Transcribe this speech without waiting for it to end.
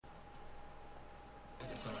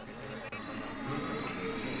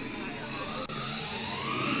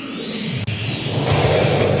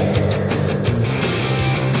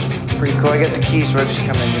Pretty cool. I got the keys, Rooks.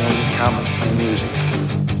 Come in, comic, play music.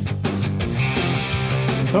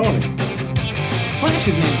 Tony.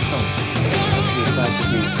 Flash's name's Tony.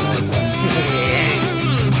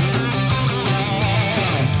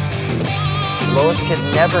 Lois could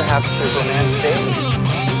never have Superman's baby.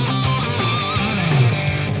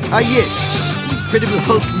 Ah, yes. Incredible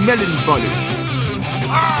Hulk melon bolly.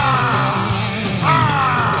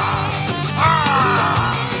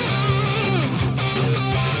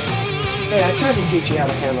 Hey, I tried to teach you how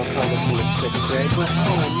to handle comics in the 6th grade, but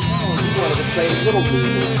oh no, you wanted to play Little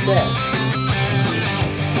League instead.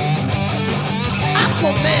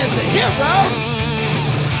 Aquaman's a hero!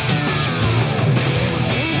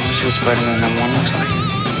 See what Spider-Man #1 looks like?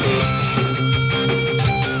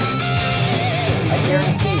 I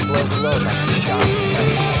guarantee he blows the load like a shot.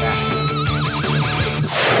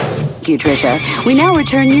 Thank you, Trisha. We now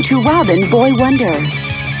return you to Robin, Boy Wonder.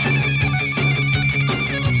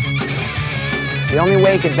 The only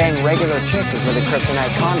way he could bang regular chicks is with a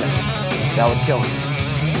kryptonite condom. That would kill him.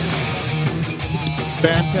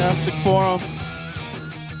 Fantastic Forum.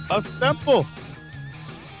 Assemble.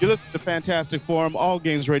 You listen to Fantastic Forum, All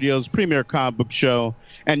Games Radio's premier comic book show,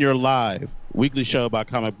 and your live weekly show about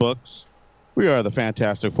comic books. We are the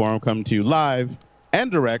Fantastic Forum, coming to you live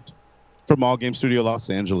and direct from All Games Studio Los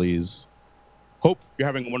Angeles. Hope you're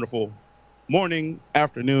having a wonderful morning,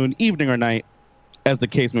 afternoon, evening, or night, as the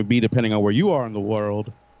case may be, depending on where you are in the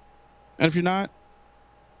world. And if you're not,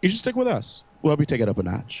 you should stick with us. We'll help you take it up a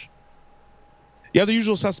notch. You have the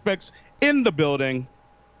usual suspects in the building.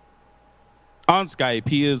 On Skype,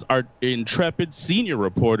 he is our intrepid senior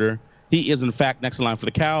reporter. He is, in fact, next in line for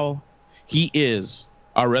the cowl. He is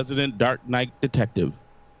our resident Dark Knight detective.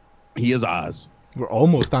 He is Oz. We're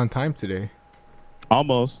almost on time today.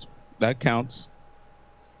 Almost. That counts.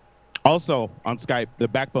 Also on Skype, the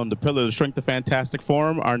backbone, the pillar, the strength, the Fantastic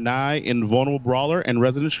Forum, our nigh invulnerable brawler and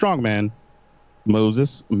resident strongman,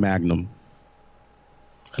 Moses Magnum.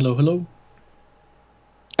 Hello, hello.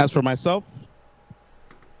 As for myself,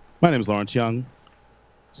 my name is Lawrence Young.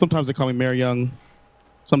 Sometimes they call me Mayor Young.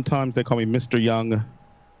 Sometimes they call me Mr. Young.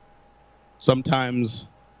 Sometimes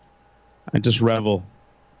I just revel.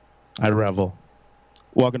 I revel.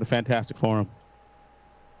 Welcome to Fantastic Forum.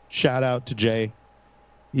 Shout out to Jay.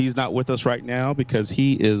 He's not with us right now because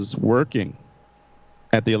he is working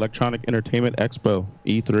at the Electronic Entertainment Expo,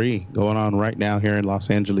 E3, going on right now here in Los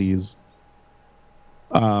Angeles.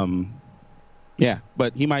 Yeah,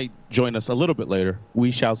 but he might join us a little bit later. We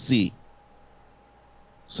shall see.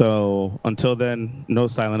 So until then, no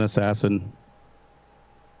Silent Assassin,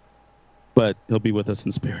 but he'll be with us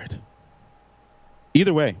in spirit.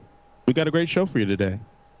 Either way, we got a great show for you today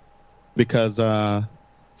because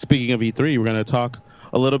speaking of E3, we're going to talk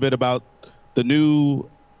a little bit about the new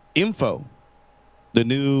info, the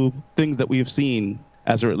new things that we have seen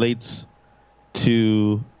as it relates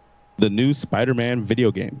to the new Spider-Man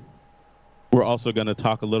video game. We're also going to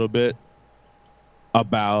talk a little bit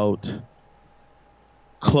about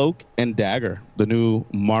Cloak and Dagger, the new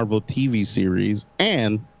Marvel TV series,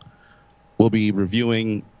 and we'll be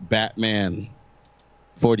reviewing Batman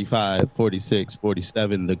 45, 46,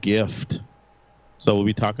 47, The Gift. So we'll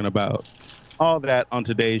be talking about all that on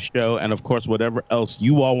today's show, and of course, whatever else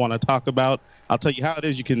you all want to talk about. I'll tell you how it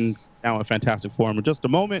is. You can now in Fantastic Forum in just a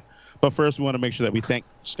moment. But first, we want to make sure that we thank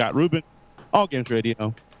Scott Rubin, All Games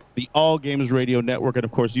Radio, the All Games Radio Network, and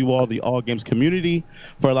of course, you all, the All Games community,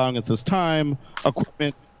 for allowing us this time,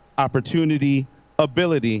 equipment, opportunity,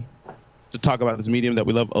 ability to talk about this medium that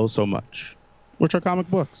we love oh so much, which are comic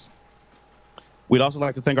books. We'd also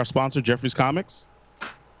like to thank our sponsor, Jeffries Comics.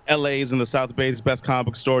 LA's in the South Bay's best comic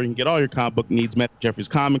book store. You can get all your comic book needs met at Jeffries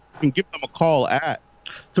Comics. You can give them a call at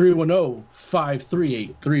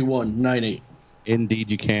 310-538-3198.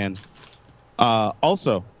 Indeed, you can.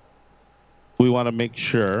 Also, we want to make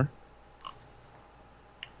sure.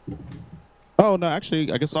 Oh, no,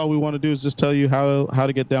 actually, I guess all we want to do is just tell you how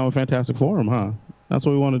to get down with Fantastic Forum, huh? That's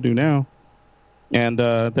what we want to do now. And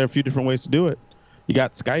there are a few different ways to do it. You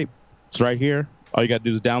got Skype. It's right here. All you got to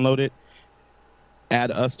do is download it.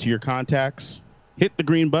 Add us to your contacts, hit the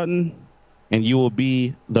green button, and you will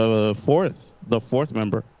be the fourth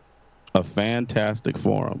member of Fantastic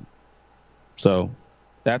Forum. So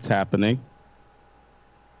that's happening.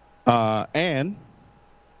 And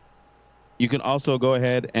you can also go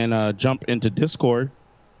ahead and jump into Discord.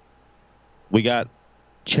 We got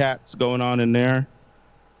chats going on in there.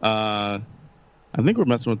 I think we're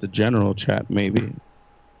messing with the general chat, maybe.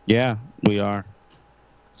 Yeah, we are.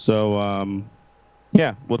 So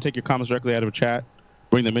Yeah, we'll take your comments directly out of chat,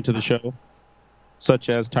 bring them into the show, such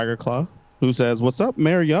as Tiger Claw, who says, "What's up,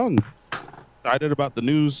 Mayor Young? Excited about the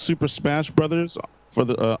new Super Smash Brothers for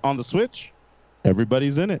the on the Switch?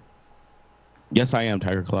 Everybody's in it." Yes, I am,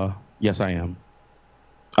 Tiger Claw. Yes, I am.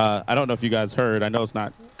 I don't know if you guys heard. I know it's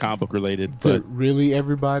not comic book related, but Really,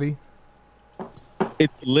 everybody?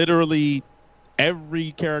 it's literally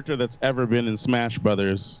every character that's ever been in Smash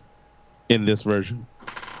Brothers in this version.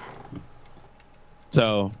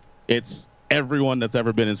 So it's everyone that's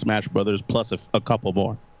ever been in Smash Brothers plus a couple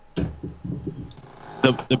more.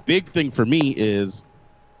 The big thing for me is,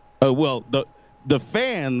 the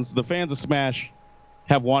fans of Smash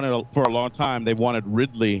have wanted for a long time. They wanted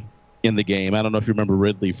Ridley in the game. I don't know if you remember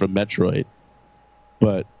Ridley from Metroid,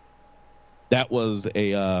 but that was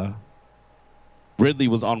Ridley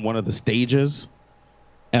was on one of the stages,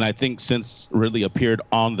 and I think since Ridley appeared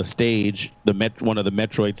on the stage, one of the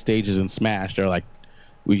Metroid stages in Smash, they're like,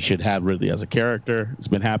 we should have Ridley as a character. It's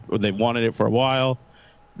been they've wanted it for a while.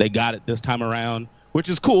 They got it this time around, which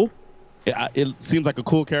is cool. It seems like a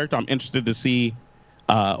cool character. I'm interested to see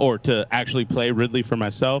or to actually play Ridley for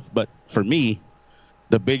myself. But for me,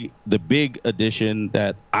 the big addition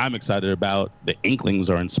that I'm excited about, the Inklings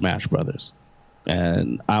are in Smash Brothers.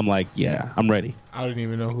 And I'm like, yeah, I'm ready. I don't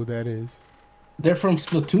even know who that is. They're from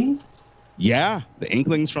Splatoon? Yeah, the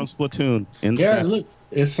Inklings from Splatoon. Yeah, look,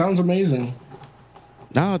 it sounds amazing.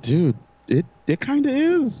 No, dude, it kind of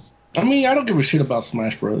is. I mean, I don't give a shit about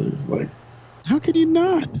Smash Brothers. Like, how could you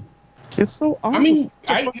not? It's so awesome. I mean,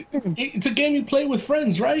 it's a game you play with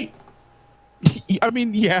friends, right? I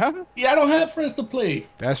mean, yeah. Yeah, I don't have friends to play.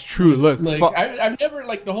 That's true. Look, like I've never,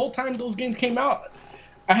 like, the whole time those games came out,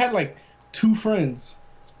 I had like 2 friends.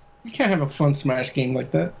 You can't have a fun Smash game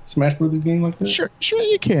like that. Smash Brothers game like that. Sure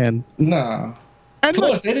you can. Nah. And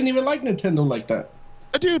plus, look, they didn't even like Nintendo like that.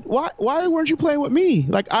 Dude, why weren't you playing with me?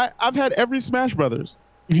 Like I've had every Smash Brothers.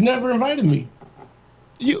 You never invited me.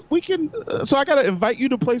 We can. So I gotta invite you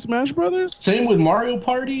to play Smash Brothers. Same with Mario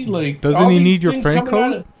Party. Like, doesn't he need your friend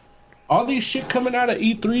code? All these shit coming out of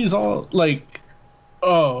E3 is all like,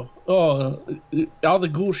 all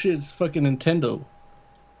the cool shit's fucking Nintendo.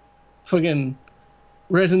 Fucking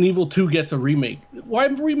Resident Evil 2 gets a remake. Why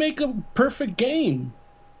remake a perfect game?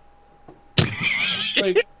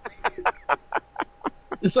 Like,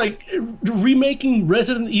 it's like remaking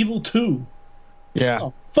Resident Evil 2. Yeah.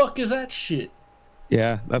 What the fuck is that shit?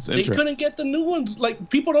 Yeah, that's interesting. They couldn't get the new ones. Like,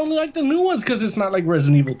 people don't like the new ones because it's not like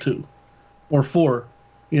Resident Evil 2 or 4.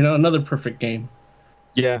 You know, another perfect game.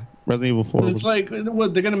 Yeah, Resident Evil 4. It's like,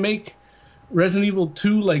 what, they're gonna make Resident Evil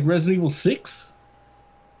 2 like Resident Evil 6?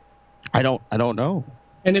 I don't know.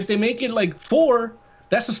 And if they make it like 4,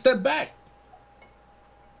 that's a step back.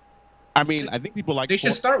 I mean, I think people like. They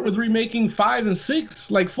should start with remaking 5 and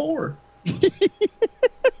 6 like 4.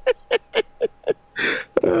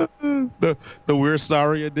 The We're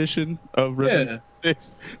Sorry edition of Resident Evil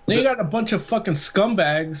 6. They got a bunch of fucking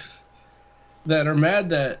scumbags that are mad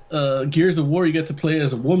that Gears of War you get to play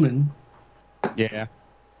as a woman. Yeah.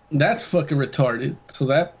 That's fucking retarded. So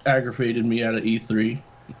that aggravated me out of E3.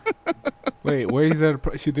 Wait, where is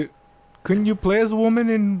that? Couldn't you play as a woman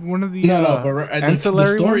in one of the the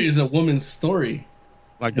ancillary story ones? is a woman's story.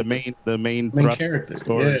 Like the main character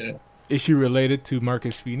story. Yeah. Is she related to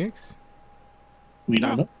Marcus Phoenix? We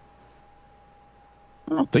don't know.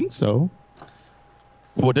 I don't think so.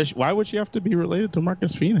 Well, why would she have to be related to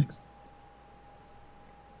Marcus Phoenix?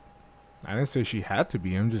 I didn't say she had to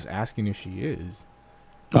be. I'm just asking if she is.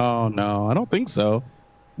 Oh no, I don't think so.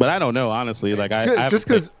 But I don't know, honestly. Like just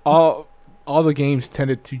because all the games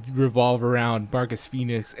tended to revolve around Marcus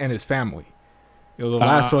Phoenix and his family. You know, the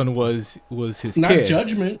last one was his not kid.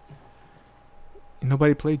 Judgment.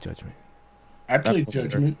 Nobody played Judgment. I played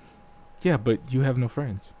Judgment. Yeah, but you have no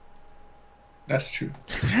friends. That's true.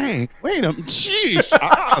 Dang, wait a jeez.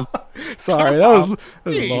 Sorry, that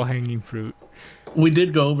was low hanging fruit. We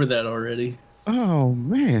did go over that already. Oh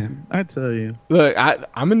man, I tell you. Look,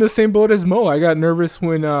 I'm in the same boat as Mo. I got nervous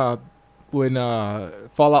when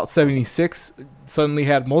Fallout 76 suddenly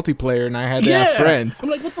had multiplayer and I had to have friends. I'm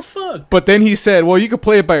like, what the fuck? But then he said, well, you could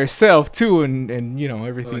play it by yourself too, and you know,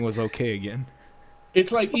 everything was okay again.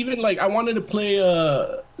 It's like, even like I wanted to play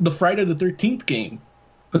the Friday the 13th game,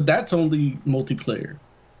 but that's only multiplayer.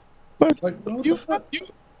 But like,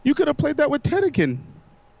 you could have played that with Tedekin.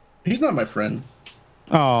 He's not my friend.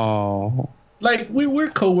 Oh. Like, we're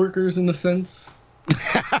co-workers in a sense.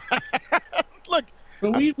 Look,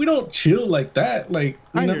 but we don't chill like that. Like,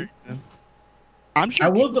 you know, I'm sure I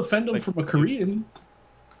will defend him from a Korean.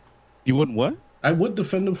 You wouldn't what? I would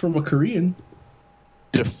defend him from a Korean.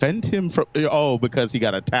 defend him from because he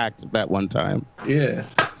got attacked that one time. Yeah.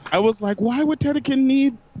 I was like, why would Tedekin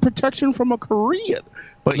need protection from a Korean?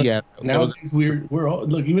 But yeah, now we're all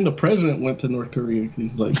look. Even the president went to North Korea.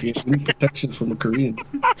 He's like, he need protection from a Korean.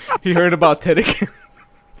 He heard about Tedekin.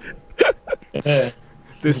 Yeah.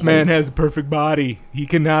 This man has a perfect body. He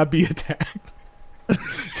cannot be attacked.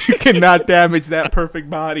 You cannot damage that perfect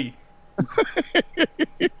body.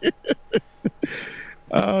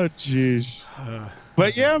 Oh, jeez.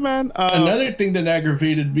 But yeah, man. Another thing that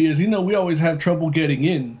aggravated me is, we always have trouble getting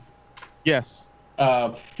in. Yes.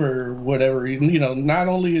 For whatever reason. Not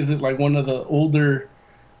only is it like one of the older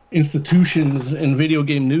institutions in video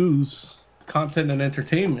game news, content and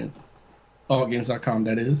entertainment, allgames.com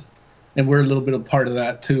that is, and we're a little bit of part of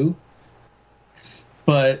that too.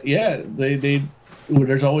 But yeah,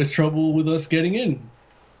 there's always trouble with us getting in,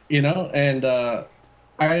 and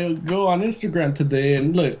I go on Instagram today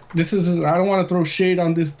and look, I don't want to throw shade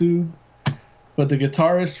on this dude, but the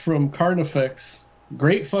guitarist from Carnifex,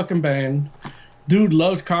 great fucking band, dude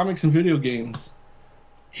loves comics and video games.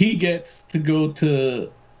 He gets to go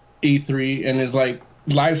to E3 and is like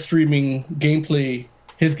live streaming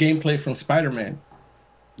his gameplay from Spider-Man.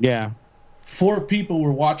 Yeah. 4 people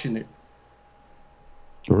were watching it.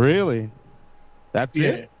 Really? That's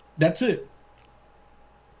it? That's it.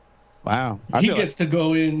 Wow. He gets to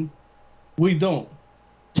go in. We don't.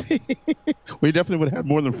 We definitely would have had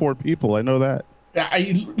more than 4 people. I know that.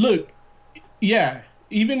 Look, yeah.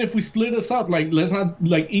 Even if we split us up, like let's not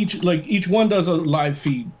each one does a live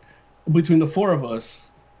feed between the 4 of us.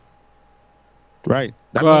 Right.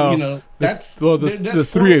 That's, that's the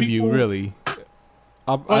 3 of you really.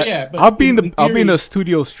 I'll be in the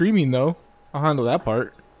studio streaming though. I'll handle that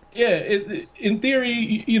part. Yeah, in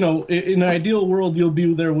theory, in an ideal world, you'll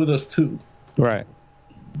be there with us too. Right.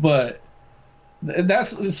 But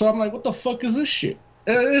so I'm like, what the fuck is this shit?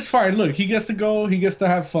 It's fine. Look, he gets to go. He gets to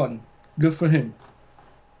have fun. Good for him.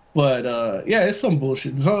 But yeah, it's some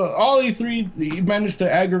bullshit. So all E3 he managed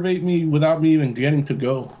to aggravate me without me even getting to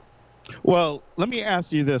go. Well, let me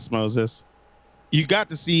ask you this, Moses. You got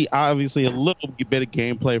to see obviously a little bit of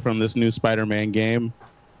gameplay from this new Spider-Man game.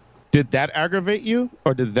 Did that aggravate you,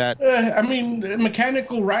 or did that?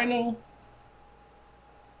 Mechanical Rhino.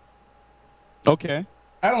 Okay.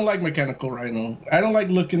 I don't like Mechanical Rhino. I don't like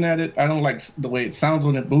looking at it. I don't like the way it sounds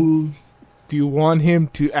when it moves. Do you want him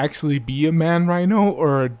to actually be a man rhino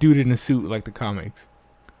or a dude in a suit like the comics?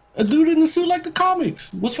 A dude in a suit like the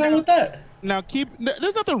comics. What's wrong with that? Now,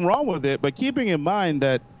 there's nothing wrong with it, but keeping in mind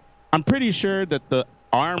that I'm pretty sure that the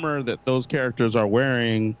armor that those characters are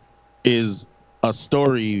wearing is a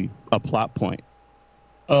plot point.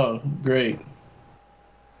 Oh, great.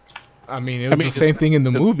 It was the same thing in the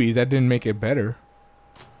movie. That didn't make it better.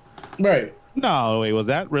 Right. No, wait, was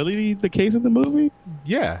that really the case in the movie?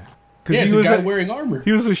 Yeah. Yeah, he was a guy wearing armor.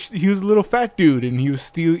 He was a little fat dude, and he was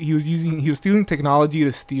stealing technology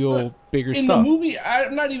to steal bigger stuff. In the movie,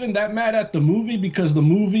 I'm not even that mad at the movie because the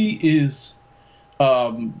movie is,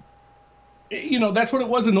 that's what it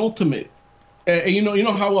was in Ultimate. You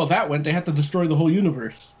know how well that went. They had to destroy the whole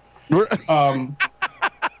universe.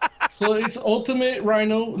 So it's Ultimate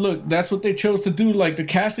Rhino. Look, that's what they chose to do. Like the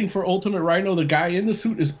casting for Ultimate Rhino, the guy in the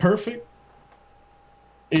suit is perfect.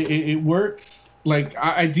 It works. Like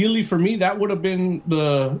ideally for me, that would have been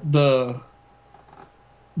the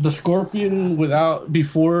Scorpion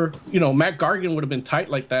before Matt Gargan would have been tight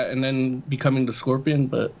like that and then becoming the Scorpion,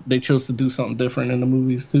 but they chose to do something different in the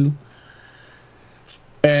movies too.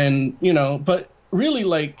 And but really,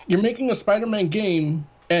 like you're making a Spider-Man game,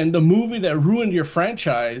 and the movie that ruined your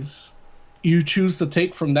franchise, you choose to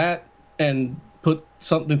take from that and put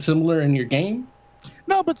something similar in your game.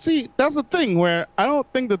 No, but see, that's the thing where I don't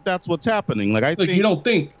think that that's what's happening. Like, think you don't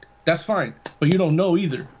think, that's fine, but you don't know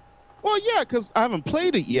either. Well, yeah, because I haven't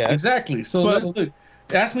played it yet. Exactly. So look,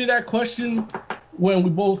 ask me that question when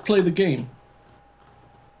we both play the game.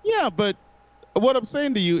 Yeah, but what I'm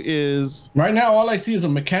saying to you is... Right now, all I see is a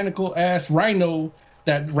mechanical-ass rhino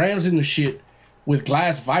that rams into shit with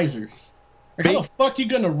glass visors. Like, how the fuck you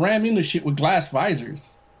gonna ram into shit with glass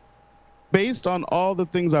visors? Based on all the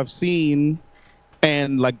things I've seen...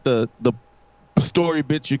 And like the story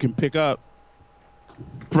bits you can pick up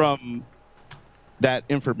from that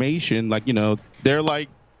information, like they're like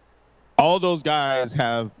all those guys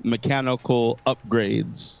have mechanical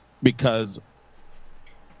upgrades because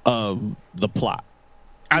of the plot,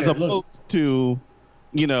 as opposed to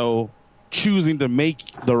choosing to make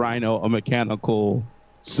the Rhino a mechanical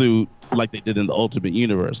suit like they did in the Ultimate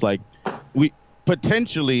Universe. Like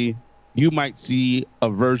potentially. You might see a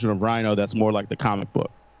version of Rhino that's more like the comic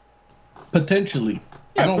book. Potentially.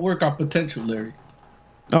 Yeah, I don't work on potential, Larry.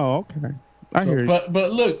 Oh, okay. I hear you. But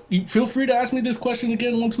look, you feel free to ask me this question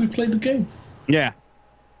again once we play the game. Yeah.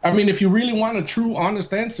 I mean, if you really want a true,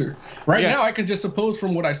 honest answer. Right Yeah. now, I can just suppose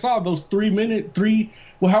from what I saw, those 3 minute,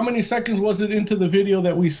 well, how many seconds was it into the video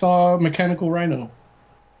that we saw Mechanical Rhino?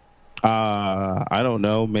 I don't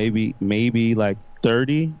know. Maybe like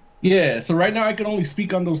 30. Yeah, so right now I can only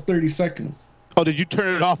speak on those 30 seconds. Oh, did you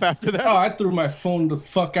turn it off after that? Oh, I threw my phone the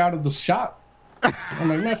fuck out of the shop. I'm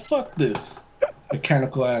like, man, fuck this.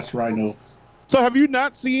 Mechanical ass Rhino. So have you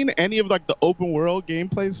not seen any of like the open world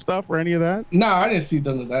gameplay stuff or any of that? Nah, I didn't see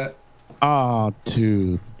none of that. Oh,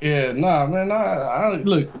 dude. Yeah, nah, man. I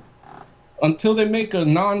look, until they make a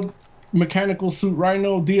non-mechanical suit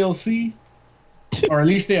Rhino DLC, or at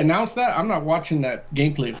least they announce that, I'm not watching that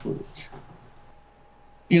gameplay footage.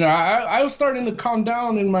 You know, I was starting to calm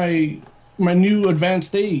down in my new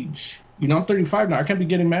advanced age. You know, I'm 35 now. I can't be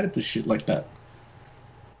getting mad at this shit like that.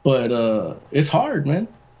 But it's hard, man.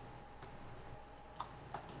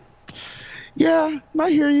 Yeah, I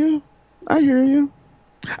hear you.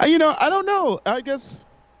 You know, I don't know. I guess.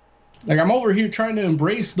 Like, I'm over here trying to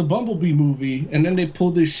embrace the Bumblebee movie, and then they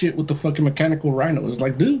pull this shit with the fucking Mechanical Rhino. It's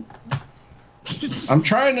like, dude, I'm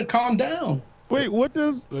trying to calm down. Wait, what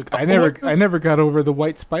does? Look, I never got over the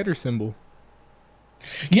white spider symbol.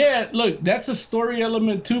 Yeah, look, that's a story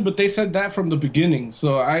element too, but they said that from the beginning,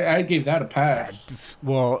 so I gave that a pass.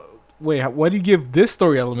 Well, wait, why do you give this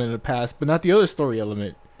story element a pass, but not the other story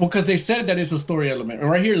element? Because they said that it's a story element, and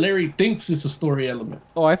right here, Larry thinks it's a story element.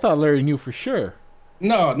 Oh, I thought Larry knew for sure.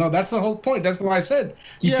 No, that's the whole point. That's why I said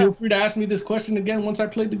you Yeah. feel free to ask me this question again once I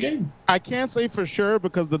played the game. I can't say for sure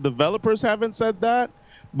because the developers haven't said that,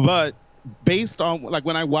 but based on like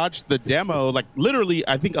when I watched the demo, like literally,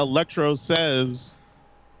 I think Electro says,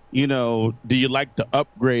 you know, do you like the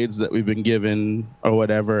upgrades that we've been given or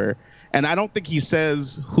whatever? And I don't think he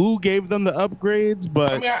says who gave them the upgrades,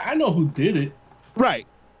 but I mean, I know who did it. right,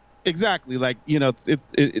 exactly. Like, you know,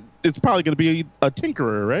 it's probably going to be a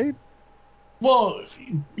tinkerer, right? Well,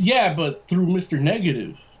 yeah, but through Mr.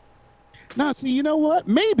 Negative. No, see, you know what?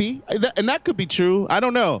 Maybe, and that could be true. I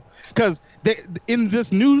don't know, because in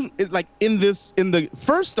this news, like in the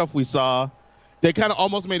first stuff we saw, they kind of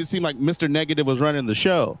almost made it seem like Mr. Negative was running the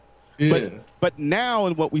show. Yeah. But now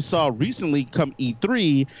in what we saw recently come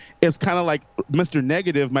E3, it's kind of like Mr.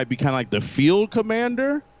 Negative might be kind of like the field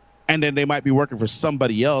commander, and then they might be working for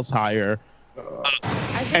somebody else higher.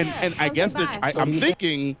 And I guess I'm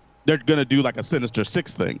thinking they're gonna do like a Sinister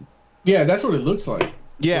Six thing. Yeah, that's what it looks like.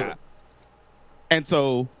 Yeah. And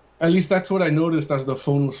so At least that's what I noticed as the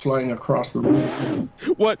phone was flying across the room.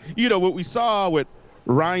 what we saw with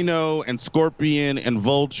Rhino and Scorpion and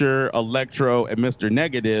Vulture, Electro, and Mr.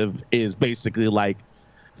 Negative is basically like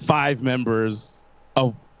 5 members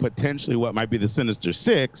of potentially what might be the Sinister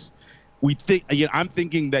Six. I'm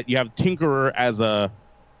thinking that you have Tinkerer as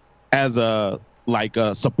a like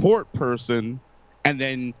a support person, and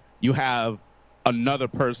then you have another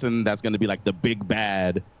person that's going to be like the big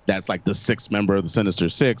bad. That's like the 6th member of the Sinister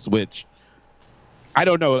Six, which I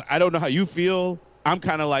don't know. I don't know how you feel. I'm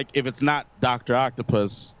kind of like, if it's not Dr.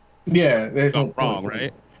 Octopus, Yeah, there's something wrong,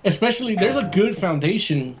 right? Especially, there's a good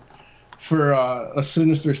foundation for a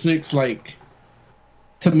Sinister Six, like,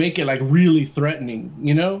 to make it like really threatening,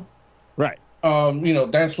 you know? Right. You know,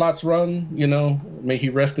 Dan Slott's run, you know, may he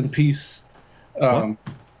rest in peace.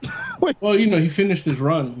 Wait. Well, you know, he finished his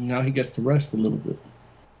run. Now he gets to rest a little bit.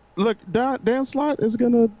 Look, Dan Slott is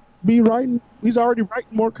gonna be writing. He's already writing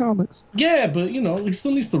more comics. Yeah, but you know, he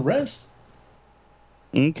still needs to rest.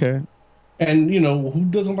 Okay. And you know, who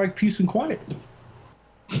doesn't like peace and quiet?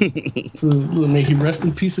 So may he rest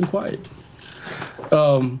in peace and quiet.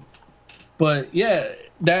 But yeah,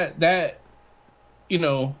 that you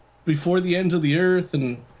know, before the ends of the earth,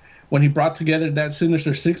 and when he brought together that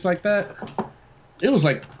Sinister Six like that, it was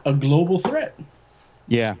like a global threat.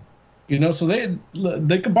 Yeah. You know, so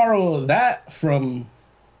they could borrow that from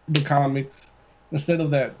the comics instead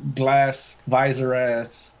of that glass visor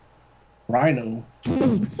ass Rhino.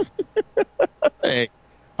 Hey,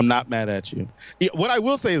 I'm not mad at you. Yeah, what I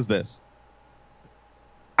will say is this.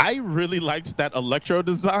 I really liked that Electro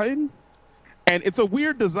design, and it's a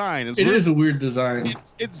weird design. It is a weird design.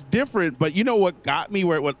 It's different, but you know what got me,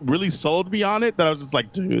 what really sold me on it, that I was just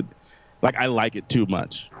like, dude, like, I like it too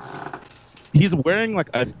much. He's wearing like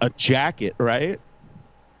a jacket, right?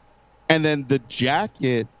 And then the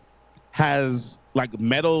jacket has like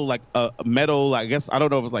metal, like a metal, I guess, I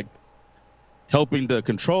don't know if it's like helping to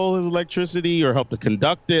control his electricity or help to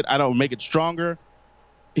conduct it. I don't make it stronger.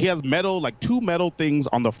 He has metal, like 2 metal things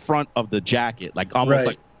on the front of the jacket, like almost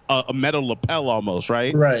Right. like a metal lapel almost,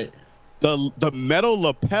 right? Right. The metal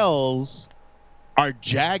lapels are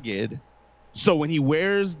jagged. So when he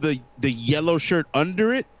wears the yellow shirt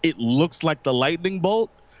under it, it looks like the lightning bolt,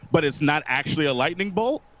 but it's not actually a lightning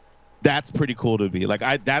bolt. That's pretty cool to me. Like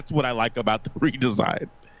that's what I like about the redesign,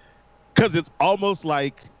 because it's almost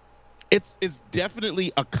like it's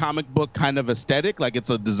definitely a comic book kind of aesthetic. Like it's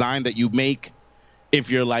a design that you make if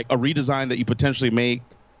you're like a redesign that you potentially make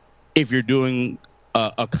if you're doing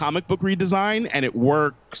a comic book redesign, and it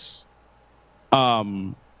works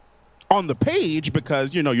on the page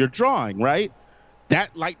because you're drawing, right?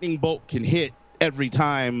 That lightning bolt can hit every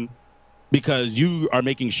time because you are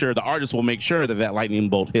making sure, the artist will make sure that lightning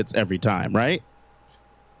bolt hits every time, right?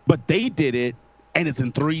 But they did it, and it's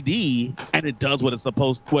in 3D, and it does what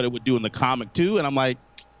it would do in the comic too. And I'm like,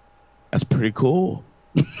 that's pretty cool.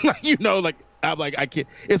 I'm like, I can't.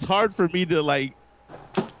 It's hard for me to like,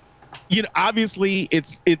 obviously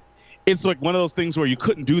it's like one of those things where you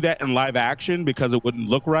couldn't do that in live action because it wouldn't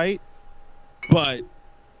look right, but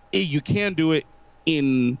you can do it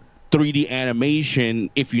in 3D animation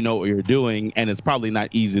if you know what you're doing, and it's probably not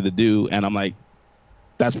easy to do. And I'm like,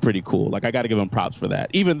 that's pretty cool. Like, I got to give him props for that.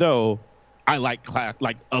 Even though I like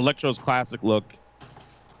Electro's classic look,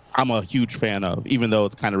 I'm a huge fan of. Even though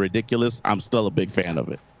it's kind of ridiculous, I'm still a big fan of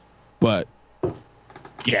it. But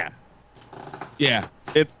yeah, I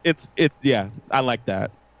like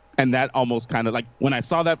that. And that almost kind of like when I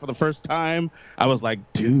saw that for the first time, I was like,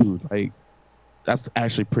 dude, like that's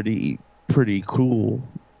actually pretty cool.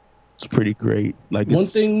 It's pretty great. Like one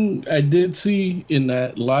thing I did see in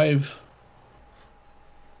that live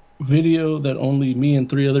video that only me and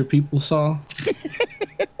 3 other people saw.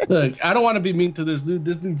 Look, I don't want to be mean to this dude.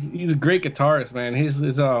 This dude's he's a great guitarist, man.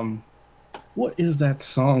 His what is that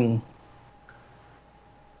song?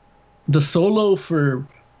 The solo for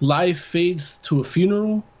Live Fades to a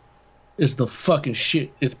Funeral is the fucking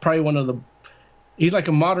shit. It's probably one of the. He's like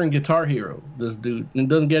a modern guitar hero. This dude, and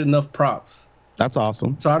doesn't get enough props. That's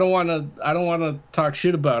awesome. So I don't want to talk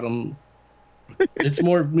shit about him. It's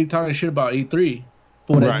more me talking shit about E3.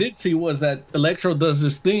 But what I did see was that Electro does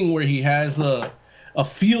this thing where he has a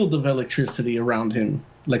field of electricity around him,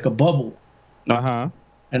 like a bubble.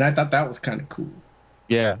 And I thought that was kind of cool.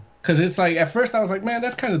 Yeah. Because it's like, at first I was like, man,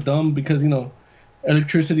 that's kind of dumb because,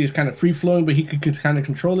 electricity is kind of free-flowing, but he could kind of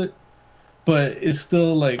control it. But it's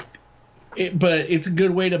still like, but it's a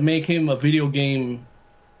good way to make him a video game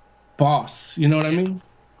boss. You know what I mean?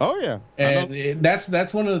 Oh, yeah. And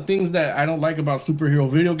that's one of the things that I don't like about superhero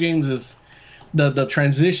video games is the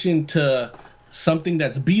transition to something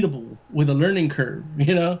that's beatable with a learning curve,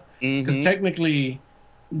 Because technically,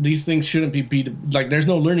 these things shouldn't be beatable. Like, there's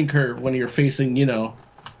no learning curve when you're facing,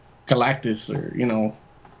 Galactus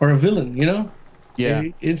or a villain, Yeah.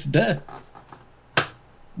 It's death.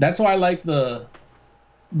 That's why I like the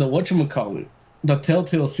whatchamacallit, the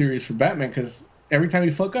Telltale series for Batman, because every time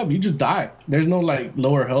you fuck up, you just die. There's no, like,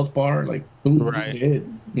 lower health bar, like, boom, you're dead,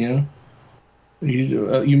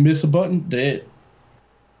 You miss a button, dead.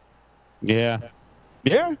 Yeah.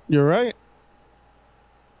 Yeah, you're right.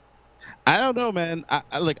 I don't know, man.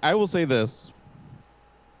 I will say this.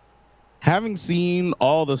 Having seen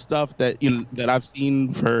all the stuff that that I've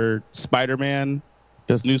seen for Spider-Man,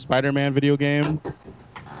 this new Spider-Man video game,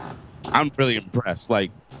 I'm really impressed.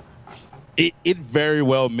 Like, it very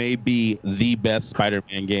well may be the best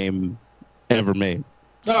Spider-Man game ever made.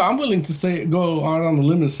 No, I'm willing to go on the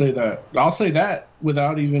limb and say that. I'll say that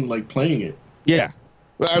without even like playing it. Yeah,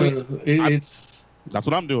 well, I mean, it's that's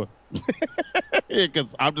what I'm doing.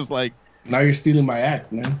 Because I'm just like, now you're stealing my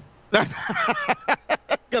act, man.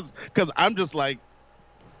 Because I'm just like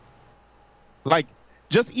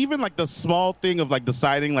just even like the small thing of like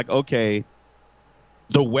deciding like, okay,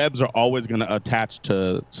 the webs are always going to attach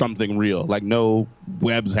to something real. Like, no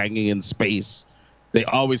webs hanging in space. They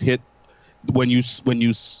always hit when you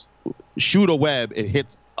shoot a web, it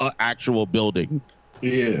hits an actual building.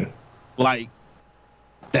 Yeah, like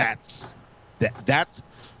that's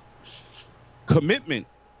commitment,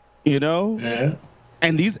 Yeah.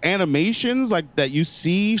 And these animations like that you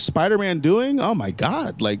see Spider-Man doing, oh my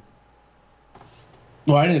god, like.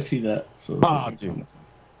 Well, I didn't see that. So. Oh, dude.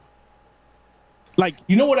 Like,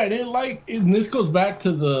 you know what I didn't like, and this goes back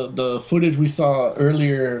to the footage we saw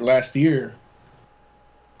earlier last year.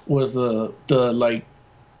 Was the like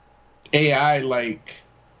AI like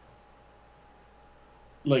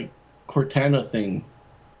Cortana thing.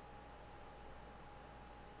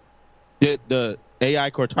 The AI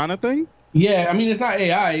Cortana thing? Yeah, I mean it's not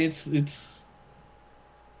AI. It's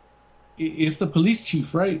the police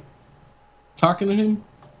chief, right? Talking to him.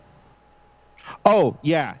 Oh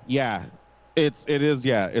yeah. It is.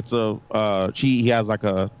 Yeah, it's a he has like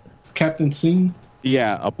a. It's Captain Singh.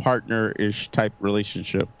 Yeah, a partner-ish type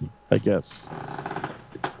relationship, I guess.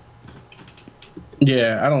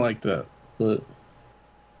 Yeah, I don't like that, but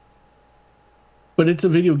it's a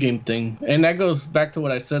video game thing, and that goes back to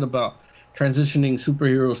what I said about transitioning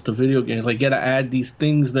superheroes to video games. Like, gotta add these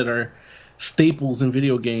things that are staples in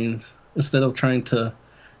video games instead of trying to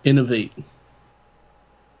innovate.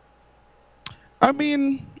 I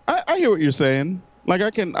mean, I hear what you're saying. Like,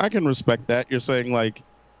 I can respect that. You're saying, like,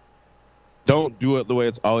 don't do it the way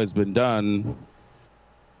it's always been done.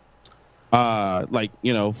 Like,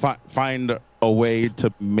 you know, find a way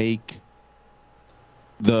to make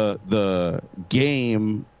the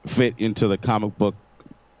game fit into the comic book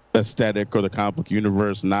aesthetic or the comic book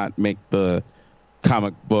universe, not make the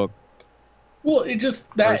comic book. Well, it just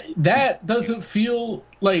that doesn't feel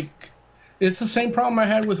like it's the same problem I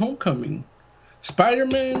had with Homecoming.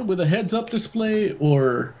 Spider-Man with a heads-up display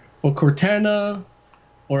or Cortana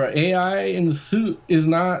or an AI in the suit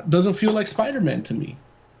doesn't feel like Spider-Man to me.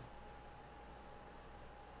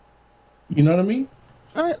 You know what I mean?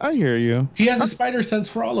 I hear you. He has a spider sense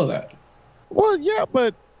for all of that. Well, yeah,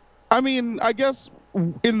 but I mean, I guess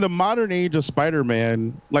in the modern age of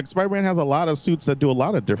Spider-Man, like Spider-Man has a lot of suits that do a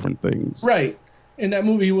lot of different things. Right. In that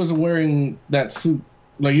movie, he wasn't wearing that suit.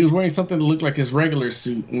 Like, he was wearing something that looked like his regular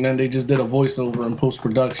suit, and then they just did a voiceover in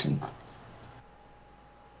post-production.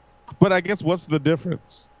 But I guess what's the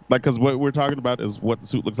difference? Like, because what we're talking about is what the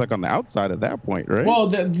suit looks like on the outside at that point, right? Well,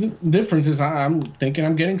 the difference is I'm thinking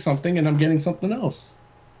I'm getting something, and I'm getting something else.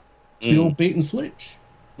 It's the old bait and switch.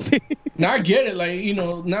 Now I get it. Like, you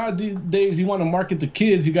know, nowadays you want to market to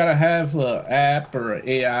kids, you got to have an app or an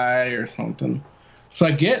AI or something. So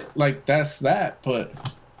I get, like, that's that,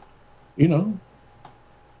 but, you know.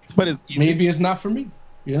 But maybe it's not for me.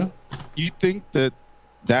 Yeah. You think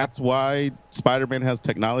that's why Spider-Man has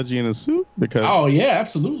technology in his suit? Because yeah,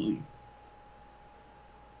 absolutely.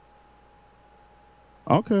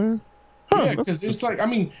 Okay. Yeah, because it's like, I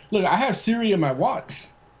mean, look, I have Siri in my watch.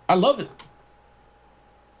 I love it.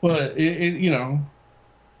 But it you know,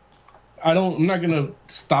 I'm not gonna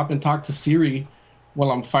stop and talk to Siri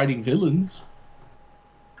while I'm fighting villains.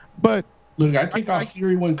 But look, I take off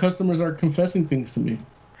Siri when customers are confessing things to me.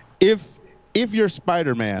 If you're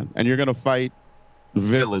Spider-Man and you're gonna fight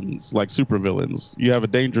villains, like super villains, you have a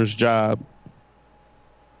dangerous job.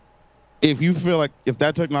 If you feel like if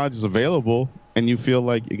that technology is available and you feel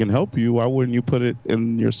like it can help you, why wouldn't you put it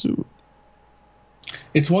in your suit?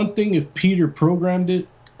 It's one thing if Peter programmed it,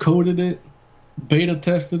 coded it, beta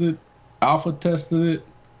tested it, alpha tested it,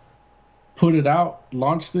 put it out,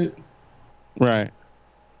 launched it. Right.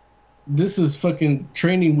 This is fucking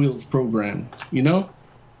training wheels program, you know?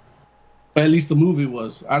 At least the movie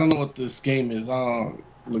was. I don't know what this game is.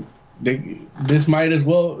 Look, this might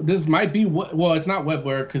be well, it's not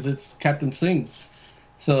webware because it's Captain Singh.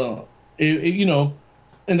 So, you know,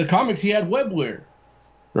 in the comics he had webware.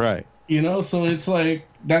 Right. You know, so it's like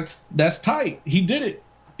that's tight. He did it.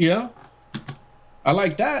 You know, I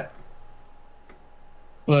like that.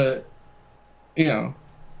 But, you know,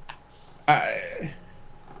 I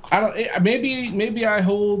don't. Maybe I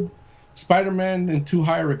hold Spider-Man in too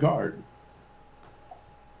high regard.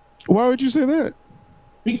 Why would you say that?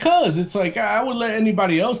 Because it's like I would let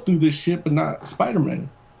anybody else do this shit, but not Spider-Man.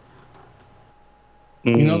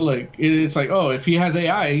 You know, like it's like, oh, if he has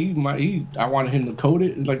AI, I wanted him to code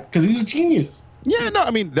it, like, because he's a genius. Yeah, no,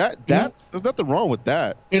 I mean there's nothing wrong with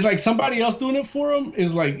that. It's like somebody else doing it for him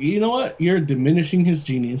is like, you know what? You're diminishing his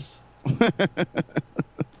genius.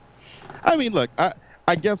 I mean, look,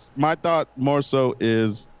 I guess my thought more so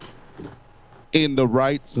is in the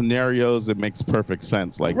right scenarios, it makes perfect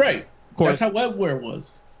sense. Like, right, of course, that's how webware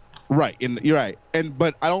was. Right, and you're right,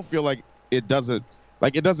 but I don't feel like it doesn't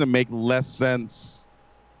make less sense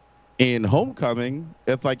in Homecoming.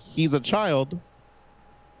 It's like he's a child.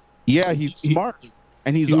 Yeah, he's smart,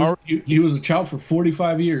 and he was a child for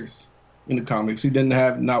 45 years in the comics. He didn't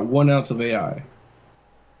have not 1 ounce of AI.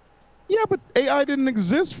 Yeah, but AI didn't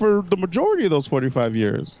exist for the majority of those 45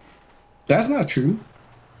 years. That's not true.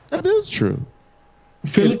 That is true.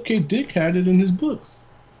 Philip K. Dick had it in his books.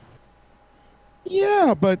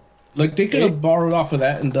 Yeah, but like they could have borrowed off of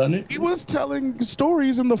that and done it. He was telling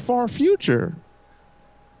stories in the far future.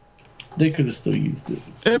 They could have still used it.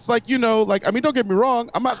 It's like, you know, like, I mean, don't get me wrong.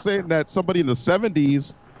 I'm not saying that somebody in the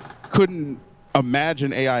 70s couldn't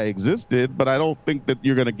imagine AI existed, but I don't think that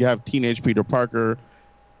you're going to have teenage Peter Parker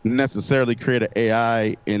necessarily create an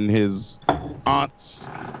AI in his aunt's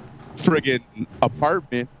friggin'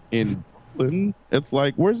 apartment in Brooklyn. It's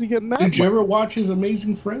like, where's he getting that? Did you ever watch his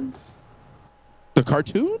Amazing Friends? The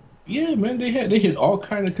cartoon? Yeah, man, they hit all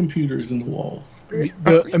kind of computers in the walls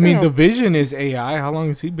The Vision is AI. How long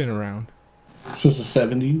has he been around? since the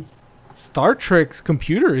 70s. Star Trek's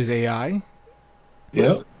computer is AI.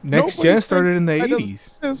 Yep. Next Nobody Gen said started in the that doesn't 80s.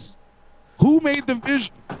 exist. Who made the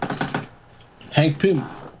Vision? Hank Pym.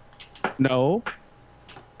 No.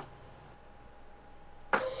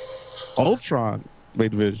 Ultron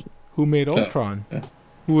made Vision. Who made Ultron?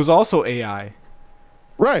 Who was also AI.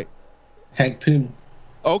 Right. Hank Pym.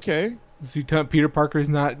 Okay. So you tell Peter Parker is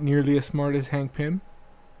not nearly as smart as Hank Pym?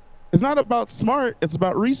 It's not about smart. It's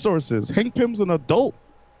about resources. Hank Pym's an adult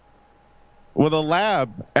with a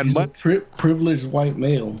lab and He's a money. privileged white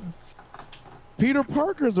male. Peter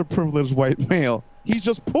Parker's a privileged white male. He's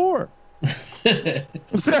just poor.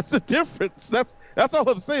 That's the difference. That's all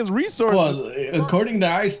I'm saying is resources. Well, according to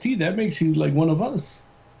Ice-T, that makes you like one of us.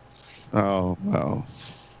 Oh, well,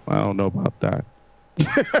 I don't know about that.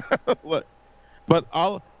 Look, but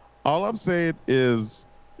all I'm saying is,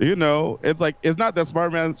 it's like it's not that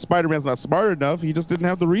Spider-Man's not smart enough. He just didn't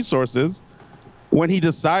have the resources. When he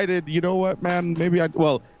decided, you know what, man,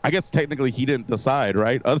 I guess technically he didn't decide,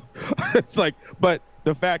 right? It's like, but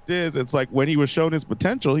the fact is, it's like when he was shown his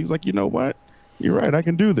potential, he's like, you know what? You're right. I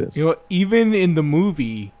can do this. Even in the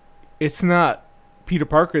movie, it's not Peter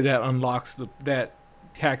Parker that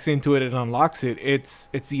hacks into it and unlocks it. It's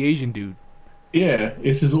the Asian dude. Yeah,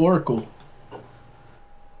 it's his Oracle.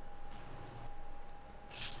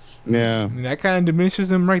 Yeah. I mean, that kind of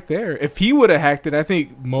diminishes him right there. If he would have hacked it, I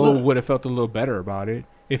think Mo would have felt a little better about it.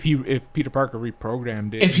 If Peter Parker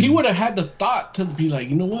reprogrammed it. If he would have had the thought to be like,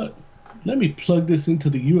 you know what? Let me plug this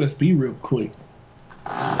into the USB real quick.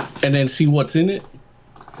 And then see what's in it.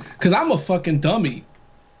 Because I'm a fucking dummy.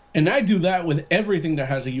 And I do that with everything that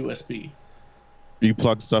has a USB. You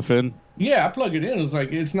plug stuff in? Yeah, I plug it in. It's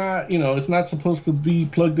like, it's not supposed to be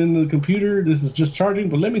plugged into the computer. This is just charging,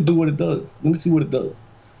 but let me do what it does. Let me see what it does.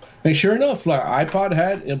 And sure enough, like iPod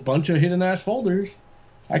had a bunch of hidden ass folders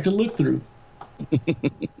I could look through.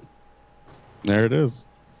 There it is.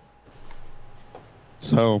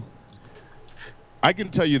 So, I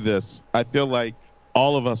can tell you this. I feel like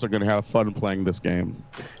all of us are going to have fun playing this game.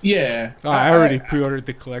 Yeah. I already pre-ordered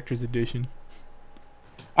the collector's edition.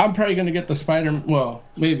 I'm probably going to get the well,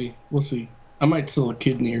 maybe. We'll see. I might sell a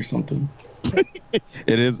kidney or something.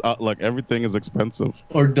 It is, look, everything is expensive.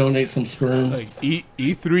 Or donate some sperm. Like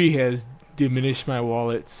E3 has diminished my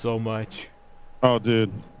wallet so much. Oh,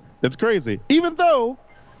 dude. It's crazy. Even though,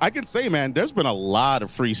 I can say, man, there's been a lot of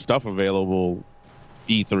free stuff available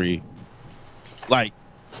E3. Like,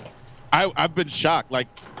 I've been shocked. Like,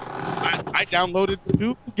 I downloaded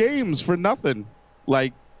 2 games for nothing.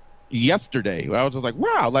 Like, yesterday. I was just like,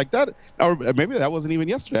 wow, like that. Or maybe that wasn't even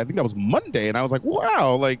yesterday. I think that was Monday. And I was like,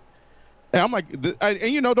 wow. Like, and I'm like,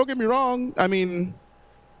 and don't get me wrong. I mean,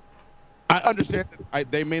 I understand that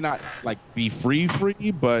they may not like be free,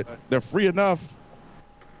 but they're free enough.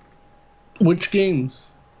 Which games?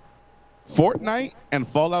 Fortnite and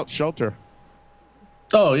Fallout Shelter.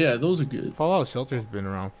 Oh yeah, those are good. Fallout Shelter's been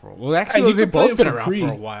around for actually they've both been around for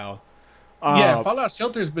a while. Yeah, Fallout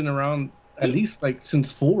Shelter's been around at least like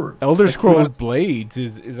since 4. Elder Scrolls Blades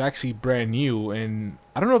is actually brand new, and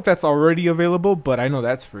I don't know if that's already available, but I know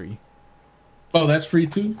that's free. Oh, that's free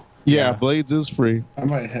too? Yeah, Blades is free. I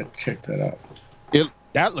might have to check that out.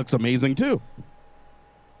 That looks amazing too.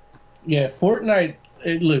 Yeah, Fortnite.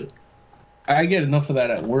 Look, I get enough of that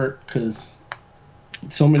at work because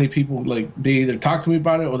so many people they either talk to me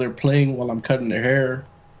about it or they're playing while I'm cutting their hair.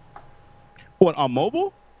 What, on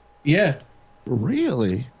mobile? Yeah.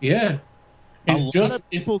 Really? Yeah. It's lot of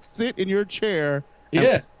people sit in your chair and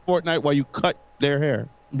play Fortnite while you cut their hair.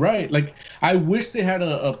 Right. Like, I wish they had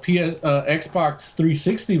a Xbox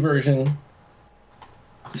 360 version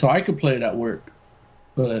so I could play it at work.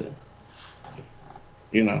 But,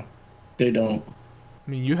 they don't. I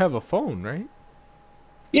mean, you have a phone, right?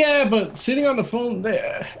 Yeah, but sitting on the phone,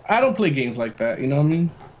 I don't play games like that. You know what I mean?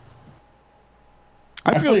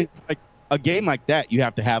 I feel like a game like that, you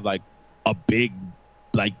have to have like a big,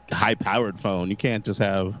 like high-powered phone. You can't just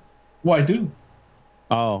have. Well, I do.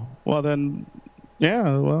 Oh, well then,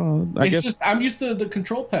 yeah. Well, I guess just I'm used to the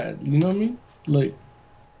control pad. You know what I mean? Like,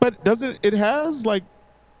 but it has like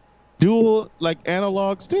dual like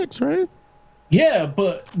analog sticks, right? Yeah,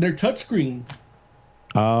 but they're touchscreen.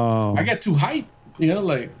 Oh. I get too hyped,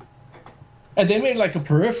 and they made like a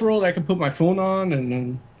peripheral that I could put my phone on, and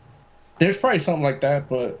then there's probably something like that,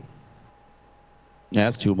 but yeah,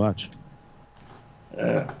 that's too much.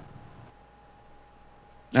 So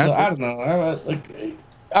I don't know.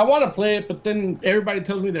 I want to play it, but then everybody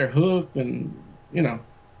tells me they're hooked, and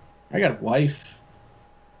I got a wife.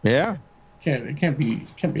 Yeah. It can't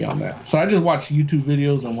be on that. So I just watch YouTube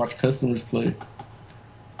videos and watch customers play.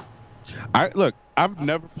 I've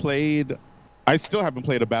never played. I still haven't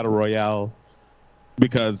played a battle royale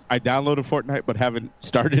because I downloaded Fortnite but haven't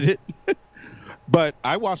started it. But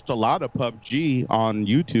I watched a lot of PUBG on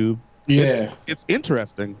YouTube. Yeah, it's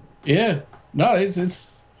interesting. Yeah, no,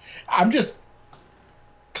 it's. I'm just.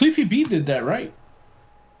 Cliffy B did that, right?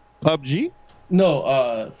 PUBG?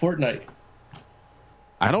 No, Fortnite.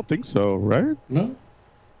 I don't think so, right? No,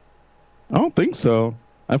 I don't think so.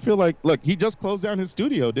 I feel like, look, he just closed down his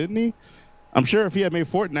studio, didn't he? I'm sure if he had made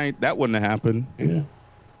Fortnite, that wouldn't have happened. Yeah.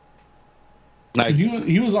 Like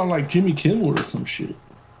he was on like Jimmy Kimmel or some shit.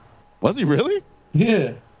 Was he really?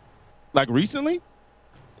 Yeah. Like recently?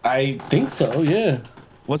 I think so. Yeah.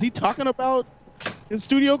 Was he talking about his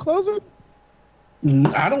studio closing?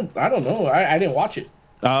 I don't know. I didn't watch it.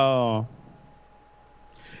 Oh.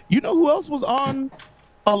 You know who else was on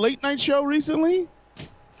a late night show recently?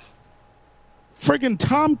 Friggin'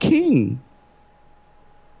 Tom King,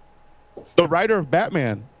 the writer of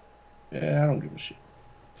Batman. Yeah, I don't give a shit.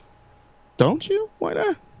 Don't you? Why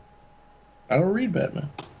not? I don't read Batman.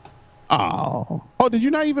 Oh, did you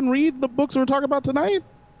not even read the books we're talking about tonight?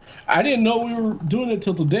 I didn't know we were doing it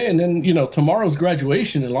till today, and then tomorrow's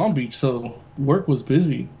graduation in Long Beach, so work was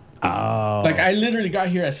busy. Oh, like I literally got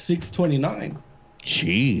here at 6:29.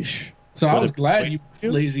 Sheesh. So I was glad you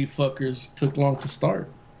lazy fuckers took long to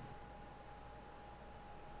start.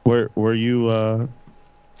 Were you?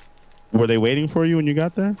 Were they waiting for you when you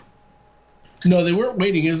got there? No, they weren't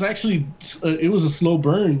waiting. It was actually it was a slow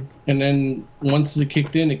burn, and then once it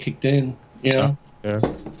kicked in, You know. Yeah.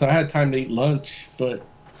 So I had time to eat lunch, but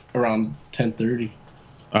around 10:30.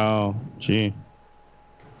 Oh, gee.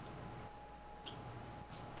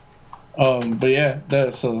 But yeah,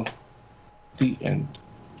 that's the end.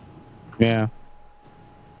 Yeah.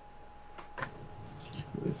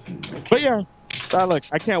 But yeah, look,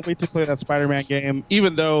 I can't wait to play that Spider-Man game.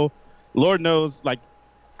 Even though, Lord knows, like,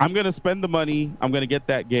 I'm gonna spend the money. I'm gonna get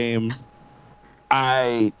that game.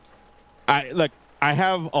 I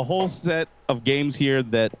have a whole set of games here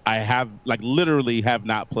that I have, like, literally have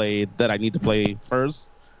not played that I need to play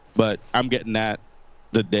first. But I'm getting that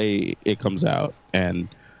the day it comes out, and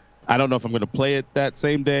I don't know if I'm gonna play it that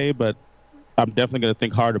same day, but I'm definitely gonna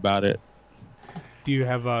think hard about it. Do you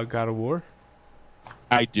have God of War?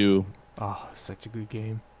 I do. Oh, such a good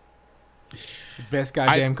game. The best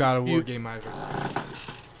goddamn God of War game I've ever.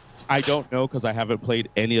 I don't know because I haven't played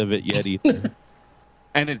any of it yet either.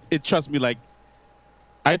 And it trust me, like,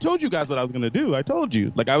 I told you guys what I was gonna do. I told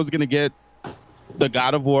you, like, I was gonna get the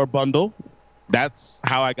God of War bundle. That's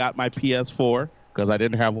how I got my PS4 because I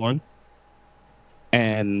didn't have one.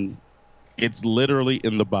 And it's literally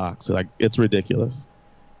in the box. Like, it's ridiculous.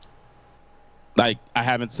 Like, I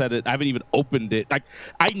haven't said it. I haven't even opened it. Like,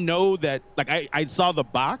 I know that, like, I saw the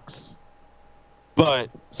box, but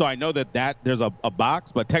so I know that there's a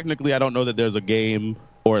box, but technically I don't know that there's a game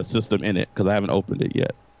or a system in it because I haven't opened it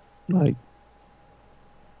yet. Like,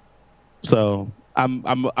 so I'm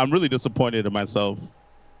really disappointed in myself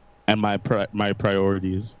and my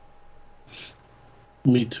priorities.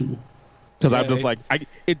 Me too. Because I'm just like,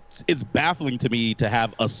 it's baffling to me to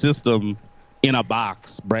have a system in a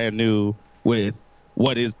box, brand new, with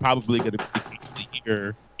what is probably going to be a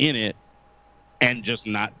year in it, and just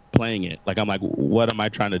not playing it. Like, I'm like, what am I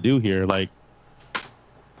trying to do here? Like,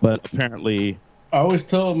 but apparently, I always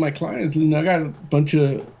tell my clients, I got a bunch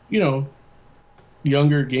of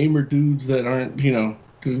younger gamer dudes that aren't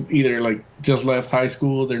either like just left high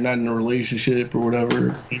school, they're not in a relationship or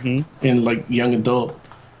whatever, and like young adult.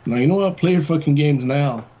 I'm like, you know what? Play your fucking games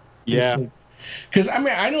now. Yeah. Because I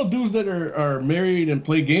mean, I know dudes that are married and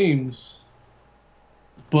play games,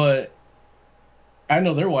 but I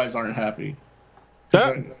know their wives aren't happy.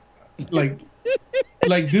 Like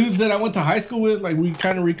dudes that I went to high school with, like, we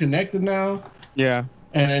kind of reconnected now. Yeah.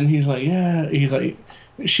 And he's like,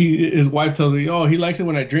 his wife tells me, oh, he likes it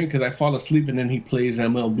when I drink because I fall asleep and then he plays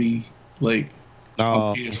MLB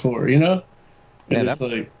on PS4, And Yeah, it's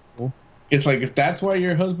like, cool. It's like, if that's why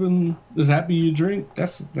your husband is happy you drink,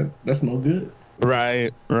 that's no good.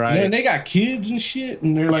 Right. And they got kids and shit,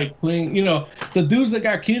 and they're like playing. The dudes that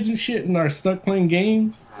got kids and shit and are stuck playing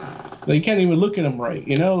games, they can't even look at them right.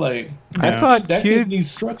 Like, I thought that kids kid needs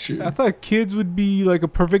structure. I thought kids would be like a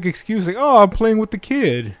perfect excuse, like, oh, I'm playing with the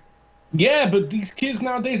kid. Yeah, but these kids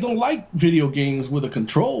nowadays don't like video games with a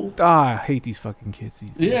control. I hate these fucking kids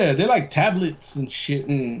these days. Yeah, they like tablets and shit.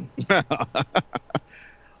 And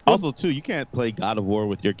Also, too, you can't play God of War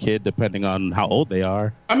with your kid depending on how old they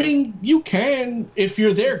are. I mean, you can if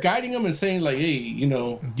you're there guiding them and saying like, hey, you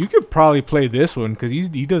know. You could probably play this one because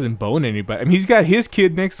he doesn't bone anybody. I mean, he's got his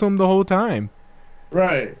kid next to him the whole time.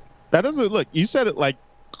 Right. That doesn't look. You said it like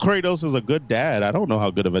Kratos is a good dad. I don't know how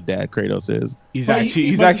good of a dad Kratos is. He's But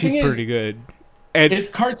actually but the thing pretty good. And It's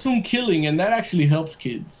cartoon killing, and that actually helps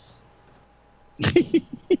kids.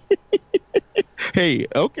 Hey,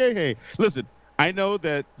 okay, hey. Listen, I know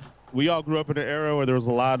that we all grew up in an era where there was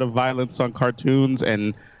a lot of violence on cartoons,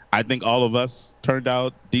 and I think all of us turned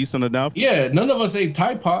out decent enough. Yeah, none of us ate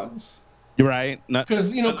Tide Pods You're right. Not,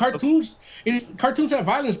 because cartoons have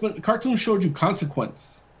violence, but cartoons showed you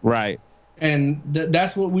consequence, right. and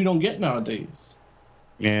that's what we don't get nowadays.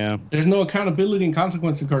 Yeah. There's no accountability and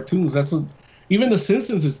consequence in cartoons. That's what even The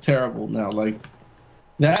Simpsons is terrible now. Like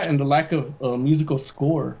that and the lack of musical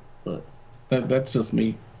score. But that's just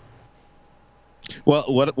me. Well,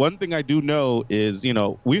 one thing I do know is,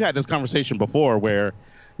 we've had this conversation before where,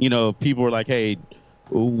 people were like, hey,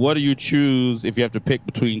 what do you choose if you have to pick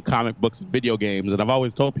between comic books and video games? And I've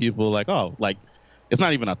always told people like, oh, like, it's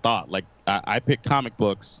not even a thought. Like, I pick comic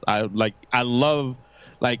books. I love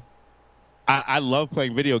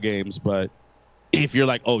playing video games, but if you're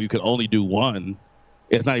like, oh, you can only do one,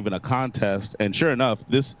 it's not even a contest. And sure enough,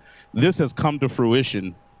 this has come to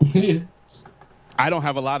fruition. I don't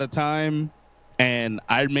have a lot of time, and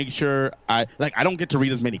I make sure I don't get to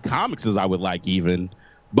read as many comics as I would like even,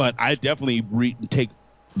 but I definitely take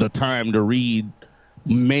the time to read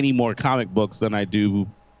many more comic books than I do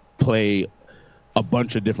play a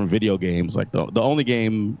bunch of different video games. Like the only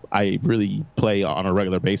game I really play on a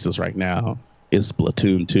regular basis right now is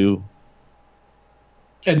Splatoon 2.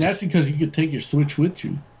 And that's because you could take your Switch with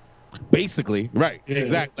you. Basically, right? Yeah,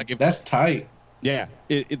 exactly. Like that's tight. Yeah,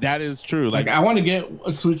 that is true. Like I want to get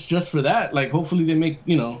a Switch just for that. Like hopefully they make,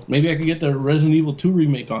 maybe I could get the Resident Evil 2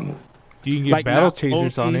 remake on it. You can get Battle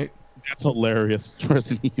Chasers on it. That's hilarious.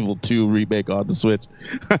 Resident Evil 2 remake on the Switch.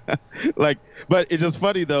 But it's just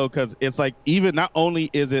funny though, because it's like even not only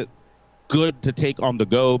is it good to take on the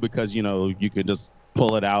go because you can just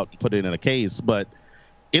pull it out and put it in a case, but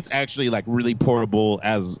it's actually like really portable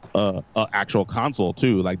as a actual console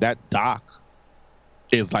too. Like that dock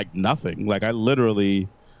is like nothing. Like I literally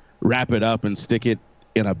wrap it up and stick it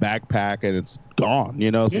in a backpack and it's gone.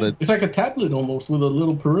 So it's like a tablet almost with a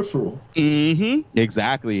little peripheral. Mm-hmm.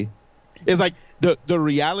 Exactly. It's like the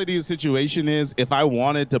reality of the situation is if I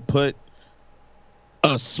wanted to put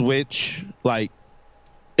a Switch, like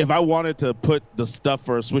if I wanted to put the stuff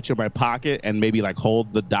for a Switch in my pocket and maybe like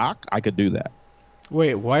hold the dock, I could do that.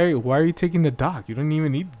 Wait, why are you taking the dock? You don't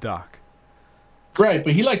even need the dock. Right,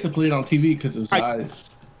 but he likes to play it on TV because of his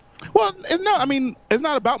eyes. Well, no, I mean, it's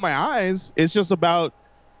not about my eyes. It's just about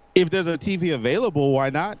if there's a TV available, why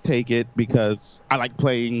not take it? Because I like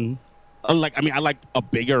playing. I like a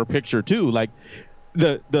bigger picture too. Like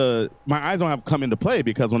my eyes don't have come into play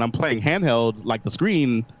because when I'm playing handheld, like the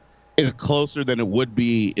screen is closer than it would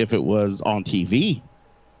be if it was on TV.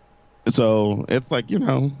 So it's like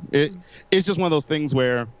it's just one of those things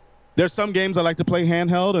where there's some games I like to play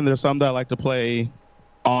handheld and there's some that I like to play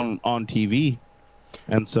on TV,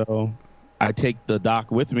 and so I take the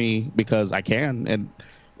dock with me because I can, and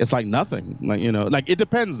it's like nothing. Like it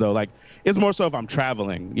depends though. Like it's more so if I'm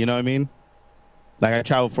traveling. You know what I mean? Like I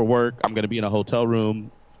travel for work. I'm gonna be in a hotel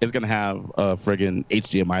room. It's gonna have a friggin'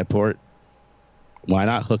 HDMI port. Why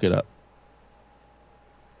not hook it up?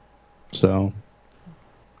 So.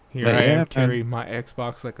 Here I am carrying my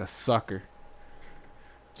Xbox like a sucker.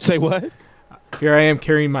 Say what? Here I am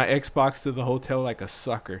carrying my Xbox to the hotel like a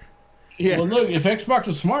sucker. Yeah. Well, look, if Xbox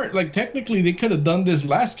was smart, like technically they could have done this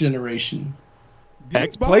last generation. Did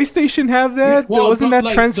PlayStation have that? Well, wasn't that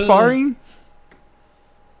like transferring?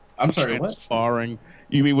 I'm sorry, transferring.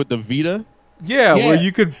 You mean with the Vita? Yeah, where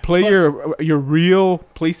you could play your real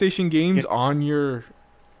PlayStation games on your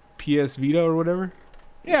PS Vita or whatever.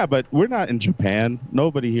 Yeah, but we're not in Japan.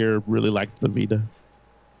 Nobody here really liked the Vita.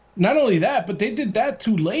 Not only that, but they did that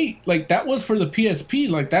too late. Like that was for the PSP.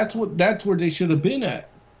 Like that's where they should have been at.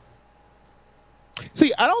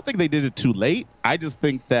 See, I don't think they did it too late. I just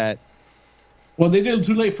think that. Well, they did it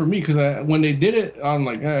too late for me because when they did it, I'm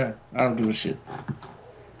like, I don't give a shit.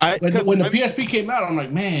 When the PSP came out, I'm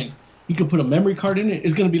like, man, you could put a memory card in it.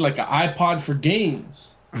 It's gonna be like an iPod for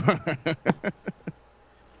games.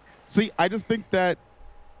 See, I just think that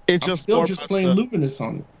it's I'm still just playing Luminous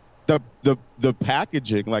on it. The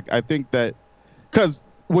packaging, like I think that because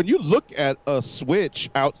when you look at a Switch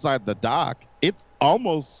outside the dock, it's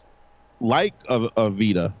almost like a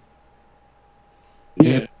Vita.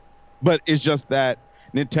 Yeah. But it's just that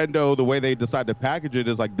Nintendo, the way they decide to package it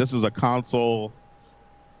is like this is a console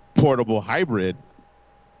portable hybrid.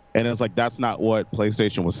 And it's like that's not what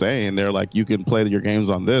PlayStation was saying. They're like, you can play your games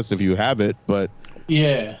on this if you have it, but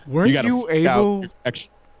Yeah. Weren't gotta you freak out able? your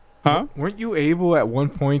huh? Weren't you able at one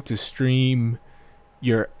point to stream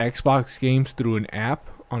your Xbox games through an app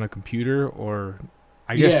on a computer or,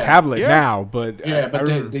 I guess, Yeah. tablet Yeah. now? But Yeah, I but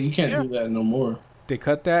remember you can't do that no more. they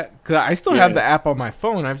cut that. Cause I still have Yeah. the app on my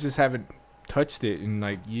phone. I just haven't touched it in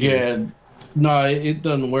like years. Yeah. No, it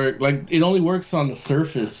doesn't work. Like, it only works on the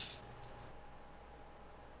Surface.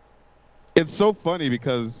 It's so funny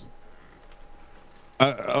because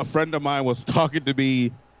a friend of mine was talking to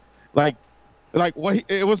me, like what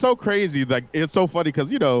it was so crazy. Like it's so funny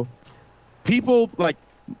because people like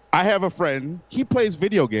I have a friend. He plays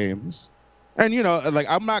video games, and like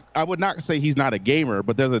I would not say he's not a gamer,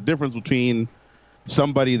 but there's a difference between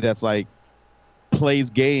somebody that's like plays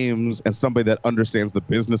games and somebody that understands the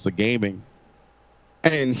business of gaming.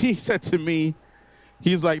 And he said to me,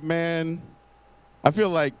 he's like, man, I feel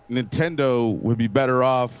like Nintendo would be better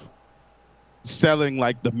off selling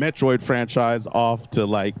like the Metroid franchise off to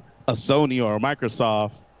like a Sony or a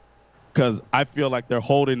Microsoft, because I feel like they're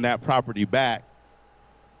holding that property back,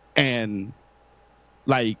 and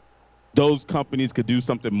like those companies could do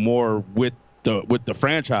something more with the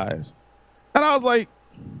franchise. And I was like,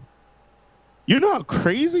 you know how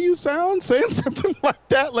crazy you sound saying something like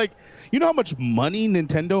that? Like, you know how much money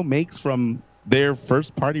Nintendo makes from their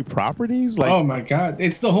first party properties? Like, Oh my god.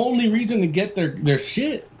 It's the only reason to get their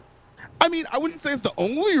shit. I mean, I wouldn't say it's the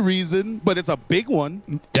only reason, but it's a big one.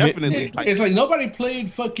 Definitely. It's like nobody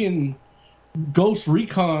played fucking Ghost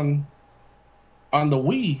Recon on the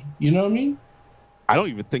Wii. You know what I mean? I don't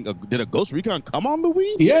even think did a Ghost Recon come on the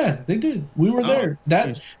Wii? Yeah, they did. We were there.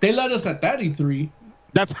 geez. They let us at that E3.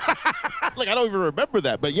 That's like I don't even remember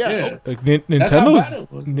that, but yeah. Yeah. Like That's how bad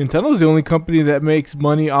it was. Nintendo's the only company that makes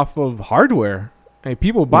money off of hardware. Hey,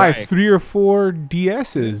 people buy Right. 3 or 4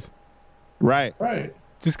 DSs Right. Right.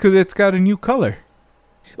 just because it's got a new color.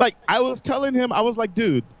 Like I was telling him, I was like,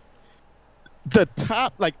 dude, the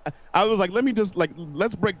top, like I was like,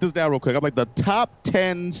 let's break this down real quick. I'm like, the top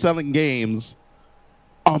 10 selling games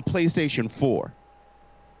on PlayStation 4.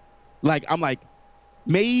 Like I'm like,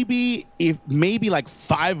 maybe like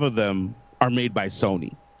 5 of them are made by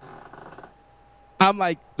Sony. I'm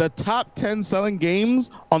like, the top 10 selling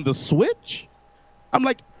games on the Switch, I'm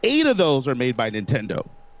like, 8 of those are made by Nintendo.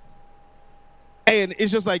 And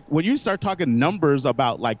it's just like when you start talking numbers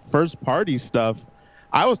about like first party stuff,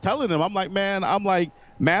 I was telling them, I'm like, man, I'm like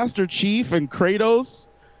Master Chief and Kratos,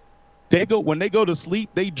 when they go to sleep,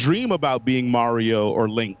 they dream about being Mario or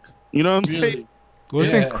Link. You know what I'm Really? saying?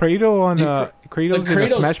 Wasn't Yeah. Kratos on Dude, Kratos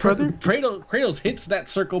in a Smash Brothers? Kratos hits that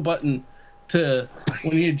circle button to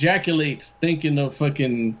when he ejaculates, thinking of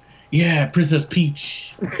fucking Princess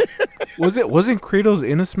Peach. Wasn't Kratos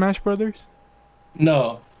in a Smash Brothers?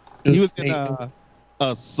 No, He was in Snake.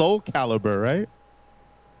 a Soul Calibur, right?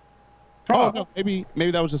 Oh no, maybe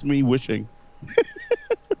that was just me wishing.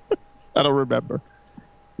 I don't remember.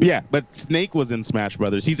 Yeah, but Snake was in Smash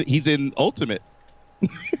Brothers. He's in Ultimate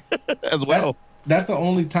as well. That's the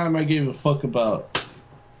only time I gave a fuck about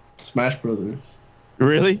Smash Brothers.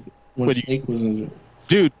 Really? When But you- Snake was in it.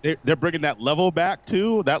 Dude, they're bringing that level back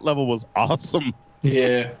too. That level was awesome.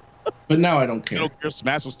 Yeah, but now I don't care. Your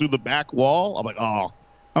smash was through the back wall. I'm like, oh,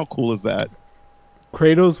 how cool is that?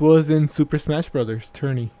 Kratos was in Super Smash Brothers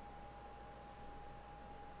Tourney.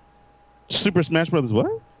 Super Smash Brothers,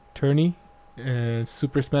 what? Tourney and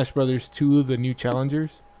Super Smash Brothers 2, the new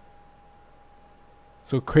challengers.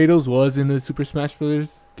 So Kratos was in the Super Smash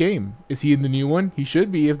Brothers game. Is he in the new one? He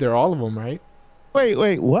should be if they're all of them, right?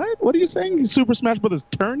 Wait, what? What are you saying? Super Smash Brothers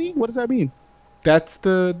Tourney? What does that mean? That's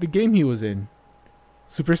the game he was in.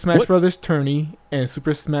 Super Smash What? Brothers Tourney and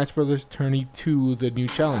Super Smash Brothers Tourney 2, the new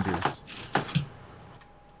challengers.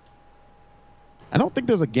 I don't think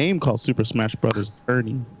there's a game called Super Smash Brothers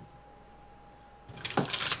Tourney.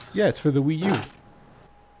 Yeah, it's for the Wii U.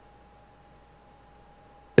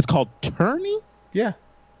 It's called Tourney? Yeah.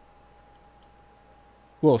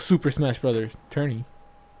 Well, Super Smash Brothers Tourney.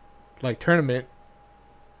 Like tournament.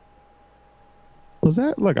 Was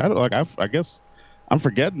that I guess I'm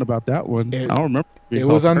forgetting about that one. It- I don't remember. It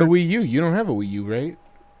was on the Wii U. You don't have a Wii U, right?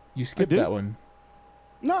 You skipped do. that one.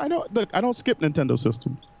 No, I don't. Look, I don't skip Nintendo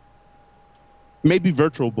systems. Maybe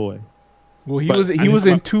Virtual Boy. Well, he But was I he was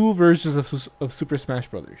didn't- in 2 versions of Super Smash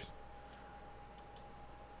Brothers.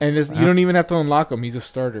 And you Uh-huh. don't even have to unlock him. He's a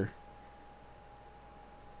starter.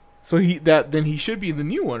 So then he should be in the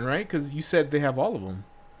new one, right? Because you said they have all of them.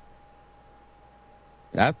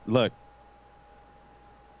 Look.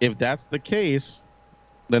 If that's the case,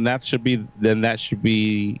 then that should be that should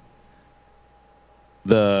be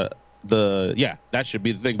the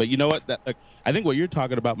thing. But you know what? I think what you're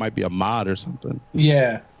talking about might be a mod or something.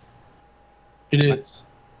 Yeah, it is.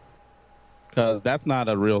 Because that's not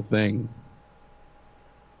a real thing.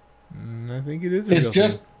 I think it is.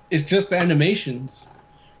 It's just animations.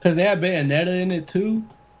 Because they have Bayonetta in it too,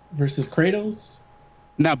 versus Kratos.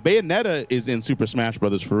 Now Bayonetta is in Super Smash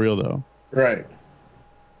Brothers for real though. Right.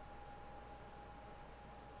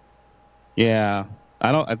 Yeah,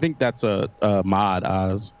 I think that's a mod,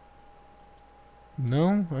 Oz.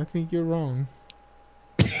 No, I think you're wrong.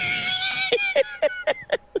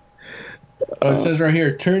 It says right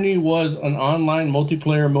here, Tourney was an online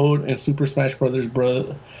multiplayer mode in Super Smash Brothers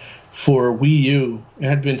for Wii U. It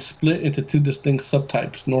had been split into two distinct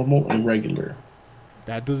subtypes, normal and regular.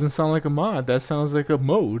 That doesn't sound like a mod. That sounds like a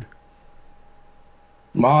mode.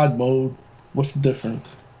 Mod mode. What's the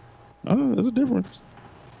difference? Oh, there's a difference.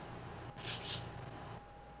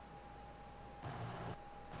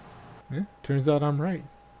 Yeah, turns out I'm right.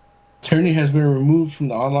 Tourney has been removed from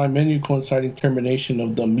the online menu, coinciding termination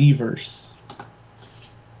of the Miiverse.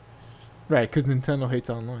 Right, because Nintendo hates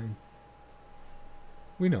online.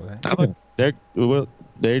 We know that.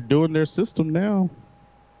 They're doing their system now.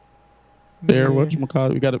 They're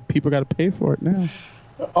whatchamacallit, people gotta pay for it now.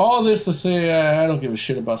 All this to say, I don't give a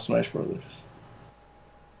shit about Smash Brothers.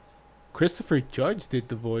 Christopher Judge did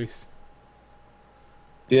the voice.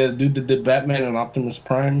 Yeah, the dude that did Batman and Optimus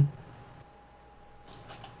Prime.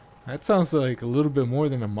 That sounds like a little bit more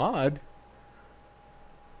than a mod.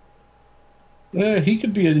 Yeah, he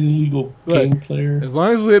could be an illegal game player. As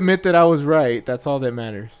long as we admit that I was right, that's all that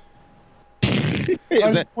matters.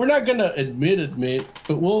 We're not gonna admit,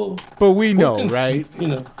 but But we know, right? You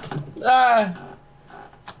know,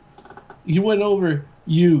 he went over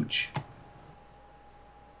huge.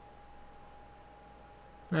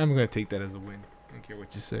 I'm gonna take that as a win. I don't care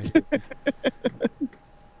what you say.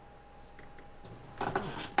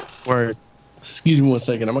 Word. Excuse me 1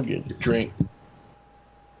 second. I'm gonna get a drink.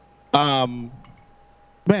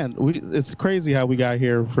 Man, it's crazy how we got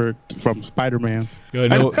here from Spider-Man. You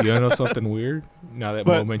know something weird? Now that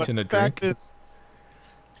Mo mentioned a drink.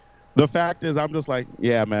 The fact is, I'm just like,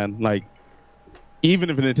 yeah, man. Like,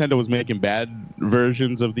 even if Nintendo was making bad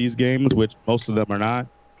versions of these games, which most of them are not,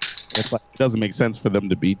 it's like it doesn't make sense for them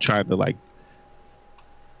to be trying to like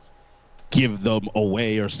give them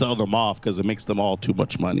away or sell them off because it makes them all too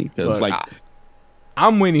much money. Because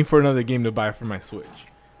I'm waiting for another game to buy for my Switch.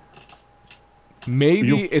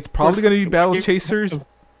 Maybe it's probably going to be Battle Chasers.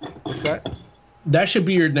 What's that? That should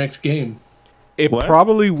be your next game. It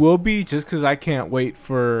probably will be, just because I can't wait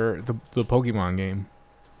for the Pokemon game.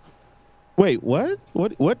 Wait, what?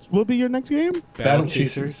 What will be your next game? Battle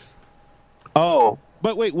Chasers. Oh,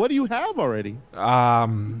 but wait, what do you have already?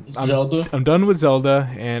 Zelda. I'm done with Zelda,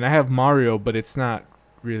 and I have Mario, but it's not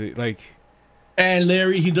really like. And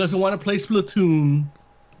Larry, he doesn't want to play Splatoon.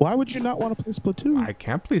 Why would you not want to play Splatoon? I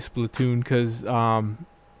can't play Splatoon because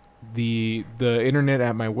the internet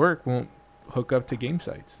at my work won't hook up to game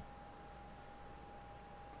sites.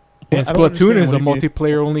 And Splatoon is a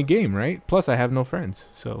multiplayer only game, right? Plus, I have no friends,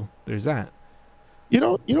 so there's that. You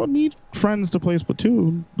don't need friends to play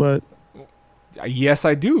Splatoon, but yes,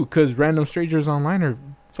 I do, because random strangers online are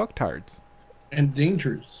fucktards and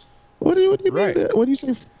dangerous. What do you mean? What do you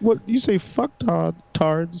say? What do you say?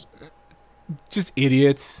 Fucktards? Just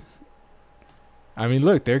idiots. I mean,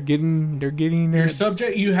 look, they're getting their Your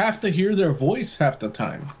subject. You have to hear their voice half the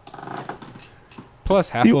time. Plus,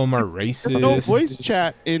 half of them are racist. There's no voice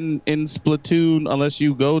chat in Splatoon unless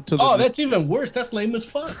you go to the... Oh, that's even worse. That's lame as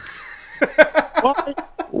fuck. Why?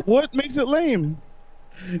 What makes it lame?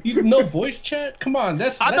 You no voice chat? Come on,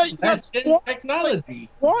 that's technology.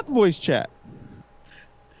 Want voice chat?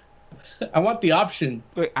 I want the option.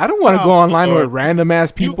 Look, I don't want to go online with random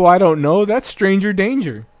ass people I don't know. That's stranger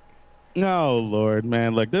danger. No, Lord,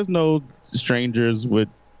 man. Like, there's no strangers with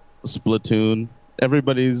Splatoon.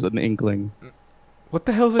 Everybody's an inkling. What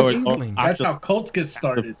the hell's an inkling? That's how cults get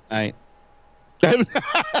started.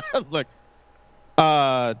 Look,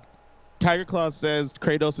 Tiger Claw says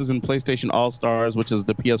Kratos is in PlayStation All-Stars, which is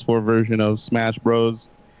the PS4 version of Smash Bros.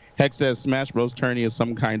 Heck says Smash Bros. Tourney is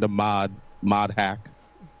some kind of mod hack.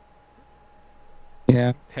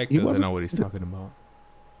 Yeah. Heck doesn't know what he's talking about.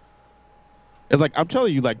 It's like, I'm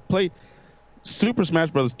telling you, like, play Super Smash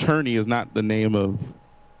Bros. Tourney is not the name of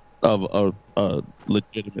a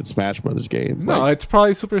legitimate Smash Brothers game. No, like, it's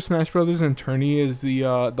probably Super Smash Brothers, and Tourney is the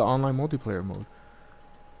online multiplayer mode.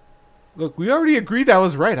 Look, we already agreed I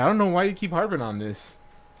was right. I don't know why you keep harping on this.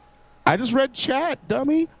 I just read chat,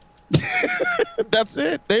 dummy. That's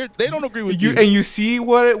it. They don't agree with You you. and you see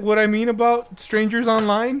what I mean about strangers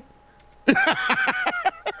online?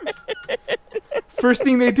 First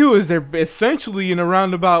thing they do is they're essentially in a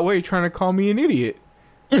roundabout way trying to call me an idiot.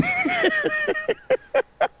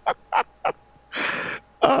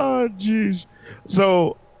 Oh, jeez.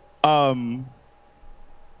 So,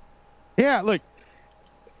 yeah, look,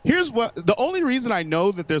 here's what the only reason I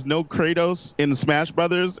know that there's no Kratos in Smash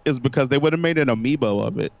Brothers is because they would have made an amiibo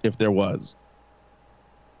of it if there was.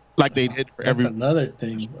 Like they did for That's every another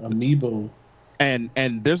thing. Amiibo. and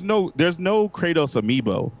there's no Kratos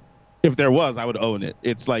amiibo. If there was, I would own it.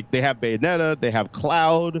 It's like they have Bayonetta, they have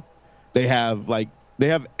Cloud, they have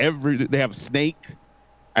Snake.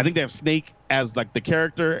 I think they have Snake as like the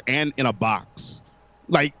character and in a box.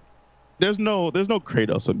 Like there's no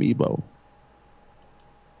Kratos amiibo.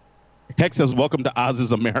 Hex says, "Welcome to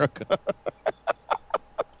Oz's America."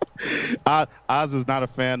 Oz is not a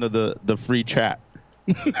fan of the free chat.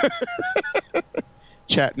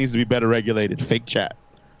 Chat needs to be better regulated. Fake chat.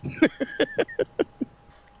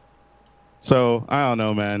 So I don't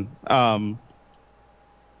know, man.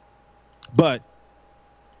 But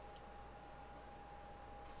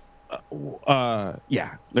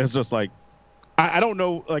yeah, it's just like I don't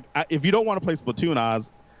know. Like if you don't want to play Splatoon, Oz,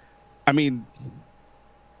 I mean,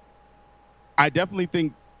 I definitely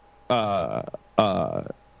think Battle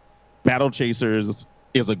Chasers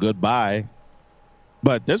is a good buy.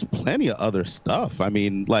 But there's plenty of other stuff. I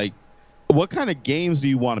mean, like, what kind of games do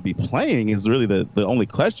you want to be playing is really the only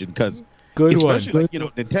question. Because especially like, you know,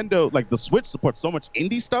 Nintendo, like the Switch supports so much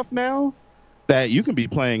indie stuff now that you can be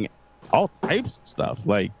playing all types of stuff.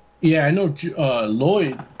 Like, yeah, I know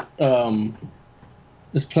Lloyd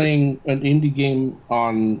is playing an indie game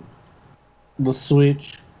on the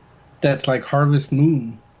Switch that's like Harvest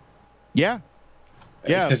Moon. yeah,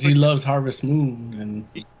 because he loves Harvest Moon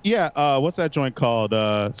and yeah. What's that joint called?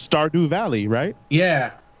 Stardew Valley, right?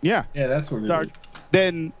 yeah, Yeah. that's what it is.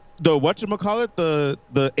 Then the whatchamacallit, the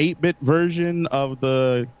 8-bit version of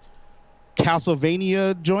the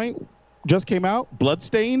Castlevania joint just came out.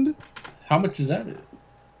 Bloodstained. How much is that?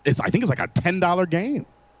 I think it's like a $10 game.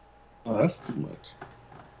 Oh, that's too much.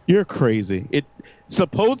 You're crazy. It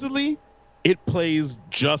supposedly it plays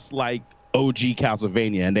just like OG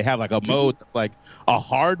Castlevania, and they have like a mode that's like a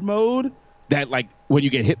hard mode that like when you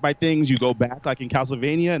get hit by things you go back like in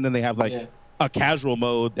Castlevania, and then they have like a casual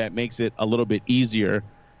mode that makes it a little bit easier.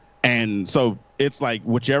 And so it's like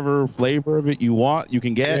whichever flavor of it you want, you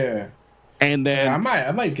can get. Yeah. And then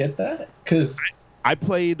I might get that because I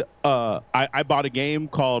played I bought a game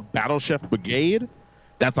called Battle Chef Brigade.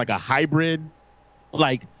 That's like a hybrid,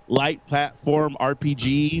 like light platform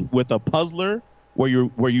RPG with a puzzler where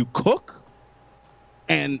you cook,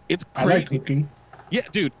 and it's crazy. I like cooking. Yeah,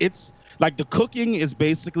 dude, it's like the cooking is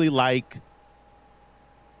basically like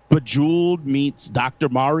Bejeweled meets Dr.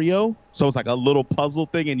 Mario. So it's like a little puzzle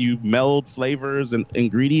thing, and you meld flavors and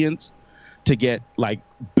ingredients to get like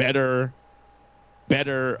better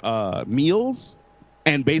meals.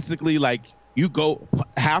 And basically, like you go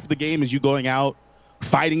half the game is you going out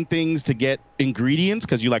fighting things to get ingredients,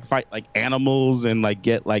 because you like fight like animals and like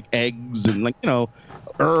get like eggs and like, you know,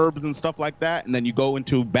 herbs and stuff like that. And then you go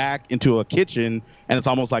back into a kitchen, and it's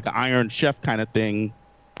almost like an Iron Chef kind of thing,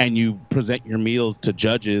 and you present your meals to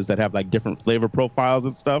judges that have like different flavor profiles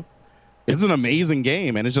and stuff. It's an amazing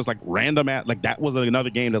game, and it's just like random like that was another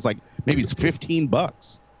game that's like maybe it's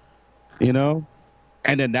 $15, you know?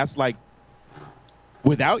 And then that's like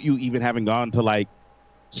without you even having gone to like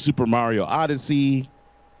Super Mario Odyssey,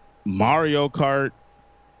 Mario Kart,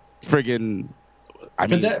 friggin'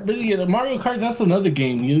 But yeah, Mario Kart, that's another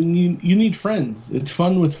game. You need friends. It's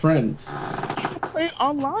fun with friends. Play it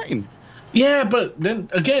online. Yeah, but then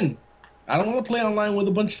again, I don't want to play online with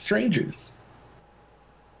a bunch of strangers.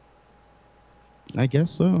 I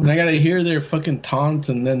guess so. And I gotta hear their fucking taunts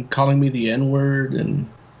and then calling me the N-word and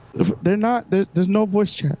they're not. There's no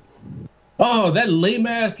voice chat. oh, that lame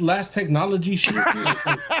ass last technology shit.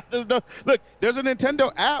 There's a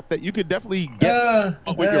Nintendo app that you could definitely get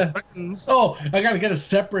with your friends. Oh, I gotta get a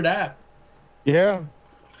separate app. Yeah.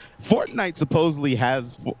 Fortnite supposedly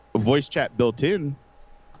has voice chat built in,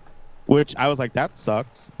 which I was like, that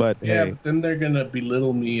sucks. But Yeah, hey, but then they're gonna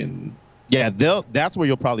belittle me and yeah, that's where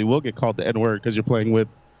you'll probably will get called the N-word because you're playing with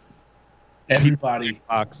everybody.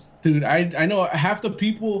 Xbox. Dude, I know half the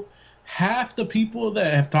people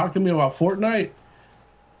that have talked to me about Fortnite,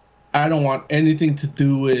 I don't want anything to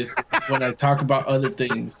do with when I talk about other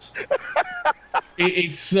things.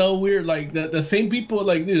 It's so weird. Like the same people,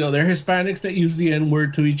 like, you know, they're Hispanics that use the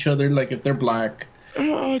N-word to each other, like if they're black.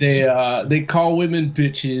 They call women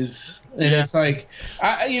bitches, and it's like,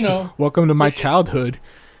 Welcome to my childhood.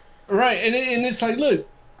 right? And it's like, look,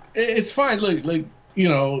 it's fine. Look, like,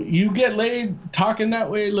 you get laid talking that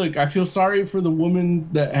way. Look, I feel sorry for the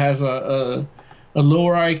woman that has a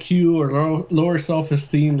lower IQ or lower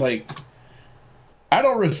self-esteem. Like, I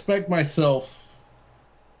don't respect myself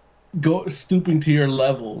stooping to your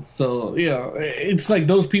level. So it's like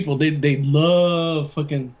those people. They love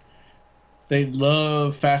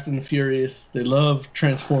Fast and Furious. They love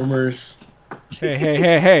Transformers.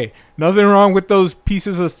 Hey! Nothing wrong with those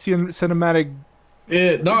pieces of cinematic.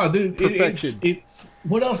 No, dude. Perfection. It's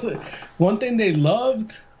what else? One thing they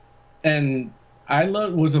loved, and I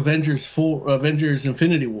loved, was Avengers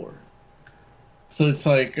Infinity War. So it's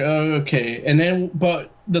like, okay, and then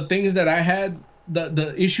but the things that I had,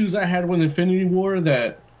 the issues I had with Infinity War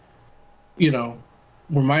that,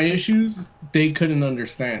 were my issues, they couldn't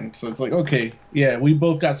understand. So it's like, okay, yeah, we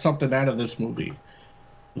both got something out of this movie.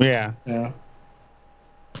 Yeah. Yeah.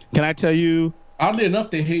 Can I tell you? Oddly enough,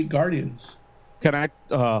 they hate Guardians. Can I?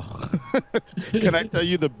 Can I tell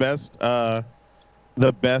you the best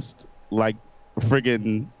like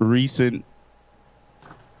friggin' recent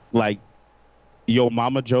like Yo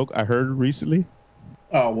Mama joke I heard recently?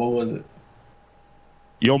 Oh, what was it?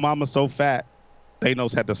 Yo Mama so fat,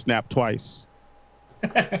 Thanos had to snap twice.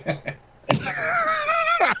 I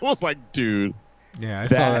was like, dude. Yeah, I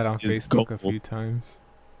saw that on Facebook a few times.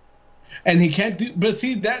 And he can't do, but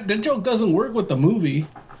see that joke doesn't work with the movie.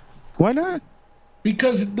 Why not?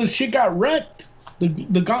 Because the shit got wrecked. The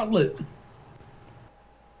gauntlet.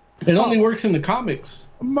 It only works in the comics.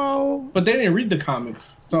 Mo. But they didn't read the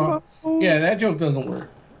comics. So yeah, that joke doesn't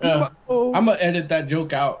work. I'm gonna edit that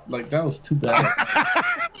joke out. Like, that was too bad.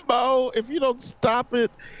 Mo, if you don't stop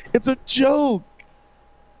it, it's a joke.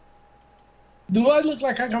 Do I look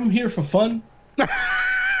like I'm here for fun?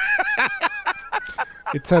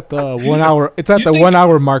 It's at the 1 hour. It's at the 1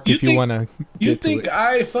 hour mark if you want to. You think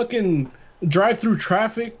I fucking drive through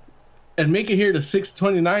traffic and make it here to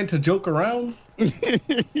 629 to joke around?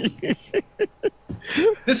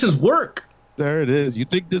 This is work. There it is. You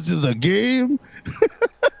think this is a game?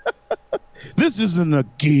 This isn't a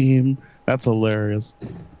game. That's hilarious.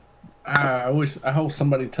 I hope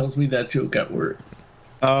somebody tells me that joke at work.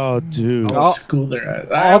 Oh, dude. What school they're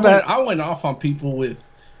at. I went off on people with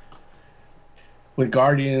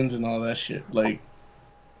Guardians and all that shit. Like,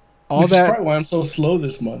 that's probably why I'm so slow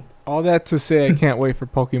this month. All that to say, I can't wait for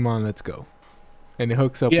Pokemon Let's Go, and it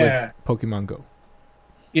hooks up with Pokemon Go.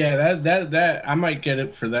 Yeah, that I might get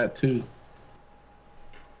it for that too.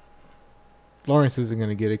 Lawrence isn't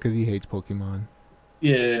gonna get it because he hates Pokemon.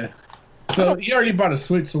 Yeah. So he already bought a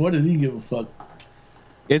Switch, so what did he give a fuck?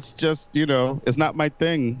 It's just, it's not my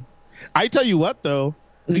thing. I tell you what, though.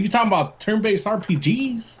 Are you talking about turn-based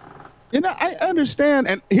RPGs? I understand.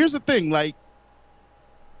 And here's the thing. Like,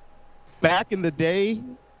 back in the day,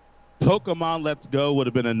 Pokemon Let's Go would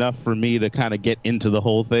have been enough for me to kind of get into the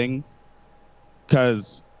whole thing.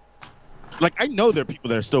 Because, like, I know there are people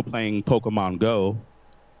that are still playing Pokemon Go.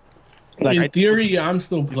 Like, in theory, I'm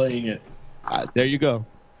still playing it. There you go.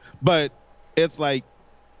 But it's like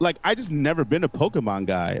I just never been a Pokemon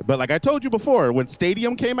guy. But like I told you before, when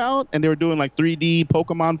Stadium came out and they were doing like 3D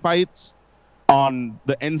Pokemon fights on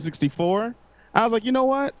the N64, I was like, you know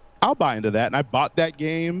what? I'll buy into that. And I bought that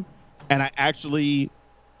game, and I actually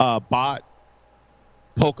bought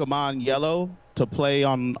Pokemon Yellow to play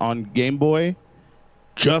on Game Boy,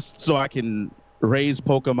 just so I can raise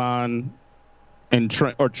Pokemon and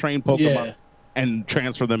train Pokemon and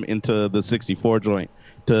transfer them into the 64 joint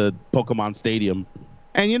to Pokemon Stadium.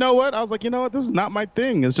 And you know what? I was like, this is not my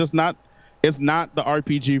thing. It's just not. It's not the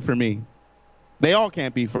RPG for me. They all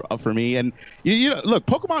can't be for me. And look,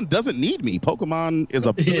 Pokemon doesn't need me. Pokemon is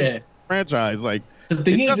a franchise. Like, the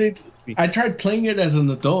thing is, I tried playing it as an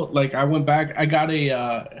adult. Like, I went back. I got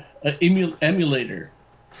a emulator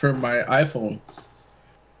for my iPhone,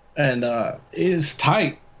 and it's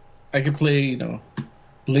tight. I could play,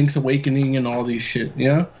 Link's Awakening and all these shit.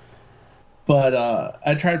 Yeah. But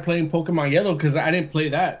I tried playing Pokemon Yellow because I didn't play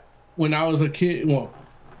that when I was a kid. Well,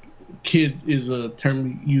 kid is a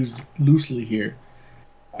term used loosely here.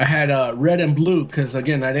 I had Red and Blue because,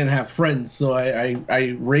 again, I didn't have friends. So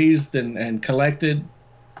I raised and collected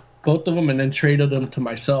both of them and then traded them to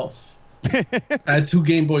myself. I had 2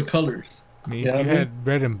 Game Boy Colors. You had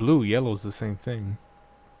Red and Blue. Yellow's the same thing.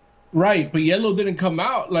 Right, but Yellow didn't come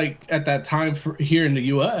out like at that time here in the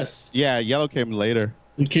U.S. Yeah, Yellow came later.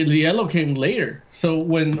 The Yellow came later. So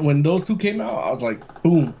when those 2 came out, I was like,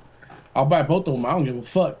 boom, I'll buy both of them. I don't give a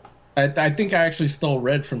fuck. I think I actually stole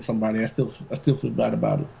Red from somebody. I still feel bad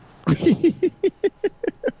about it.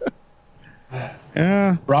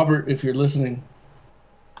 Yeah. Robert, if you're listening,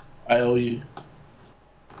 I owe you.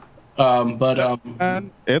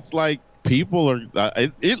 And it's like people are.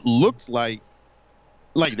 It looks like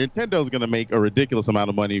Nintendo's gonna make a ridiculous amount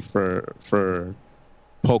of money for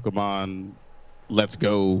Pokemon. Let's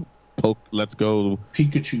go, Let's go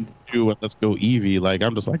Pikachu. and Let's go Eevee. Like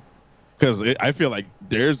I'm just like, because I feel like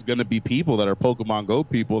there's gonna be people that are Pokemon Go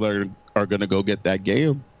people that are gonna go get that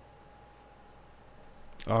game.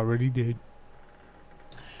 Already did.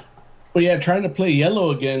 But yeah, trying to play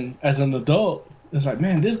Yellow again as an adult, it's like,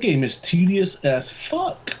 man, this game is tedious as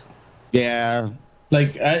fuck. Yeah.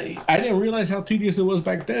 Like I didn't realize how tedious it was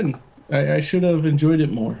back then. I should have enjoyed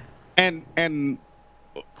it more. And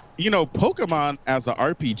you know, Pokemon as an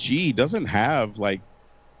RPG doesn't have like.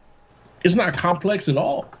 It's not complex at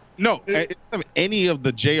all. No, it doesn't have any of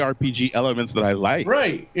the JRPG elements that I like.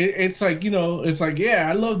 Right. It's like, it's like, yeah,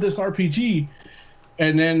 I love this RPG.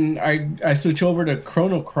 And then I switch over to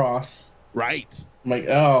Chrono Cross. Right. I'm like,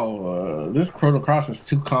 this Chrono Cross is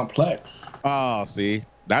too complex. Oh, see,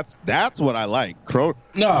 that's what I like.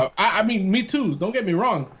 No, I mean, me too. Don't get me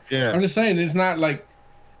wrong. Yeah. I'm just saying, it's not like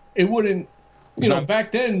it wouldn't.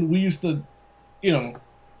 Back then we used to,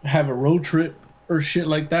 have a road trip or shit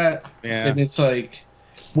like that. Yeah. And it's like,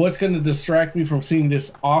 what's going to distract me from seeing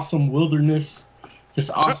this awesome wilderness, this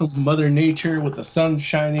awesome Mother Nature with the sun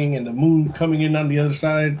shining and the moon coming in on the other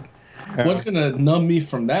side? Yeah. What's going to numb me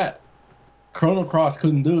from that? Chrono Cross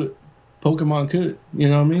couldn't do it. Pokemon could. You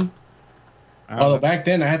know what I mean? Although back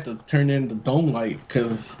then I had to turn in the dome light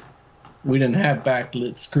because we didn't have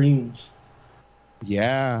backlit screens.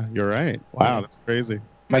 Yeah, you're right. Wow, that's crazy.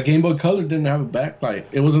 My Game Boy Color didn't have a backlight.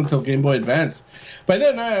 It wasn't until Game Boy Advance. By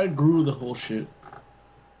then I grew the whole shit.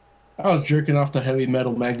 I was jerking off the Heavy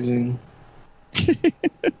Metal magazine.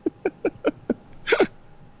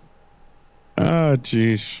 Oh,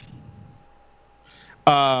 jeez.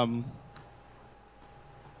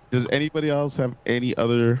 Does anybody else have any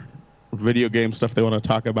other video game stuff they want to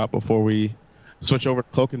talk about before we switch over to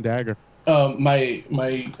Cloak and Dagger? My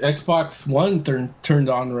Xbox One turned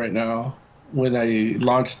on right now when I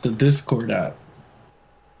launched the Discord app.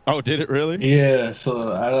 Oh, did it really? Yeah,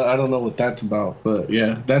 so I don't know what that's about, but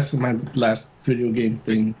yeah, that's my last video game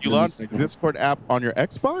thing. You launched the Discord app on your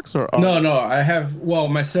Xbox or on... No, I have. Well,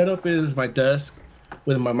 my setup is my desk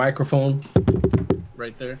with my microphone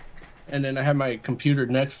right there, and then I have my computer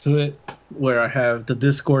next to it where I have the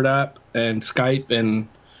Discord app and Skype, and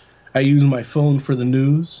I use my phone for the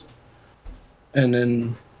news. And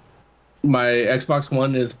then my Xbox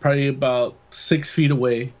One is probably about 6 feet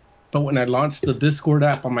away. But when I launched the Discord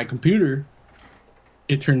app on my computer,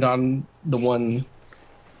 it turned on the one.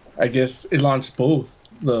 I guess it launched both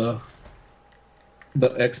the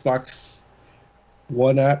Xbox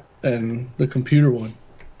One app and the computer one.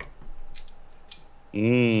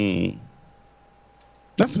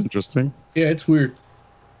 That's interesting. Yeah, it's weird.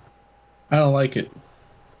 I don't like it.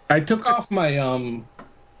 I took off my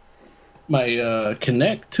my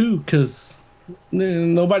Kinect too because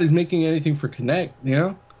nobody's making anything for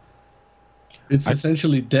Kinect. It's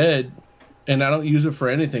essentially dead, and I don't use it for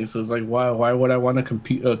anything. So it's like, why would I want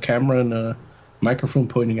a camera and a microphone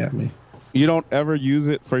pointing at me? You don't ever use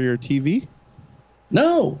it for your TV?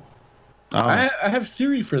 No. Oh. I have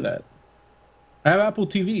Siri for that. I have Apple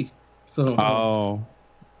TV. So. Oh.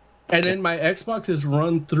 And then my Xbox is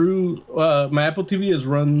run through. My Apple TV is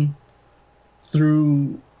run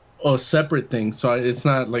through a separate thing, so it's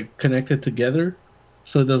not like connected together,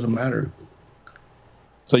 so it doesn't matter.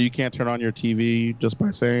 So you can't turn on your TV just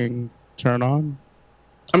by saying turn on?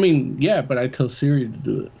 I mean, yeah, but I tell Siri to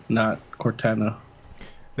do it, not Cortana.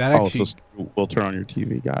 That actually, so we'll turn on your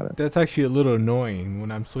TV. Got it. That's actually a little annoying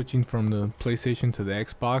when I'm switching from the PlayStation to the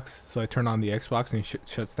Xbox. So I turn on the Xbox and it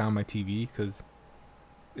shuts down my TV because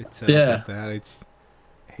it's like that. I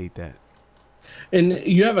hate that. And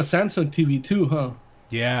you have a Samsung TV too, huh?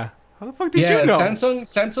 Yeah. How the fuck did you know?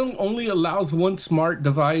 Samsung only allows one smart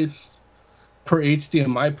device per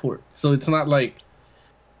HDMI port, so it's not like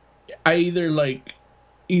either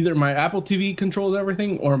my Apple TV controls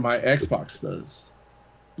everything or my Xbox does.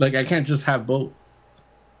 Like I can't just have both.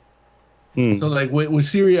 So like with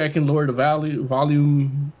Siri, I can lower the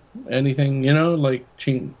volume, anything,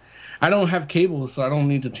 change. I don't have cable, so I don't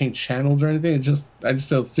need to change channels or anything. I just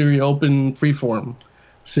tell Siri open Freeform,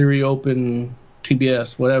 Siri open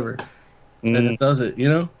TBS, whatever, and it does it,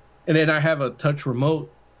 And then I have a touch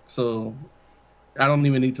remote, so I don't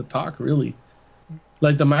even need to talk really.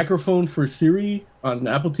 Like the microphone for Siri on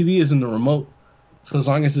Apple TV is in the remote, so as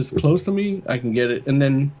long as it's close to me, I can get it. And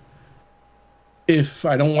then if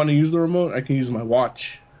I don't want to use the remote, I can use my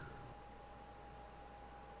watch.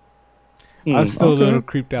 I'm still a okay. little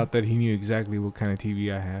creeped out that he knew exactly what kind of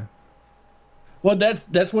TV I have. Well,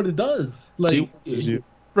 that's what it does. Like,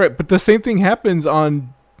 Right, but the same thing happens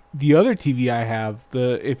on the other TV I have.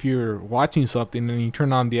 If you're watching something and you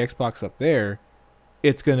turn on the Xbox up there,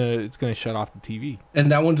 it's gonna shut off the TV.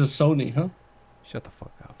 and that one's a Sony, huh? Shut the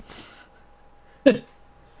fuck up.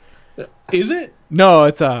 Is it? No,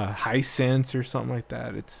 it's a Hisense or something like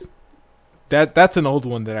that. That's an old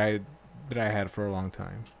one that I had for a long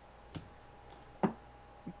time.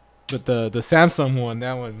 But the Samsung one,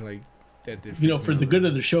 that one like that did. You know, for the good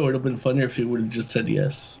of the show, it'd have been funnier if you would have just said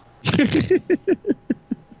yes.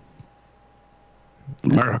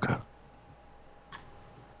 America.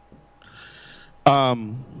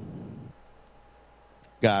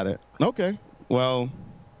 Got it. Okay. Well,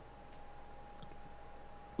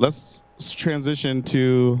 let's transition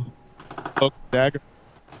to Cloak and Dagger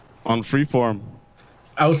on Freeform.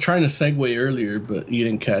 I was trying to segue earlier, but you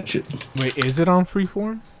didn't catch it. Wait, is it on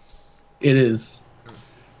Freeform? It is,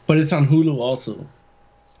 but it's on Hulu also.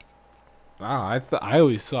 Wow, I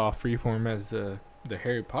always saw Freeform as the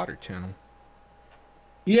Harry Potter channel.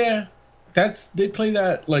 Yeah, they play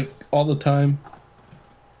that like all the time.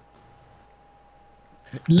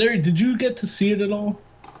 Larry, did you get to see it at all?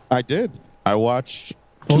 I did. I watched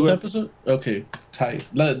Both two episodes? Okay, tight.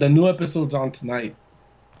 The new episode's on tonight.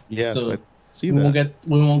 Yes, So I see we that.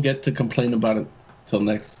 won't get to complain about it till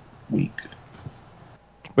next week.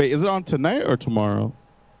 Wait, is it on tonight or tomorrow?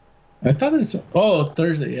 I thought it's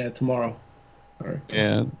Thursday. Yeah, tomorrow. All right.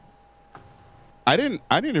 And I didn't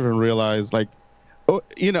even realize, like,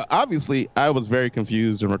 obviously I was very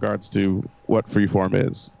confused in regards to what Freeform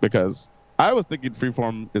is, because I was thinking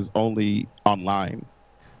Freeform is only online.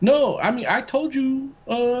 No, I mean I told you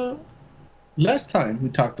last time we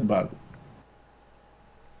talked about it.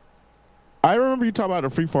 I remember you talking about a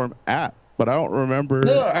Freeform app, but I don't remember.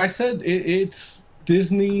 No, I said it's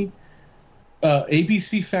Disney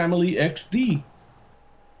ABC Family XD.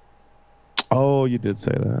 Oh, you did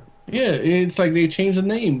say that. Yeah, it's like they changed the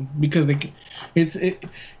name because it's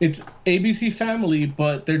ABC Family,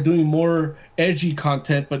 but they're doing more edgy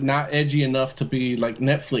content, but not edgy enough to be like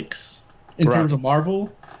Netflix. In Right. terms of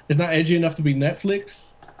Marvel, it's not edgy enough to be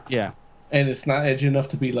Netflix, Yeah. and it's not edgy enough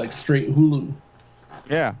to be like straight Hulu.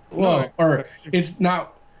 Yeah. Well, No, or it's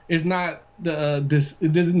not it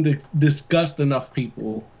didn't disgust enough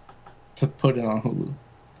people to put it on Hulu.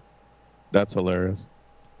 that's hilarious.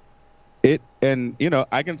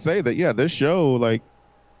 I can say that, yeah, this show, like,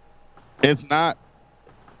 it's not,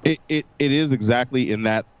 it is exactly in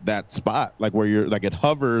that spot, like, where you're, like, it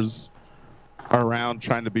hovers around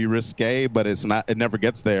trying to be risque, but it never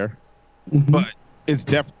gets there. Mhm. But it's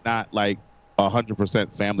definitely not, like,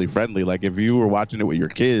 100% family friendly. Like, if you were watching it with your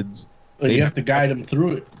kids, But you have to guide them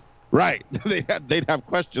through it. right, they'd have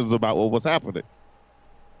questions about what was happening.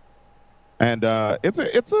 And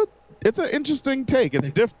it's an interesting take. It's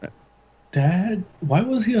different. Dad, why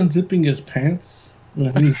was he unzipping his pants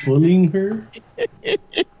when he was bullying her?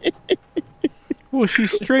 Well, she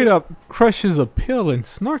straight up crushes a pill and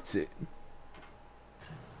snorts it.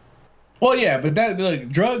 Well, yeah, but that like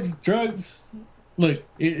drugs. Look,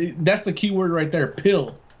 that's the key word right there.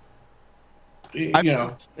 Pill. You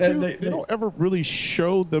know, They don't ever really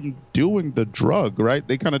show them doing the drug, right?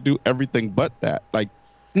 They kind of do everything but that. Like,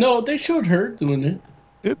 no, they showed her doing it.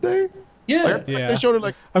 did they? Yeah, Like, Yeah. They showed her,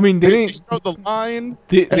 like, I mean, they they didn't. showed the line.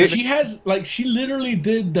 They, she has like she literally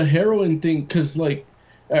did the heroin thing because like,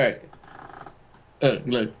 all right,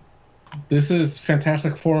 look, this is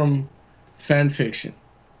Fantastic Forum fan fiction,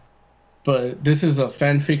 but this is a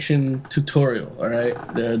fan fiction tutorial. All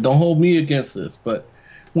right, don't hold me against this, but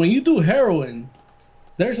when you do heroin,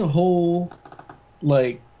 there's a whole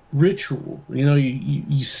like ritual. You know,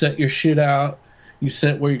 you set your shit out. You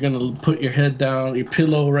set where you're gonna put your head down, your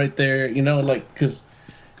pillow right there. You know, like because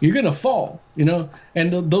you're gonna fall. You know,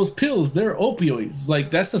 and those pills, they're opioids.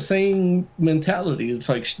 Like that's the same mentality. It's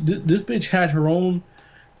like this bitch had her own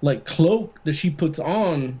like cloak that she puts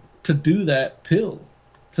on to do that pill,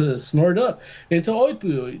 to snort up. It's an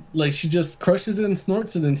opioid. Like she just crushes it and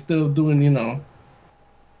snorts it instead of doing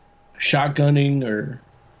shotgunning or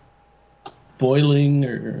boiling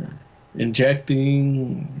or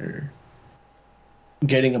injecting or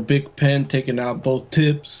getting a big pen, taking out both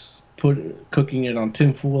tips, cooking it on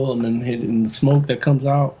tinfoil and then hitting the smoke that comes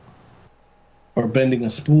out, or bending a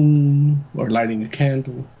spoon or lighting a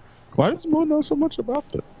candle. Why does Mo know so much about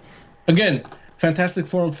this? Again, Fantastic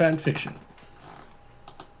Forum fan fiction.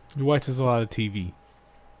 he watches a lot of TV.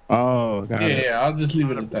 Oh, got it. Yeah, I'll just leave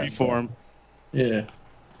it at that. Freeform. Yeah.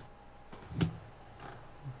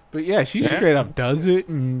 But yeah, she straight up does it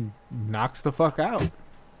and knocks the fuck out.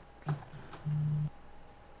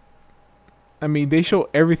 I mean, they show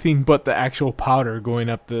everything but the actual powder going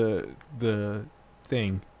up the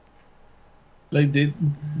thing. Like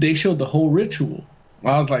they showed the whole ritual.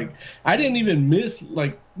 I was like, I didn't even miss,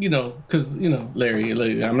 like, you know, because, you know, Larry,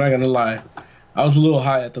 I'm not gonna lie, I was a little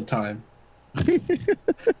high at the time.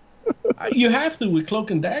 You have to with Cloak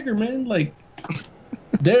and Dagger, man. Like,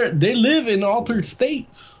 they live in altered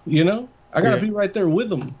states, you know. I gotta be right there with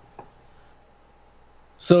them.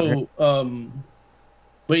 So,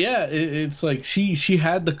 but yeah, it's like she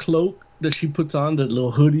had the cloak that she puts on, the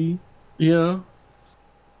little hoodie, you know,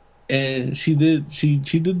 and she did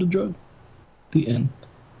the drug. The end.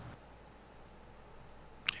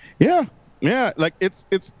 Yeah, like it's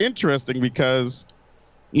interesting because,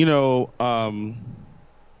 you know,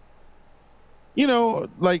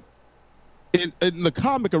 like in the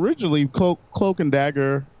comic originally, Cloak and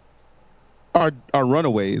Dagger are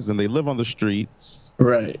runaways and they live on the streets.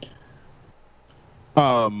 Right.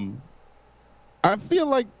 I feel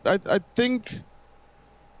like I think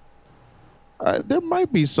there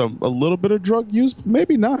might be a little bit of drug use,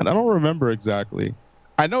 maybe not. I don't remember exactly.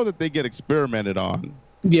 I know that they get experimented on.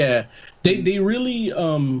 Yeah, they really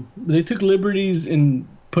they took liberties in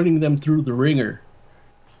putting them through the ringer,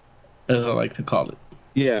 as I like to call it.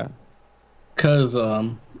 Yeah, because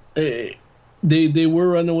they were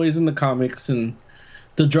runaways in the comics, and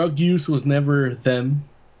the drug use was never them.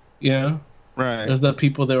 Yeah, right. It was the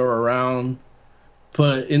people that were around.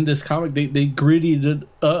 But in this comic, they grittied it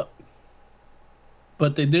up,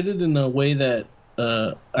 but they did it in a way that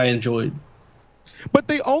I enjoyed. But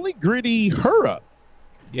they only gritty her up.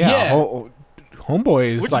 Yeah.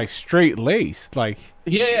 Homeboy is like straight laced. Like,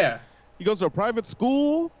 yeah, he goes to a private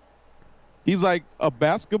school. He's like a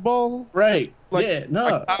basketball, right? Like, yeah,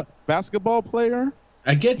 no, a basketball player.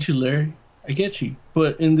 I get you, Larry. I get you.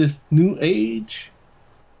 But in this new age,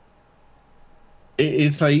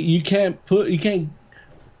 it's like you can't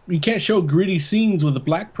show gritty scenes with a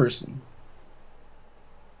black person.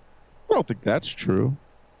 I don't think that's true.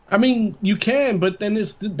 I mean, you can, but then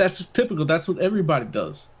that's just typical. That's what everybody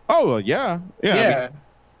does. Oh yeah. I mean,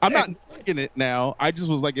 I'm not liking it now. I just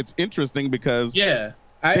was like, it's interesting because I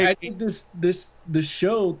think this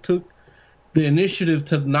show took the initiative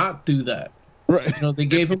to not do that. Right. You know, they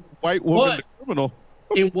gave him white woman the criminal.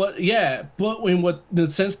 But in what the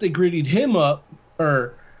sense they gritted him up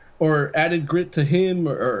or added grit to him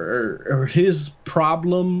or his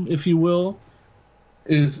problem, if you will,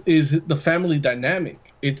 is the family dynamic.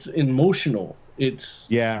 It's emotional. It's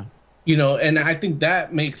you know, and I think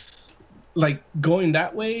that makes, like, going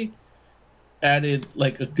that way added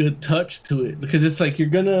like a good touch to it, because it's like you're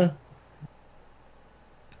gonna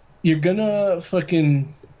PC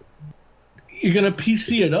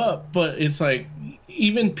it up, but it's like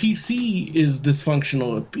even PC is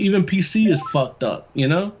dysfunctional. Even PC is fucked up, you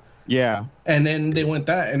know? Yeah. And then they went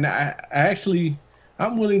that, and I'm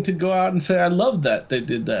willing to go out and say I love that they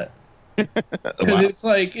did that. Because it's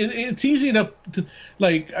like it's easy to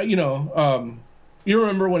like, you know, you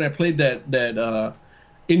remember when I played that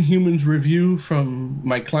Inhumans review from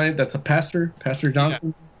my client that's a Pastor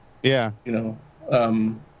Johnson? Yeah. You know,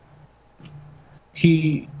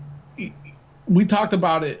 we talked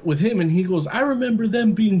about it with him, and he goes, I remember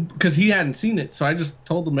them being, because he hadn't seen it, so I just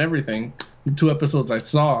told him everything, the 2 episodes I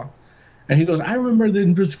saw, and he goes, I remember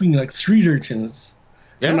them just being like street urchins.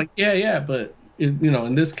 Yeah. I'm like, yeah, but you know,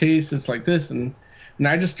 in this case, it's like this, and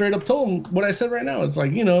I just straight up told him what I said right now. It's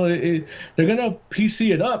like, you know, they're gonna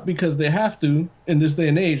PC it up because they have to in this day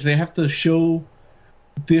and age. They have to show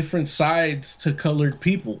different sides to colored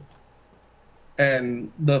people,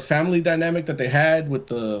 and the family dynamic that they had with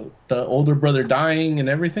the older brother dying and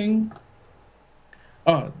everything.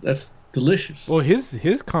 Oh, that's delicious. Well,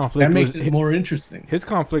 his conflict that makes it more interesting. His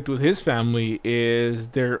conflict with his family is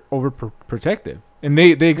they're overprotective, and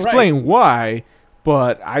they explain why.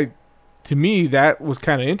 But to me, that was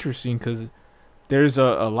kind of interesting because there's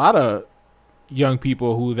a lot of young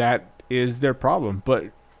people who that is their problem,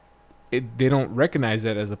 but they don't recognize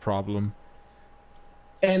that as a problem.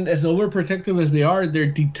 And as overprotective as they are, they're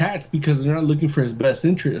detached because they're not looking for his best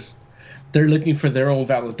interest. They're looking for their own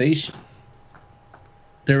validation,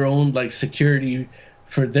 their own like security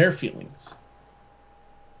for their feelings.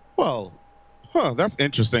 Well, that's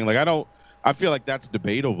interesting. Like, I feel like that's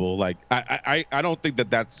debatable. Like, I don't think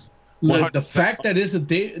that's. Look, the fact that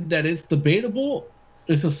it's debatable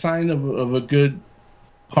is a sign of a good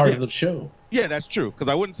part of the show. Yeah, that's true. Because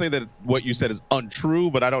I wouldn't say that what you said is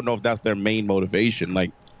untrue, but I don't know if that's their main motivation.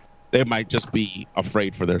 Like, they might just be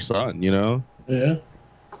afraid for their son, you know? Yeah.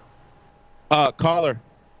 Caller,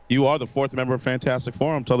 you are the 4th member of Fantastic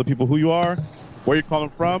Forum. Tell the people who you are, where you're calling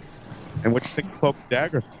from, And what you think of Cloak and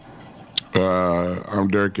Dagger? I'm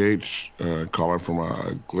Derek H., calling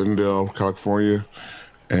from Glendale, California,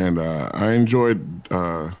 and I enjoyed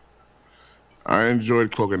Cloak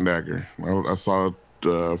and Dagger. I saw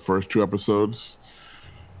the first 2 episodes.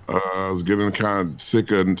 I was getting kind of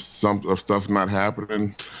sick of stuff not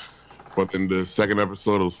happening, but then the second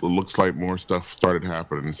episode, it looks like more stuff started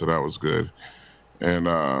happening, so that was good. And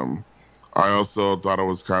I also thought it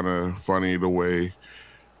was kind of funny the way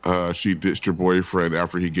she ditched her boyfriend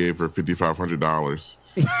after he gave her $5,500.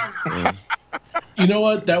 You know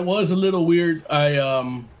what? That was a little weird.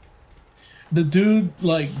 The dude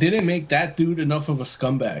didn't make that dude enough of a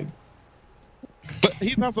scumbag. But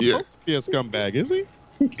he's not supposed to be a scumbag, is he?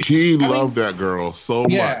 He loved that girl so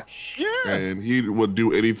much. Yeah. And he would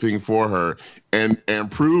do anything for her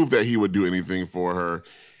and prove that he would do anything for her.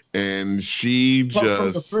 And she But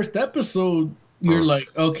from the first episode, you're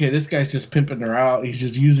like, okay, this guy's just pimping her out. He's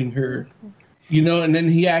just using her, and then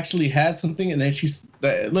he actually had something, and then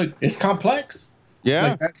look, it's complex.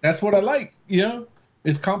 Yeah. That's what I like,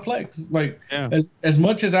 It's complex. As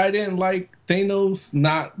much as I didn't like Thanos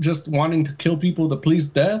not just wanting to kill people to please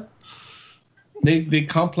death, they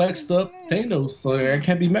complexed up Thanos, so I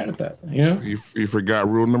can't be mad at that, You forgot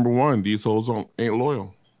rule number 1: these hoes ain't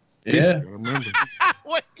loyal. Yeah.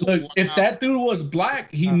 Look, if that dude was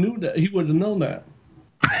black, he knew that. He would have known that.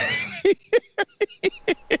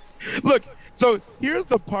 Look, so here's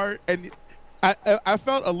the part, and I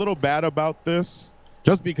felt a little bad about this,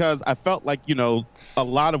 just because I felt like a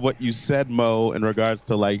lot of what you said, Mo, in regards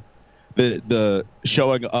to the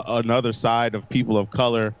showing another side of people of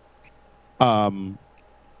color,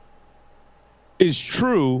 is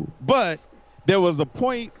true, but there was a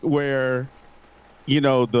point where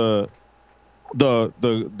the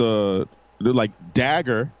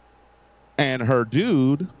Dagger and her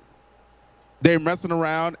dude, they're messing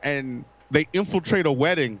around and they infiltrate a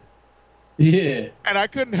wedding. Yeah. And I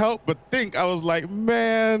couldn't help but think, I was like,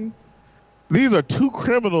 man, these are 2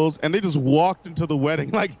 criminals and they just walked into the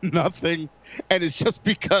wedding like nothing. And it's just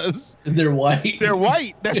because they're white. They're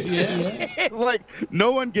white. That's it. Like,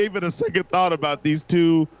 no one gave it a second thought about these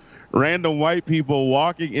 2 random white people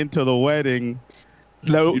walking into the wedding.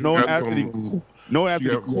 No one asked any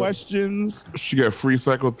questions. She got free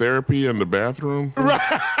psychotherapy in the bathroom. Right.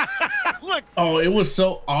 Look. Oh, it was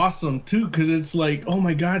so awesome too, because it's like, oh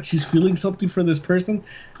my God, she's feeling something for this person,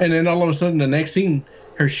 and then all of a sudden, the next scene,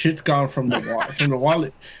 her shit's gone from the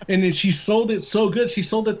wallet, and then she sold it so good. She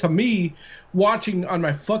sold it to me, watching on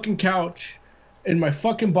my fucking couch, in my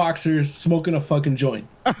fucking boxers, smoking a fucking joint.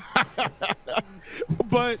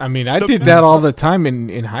 But I mean, I did that all the time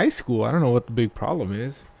in high school. I don't know what the big problem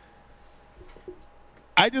is.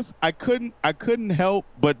 I couldn't help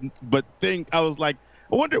but think, I was like,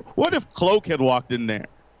 I wonder what if Cloak had walked in there.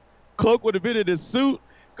 Cloak would have been in his suit.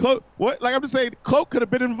 Cloak, what? Like I'm just saying, Cloak could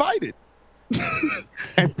have been invited,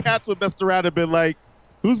 and Pats would mess around and been like,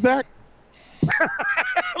 "Who's that?"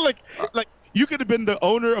 like you could have been the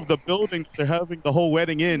owner of the building they're having the whole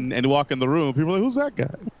wedding in, and walk in the room. People are like, "Who's that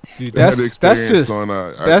guy?" Dude, I had the experience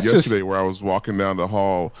yesterday where I was walking down the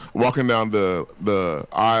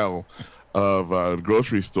aisle of a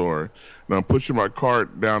grocery store, and I'm pushing my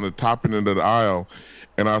cart down the top end of the aisle,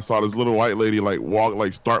 and I saw this little white lady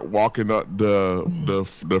start walking up the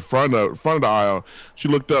front of the aisle. She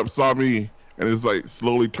looked up, saw me, and it's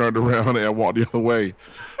slowly turned around and walked the other way.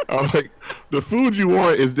 I was like, the food you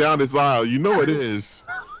want is down this aisle. You know it is.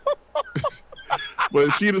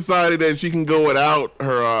 But she decided that she can go without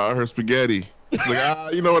her spaghetti. It's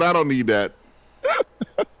like, you know what? I don't need that.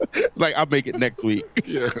 It's like, I'll make it next week.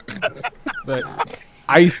 Yeah. But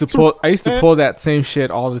I used to pull that same shit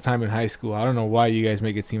all the time in high school. I don't know why you guys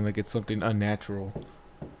make it seem like it's something unnatural.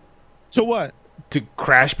 To what? To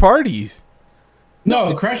crash parties.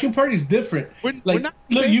 No, crashing parties different. We're not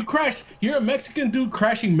look, saying... you're a Mexican dude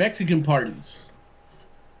crashing Mexican parties.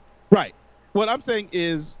 Right. What I'm saying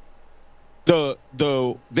is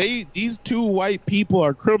these 2 white people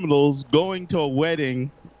are criminals going to a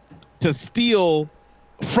wedding to steal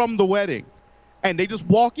from the wedding, and they just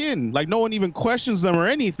walk in like no one even questions them or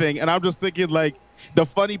anything. And I'm just thinking, like, the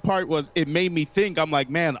funny part was, it made me think, I'm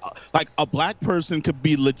like, man, like a black person could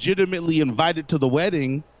be legitimately invited to the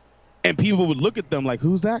wedding and people would look at them like,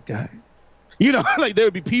 who's that guy? Like there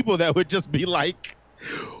would be people that would just be like,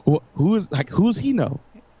 who's he know?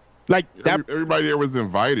 Like that. Everybody there was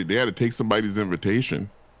invited. They had to take somebody's invitation.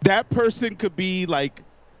 That person could be like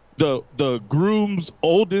the groom's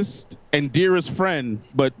oldest and dearest friend,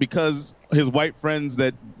 but because his white friends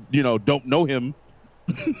that don't know him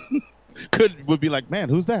would be like, man,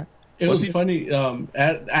 who's that? It was funny.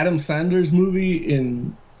 Adam Sandler's movie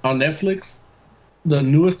in on Netflix, the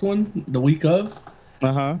newest one, the week of,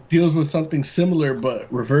 deals with something similar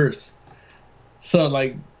but reverse. So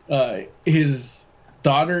like, his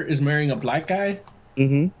daughter is marrying a black guy,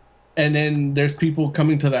 and then there's people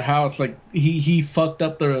coming to the house. Like he fucked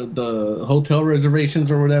up the hotel reservations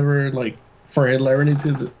or whatever, like for hilarity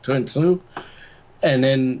to ensue. And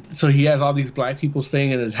then so he has all these black people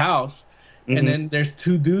staying in his house. And then there's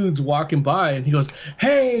two dudes walking by, and he goes,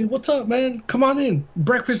 "Hey, what's up, man? Come on in.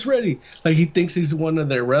 Breakfast ready." Like he thinks he's one of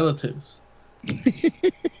their relatives.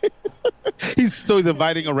 He's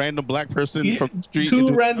inviting a random black person from the street.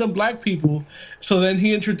 Two random black people. So then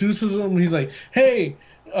he introduces them. He's like, "Hey,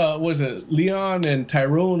 was it Leon and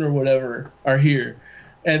Tyrone or whatever are here?"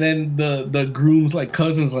 And then the groom's like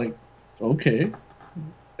cousins like, "Okay."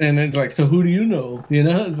 And then like, "So who do you know?" You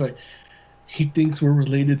know, it's like, he thinks we're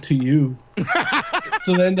related to you.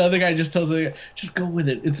 So then the other guy just tells the other guy, "Just go with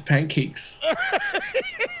it. It's pancakes."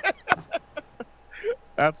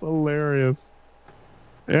 That's hilarious.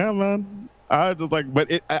 Yeah, man. I was just like,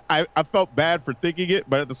 but I felt bad for thinking it,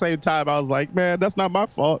 but at the same time, I was like, man, that's not my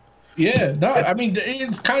fault. Yeah, no, I mean,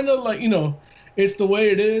 it's kind of like, it's the way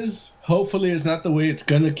it is. Hopefully, it's not the way it's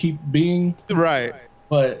gonna keep being. Right.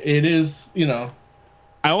 But it is,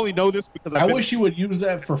 I only know this because I wish you would use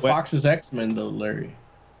that for Fox's X-Men, though, Larry.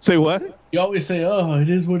 Say what? You always say, "Oh, it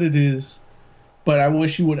is what it is," but I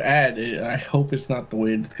wish you would add it. I hope it's not the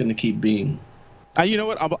way it's going to keep being. You know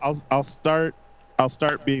what? I'll start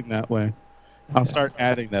being that way. I'll start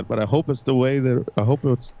adding that, but I hope it's the way that I hope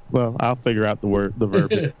it's. Well, I'll figure out the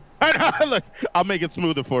verb. Look, I'll make it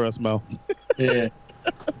smoother for us, Mo. Yeah.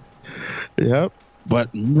 Yep.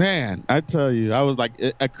 But man, I tell you, I was like,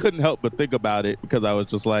 I couldn't help but think about it because I was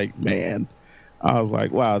just like, man, I was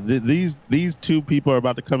like, wow, these two people are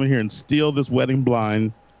about to come in here and steal this wedding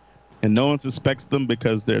blind, and no one suspects them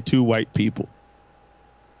because they're two white people.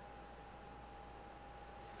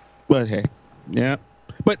 But hey, yeah,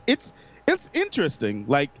 but it's interesting.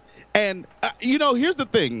 Like, and here's the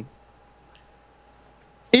thing.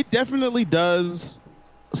 It definitely does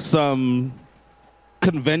some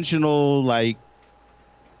conventional like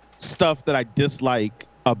stuff that I dislike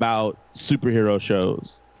about superhero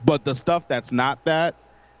shows, but the stuff that's not that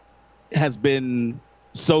has been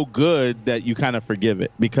so good that you kind of forgive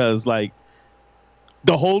it, because like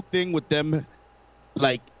the whole thing with them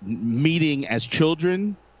meeting as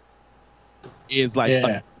children is like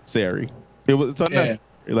unnecessary. It's unnecessary.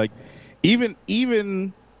 Yeah. Like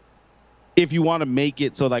even if you want to make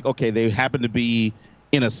it so like, okay, they happen to be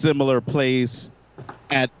in a similar place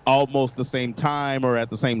at almost the same time or at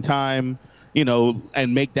the same time,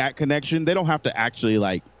 and make that connection. They don't have to actually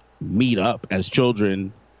like meet up as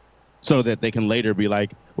children so that they can later be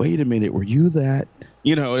like, wait a minute, were you that?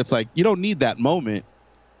 It's like, you don't need that moment.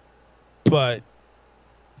 But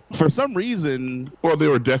for some reason... Well, they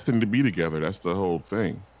were destined to be together. That's the whole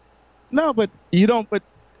thing. No, but but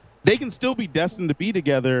they can still be destined to be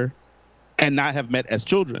together and not have met as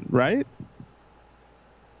children, right?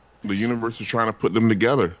 The universe is trying to put them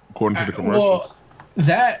together, according to the commercials. Well,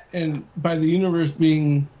 that, and by the universe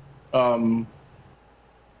being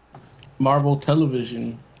Marvel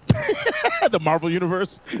Television. The Marvel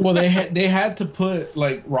Universe? Well, they had to put,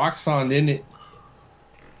 like, Roxxon in it.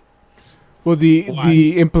 Well,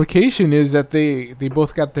 the implication is that they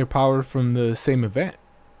both got their power from the same event.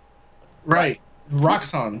 Right.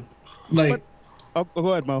 Roxxon. Like... Go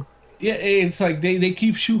ahead, Mo. Yeah, it's like they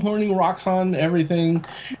keep shoehorning Roxxon everything.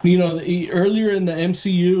 Earlier in the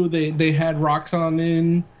MCU, they had Roxxon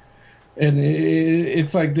in, and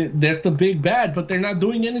it's like that's the big bad, but they're not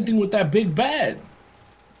doing anything with that big bad.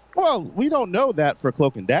 Well, we don't know that for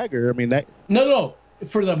Cloak and Dagger. I mean, that... No,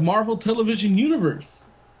 for the Marvel Television Universe.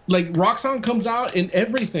 Like, Roxxon comes out in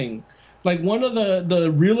everything. Like, one of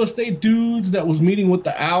the real estate dudes that was meeting with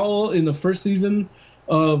the Owl in the first season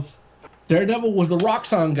of Daredevil was the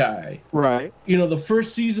Roxxon guy. Right. The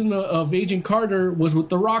first season of Agent Carter was with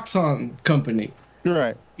the Roxxon company.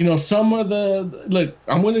 Right. Some of look,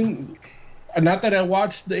 I'm willing, not that I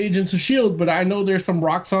watched the Agents of S.H.I.E.L.D., but I know there's some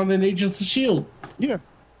Roxxon in Agents of S.H.I.E.L.D. Yeah.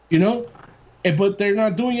 But they're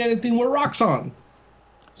not doing anything with Roxxon.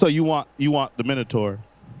 So you want the Minotaur?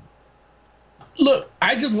 Look,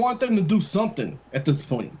 I just want them to do something at this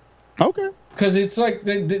point. Okay. Because it's like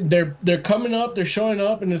they're coming up, they're showing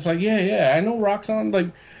up, and it's like, yeah, I know Roxxon. Like,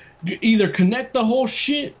 either connect the whole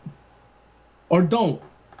shit or don't.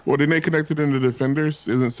 Well, didn't they connect it into Defenders?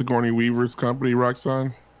 Isn't Sigourney Weaver's company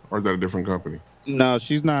Roxxon? Or is that a different company? No,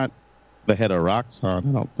 she's not the head of Roxxon,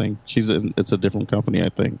 I don't think. It's a different company, I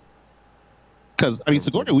think. Because,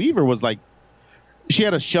 Sigourney Weaver was like, she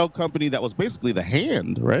had a shell company that was basically the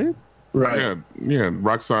Hand, right? Right. Yeah.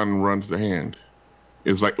 Roxanne runs the hand.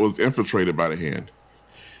 It's like it was infiltrated by the hand.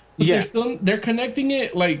 But Yeah. they're connecting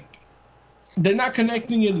it like they're not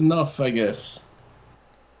connecting it enough, I guess.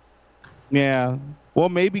 Yeah. Well,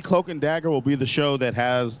 maybe Cloak and Dagger will be the show that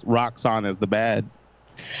has Roxanne as the bad.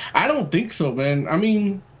 I don't think so, man. I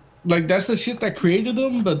mean, like that's the shit that created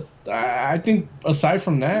them, but I think aside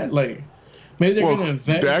from that, like maybe they're gonna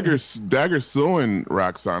invest. Dagger's suing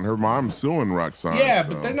Roxanne. Her mom's suing Roxanne. Yeah, so.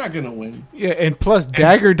 but they're not gonna win. Yeah, and plus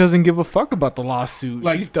Dagger doesn't give a fuck about the lawsuit.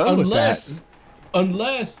 Like She's done with that.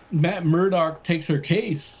 Unless Matt Murdock takes her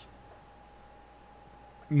case.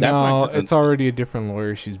 That's No, not gonna- it's already a different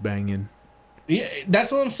lawyer she's banging. Yeah,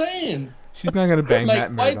 that's what I'm saying. She's not gonna bang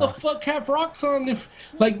Like, Matt why the Murdock. fuck have Roxanne if,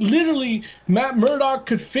 like, literally Matt Murdock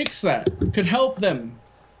could fix that, could help them,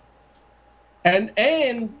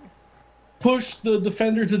 and push the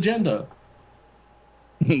Defenders agenda.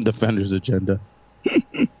 Defender's agenda.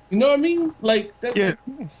 You know what I mean? Like, that, Yeah.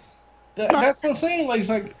 that's what I'm saying. Like, it's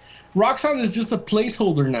like Roxanne is just a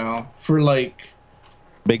placeholder now for like,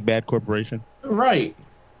 Big bad corporation. right?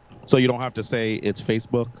 So you don't have to say it's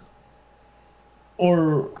Facebook.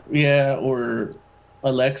 Or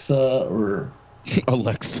Alexa, or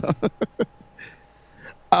Alexa.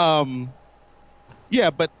 Yeah,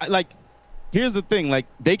 but like, here's the thing: like,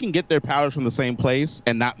 they can get their powers from the same place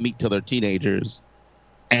and not meet till they're teenagers,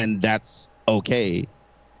 and that's okay.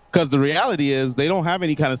 Because the reality is, they don't have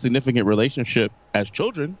any kind of significant relationship as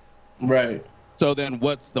children. right. So then,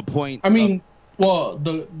 what's the point? I mean, well,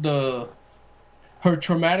 her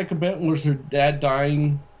traumatic event was her dad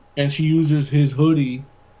dying, and she uses his hoodie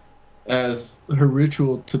as her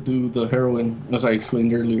ritual to do the heroin, as I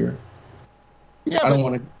explained earlier. yeah, I don't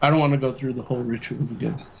want to go through the whole rituals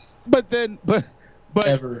again. but then, but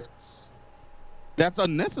Ever. that's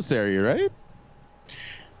unnecessary, right?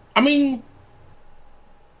 I mean,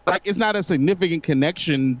 Like, it's not a significant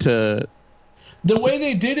connection to the way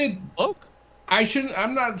they did it, book.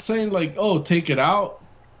 I'm not saying like, oh, take it out,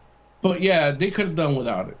 but yeah, they could have done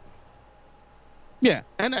without it. Yeah,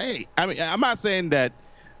 and I mean, I'm not saying that,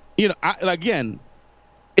 again,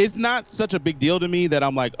 it's not such a big deal to me that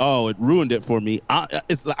I'm like, oh, it ruined it for me.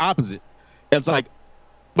 It's the opposite. It's like,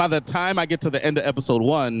 by the time I get to the end of episode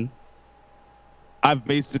 1, I've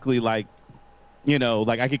basically like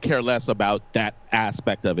I could care less about that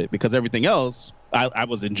aspect of it because everything else I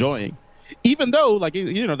was enjoying. Even though, like,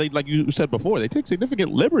 they, like you said before, they take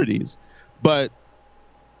significant liberties, but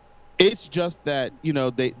it's just that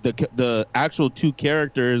the actual two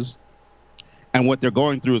characters and what they're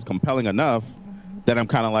going through is compelling enough that I'm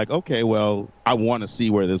kind of like, okay, well, I want to see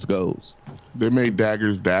where this goes. They made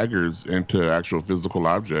daggers into actual physical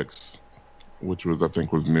objects, which I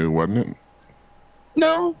think was new, wasn't it?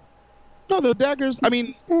 No, the daggers. I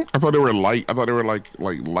mean, I thought they were light. I thought they were like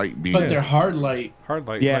light beams. But they're hard light. Hard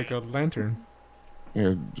light, Yeah. like a lantern.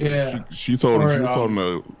 Yeah, Yeah. She sold Or,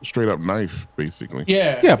 a straight up knife, basically.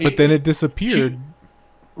 Yeah. Yeah, but then it disappeared.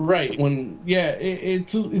 Right when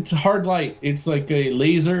it's a hard light. It's like a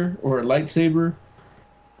laser or a lightsaber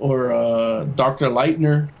or a Dr.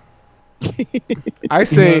 Lightner. I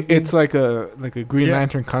say You know what I mean? it's like a Green Yeah.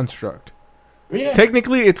 Lantern construct. Yeah.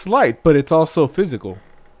 Technically, it's light, but it's also physical.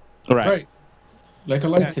 Right. Like a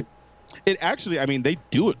lightsaber. It actually, I mean, they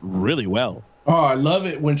do it really well. Oh, I love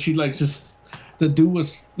it when she like just the dude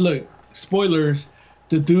was look spoilers.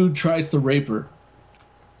 The dude tries to rape her.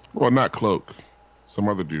 Well, not Cloak. Some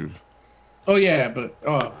other dude. Oh yeah, but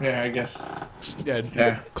I guess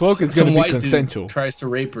Yeah, Cloak is Some going to be white dude consensual. tries to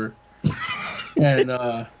rape her, and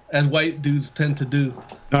as white dudes tend to do.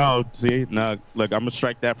 Oh, see, no, look, I'm gonna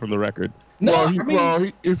strike that from the record. No,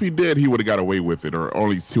 If he did, he would have got away with it, or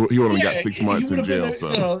he only got 6 months he in would've jail. been,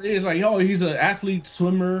 So it's like, oh, he's an athlete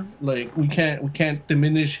swimmer. Like we can't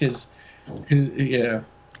diminish his yeah.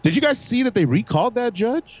 Did you guys see that they recalled that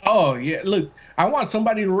judge? Oh yeah, look, I want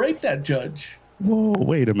somebody to rape that judge. Whoa,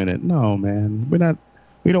 wait a minute. No, man,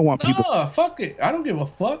 we don't want people. No, fuck it. I don't give a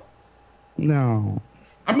fuck. No.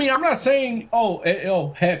 I mean, I'm not saying,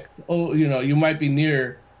 heck, you might be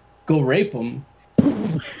near, go rape him.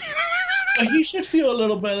 But he should feel a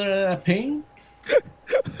little bit of that pain.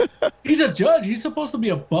 He's a judge. He's supposed to be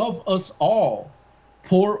above us all,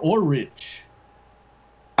 poor or rich.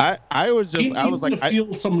 I was He like, needs to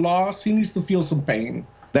feel some loss. He needs to feel some pain.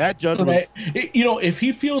 that judge So was. that, if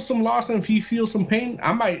he feels some loss and if he feels some pain,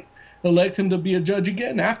 I might elect him to be a judge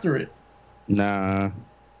again after it. Nah.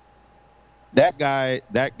 That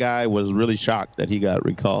guy was really shocked that he got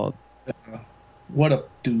recalled. What a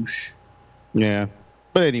douche. Yeah.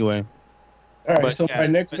 But anyway. All right, But, so yeah, my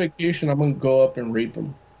next vacation, I'm going to go up and rape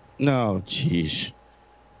him. No, jeez.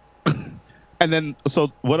 And then,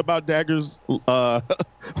 so what about Dagger's?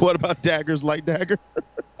 What about Dagger's light dagger?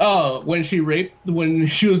 Oh, when she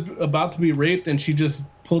was about to be raped, and she just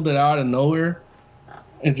pulled it out of nowhere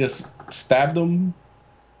and just stabbed him.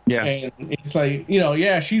 Yeah. And it's like,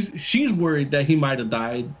 yeah, she's worried that he might have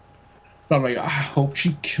died. But I'm like, I hope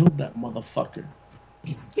she killed that motherfucker.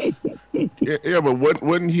 Yeah, but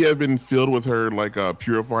wouldn't he have been filled with her like a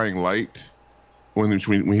purifying light when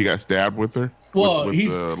he got stabbed with her? Well, with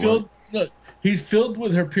he's the filled. Look, he's filled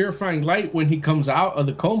with her purifying light when he comes out of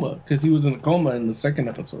the coma, because he was in a coma in the second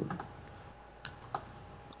episode.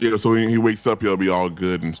 Yeah, so when he wakes up, he'll be all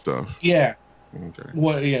good and stuff. Yeah. Okay.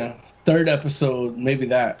 Well, yeah. Third episode, maybe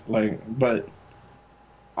that. But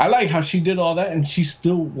I like how she did all that, and she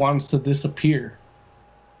still wants to disappear.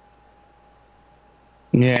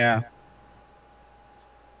 Yeah.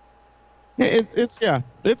 It's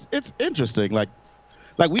interesting. Like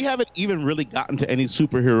we haven't even really gotten to any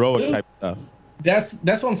superheroic type stuff. That's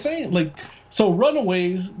what I'm saying. Like, so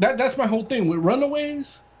Runaways, that's my whole thing with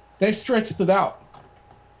Runaways. They stretched it out.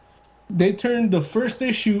 They turned the first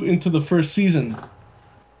issue into the first season.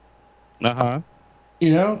 Uh-huh.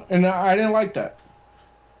 And I didn't like that.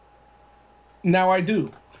 Now I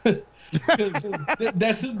do.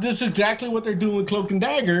 This is exactly what they're doing with Cloak and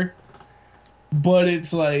Dagger, but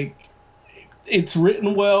it's like, it's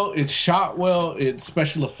written well, it's shot well, its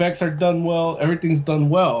special effects are done well, everything's done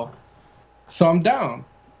well. So I'm down.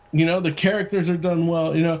 The characters are done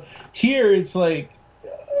well. Here it's like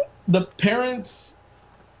the parents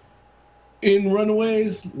in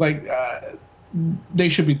Runaways, like they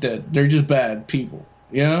should be dead. They're just bad people.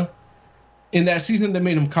 In that season, they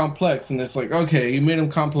made them complex, and it's like, okay, you made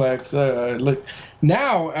them complex. Like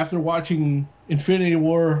now, after watching Infinity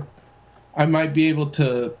War, I might be able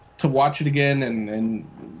to watch it again and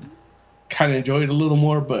kind of enjoy it a little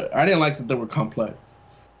more. But I didn't like that they were complex.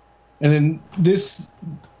 And then this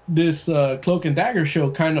Cloak and Dagger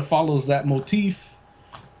show kind of follows that motif,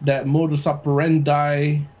 that modus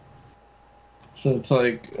operandi. So it's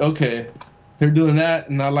like, okay, they're doing that,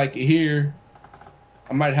 and I like it here.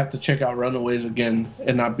 I might have to check out Runaways again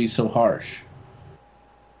and not be so harsh.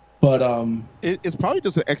 But it's probably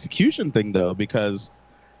just an execution thing though, because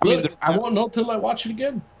I won't know till I watch it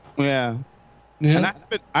again. Yeah. And I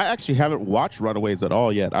actually haven't watched Runaways at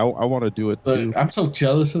all yet. I want to do it too. I'm so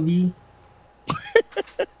jealous of you.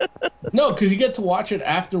 No, because you get to watch it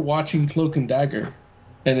after watching Cloak and Dagger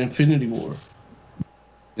and Infinity War.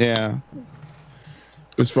 Yeah.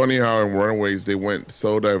 It's funny how in Runaways they went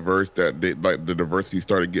so diverse that the diversity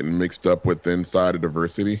started getting mixed up with inside of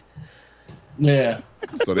diversity. Yeah.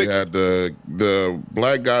 So they had the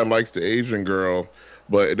black guy likes the Asian girl,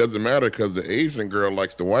 but it doesn't matter because the Asian girl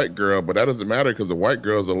likes the white girl, but that doesn't matter because the white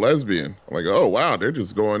girl's a lesbian. I'm like, oh wow, they're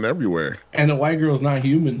just going everywhere. And the white girl's not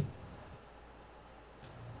human.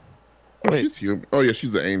 Oh, she's human. Oh yeah,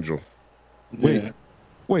 she's an angel. Wait,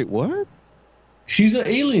 what? She's an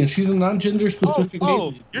alien. She's a non-gender specific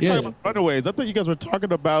alien. You're talking about Runaways. I thought you guys were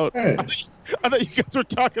talking about. Hey. I thought you guys were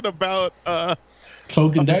talking about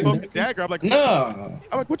Cloak and Dagger. Cloak and Dagger. I'm like, no.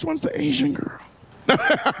 I'm like, which one's the Asian girl?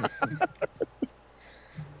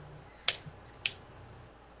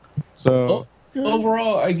 So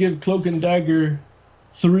overall, I give Cloak and Dagger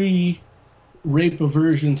 3 rape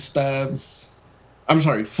aversion stabs. I'm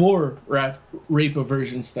sorry, 4 rape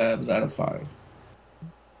aversion stabs out of 5.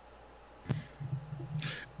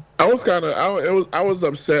 I was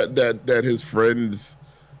upset that his friends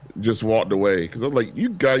just walked away because I'm like, you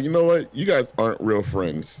know what? You guys aren't real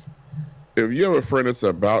friends. If you have a friend that's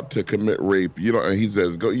about to commit rape, and he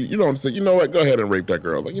says go, you don't say, you know what? Go ahead and rape that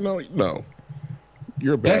girl. Like, no,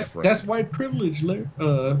 you're a bad friend. That's white privilege,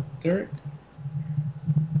 Derek.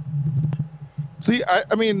 See,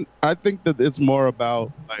 I think that it's more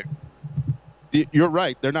about like, you're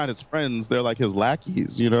right. They're not his friends. They're like his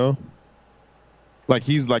lackeys, Like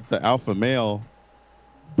he's like the alpha male,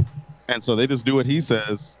 and so they just do what he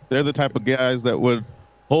says. They're the type of guys that would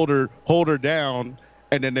hold her down,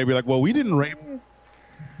 and then they'd be like, "Well, we didn't rape."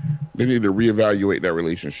 They need to reevaluate that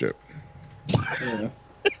relationship. Yeah.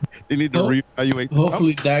 They need to reevaluate.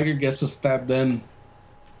 Hopefully, Dagger gets to stab them.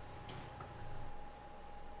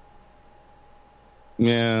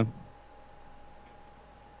 Yeah.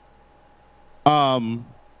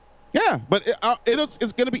 Yeah, but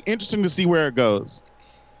it's going to be interesting to see where it goes,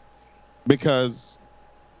 because,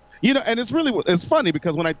 and it's funny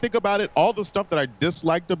because when I think about it, all the stuff that I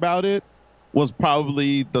disliked about it was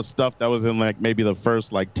probably the stuff that was in like maybe the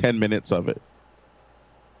first like 10 minutes of it.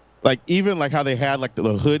 Like even like how they had like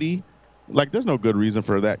the hoodie, like there's no good reason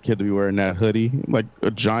for that kid to be wearing that hoodie, like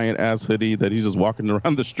a giant ass hoodie that he's just walking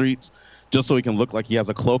around the streets just so he can look like he has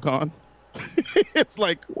a cloak on. It's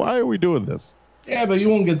like, why are we doing this? Yeah, but you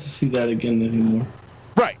won't get to see that again anymore.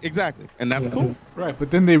 Right, exactly, and that's cool. Right,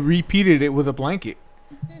 but then they repeated it with a blanket.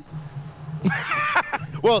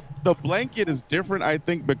 Well, the blanket is different, I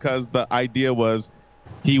think, because the idea was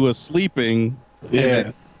he was sleeping and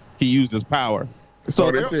then he used his power.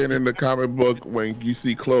 So they're saying in the comic book when you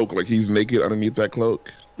see Cloak, like he's naked underneath that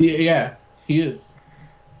cloak. Yeah, he is.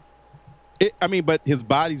 But his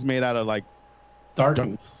body's made out of like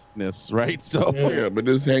darkness, right? So yeah, but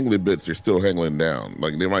his hangling bits are still hangling down.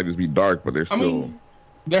 Like they might just be dark, but they're still.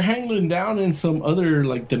 They're hangling down in some other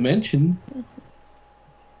like dimension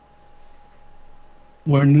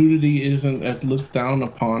where nudity isn't as looked down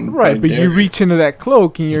upon. Right, but you reach into that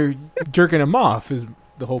cloak and you're jerking him off is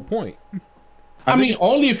the whole point. I mean,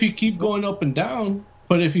 only if you keep going up and down.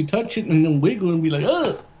 But if you touch it and then wiggle and be like,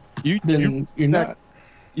 ugh, then you're not.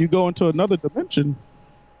 You go into another dimension.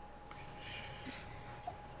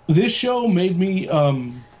 This show made me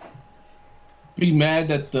be mad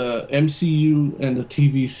that the MCU and the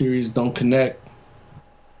TV series don't connect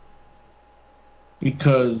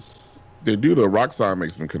because they do. The Roxxon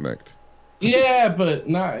makes them connect. Yeah, but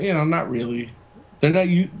not really. They're not.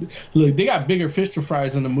 Look, they got bigger fish to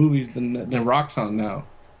fries in the movies than Roxxon now.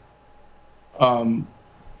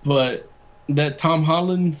 But that Tom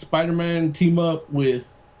Holland Spider-Man team up with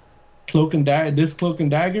Cloak and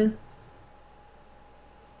Dagger,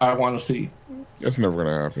 I want to see. That's never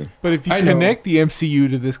gonna happen. But if you connect the MCU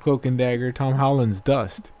to this Cloak and Dagger, Tom Holland's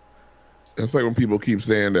dust. It's like when people keep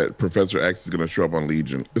saying that Professor X is gonna show up on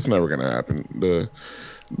Legion. It's never gonna happen.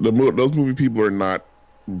 Those movie people are not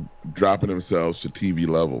dropping themselves to TV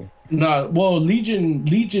level. No, well,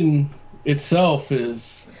 Legion itself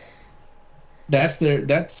is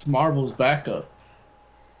that's Marvel's backup.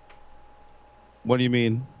 What do you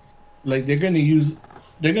mean? Like they're gonna use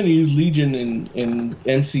Legion in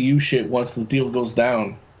MCU shit once the deal goes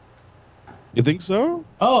down. You think so?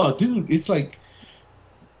 Oh, dude, it's like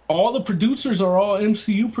all the producers are all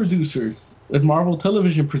MCU producers and Marvel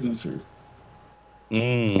Television producers.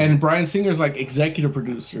 And Bryan Singer's like executive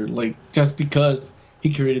producer, like just because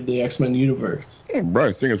he created the X-Men universe. Yeah,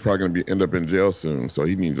 Bryan Singer's probably going to end up in jail soon, so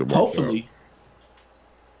he needs to watch out.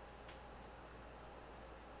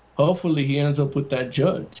 Hopefully he ends up with that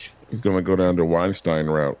judge. He's going to go down the Weinstein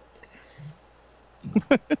route.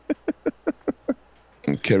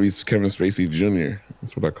 Kevin Spacey Jr.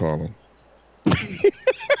 That's what I call him.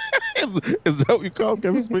 Is that what you call him,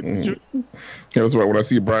 Kevin Spacey Jr.? Yeah, that's why when I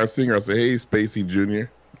see Bryan Singer, I say, "Hey, Spacey Jr."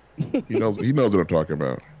 He knows what I'm talking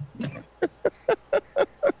about.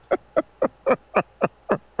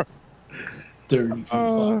 Dirty.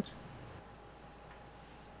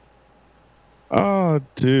 Oh,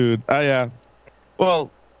 dude. Yeah.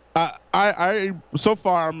 Well, I so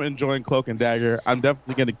far I'm enjoying Cloak and Dagger. I'm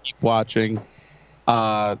definitely gonna keep watching.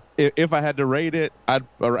 If I had to rate it,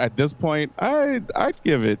 at this point, I'd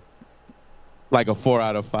give it like a 4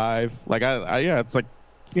 out of 5. Like it's like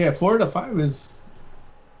 4 out of 5 is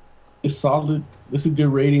solid. It's a good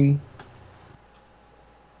rating.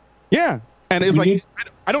 Yeah, and it's like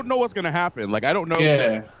I don't know what's gonna happen. Like I don't know.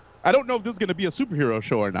 Yeah. I don't know if this is gonna be a superhero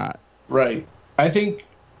show or not. Right. I think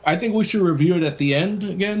we should review it at the end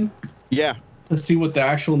again. Yeah. To see what the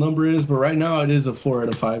actual number is, but right now it is a 4 out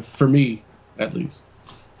of 5 for me, at least,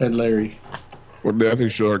 and Larry. Well, I think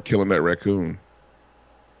show her killing that raccoon.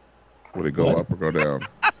 Would it go up or go down?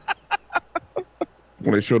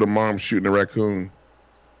 When they show the mom shooting the raccoon,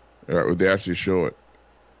 would they actually show it?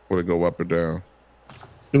 Would it go up or down?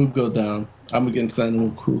 It would go down. I'm against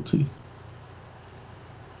animal cruelty.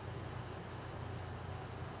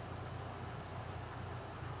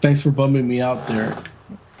 Thanks for bumming me out, Derek.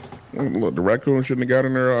 Look, the raccoon shouldn't have got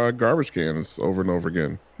in their garbage cans over and over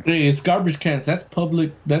again. Hey, it's garbage cans. That's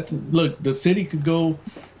public. Look, the city could go,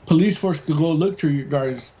 police force could go look through your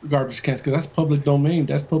garbage cans because that's public domain.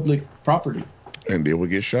 That's public property. And they will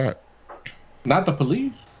get shot. Not the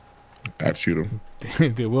police. I'd shoot them.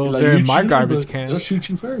 They will. Like, they're in my garbage can. They'll shoot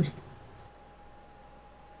you first.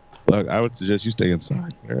 Look, I would suggest you stay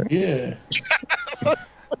inside. Right? Yeah.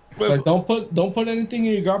 Like, don't put anything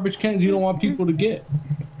in your garbage cans you don't want people to get.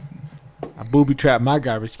 I booby trap my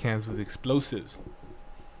garbage cans with explosives.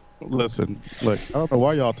 Listen, look, I don't know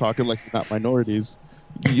why y'all talking like you're not minorities.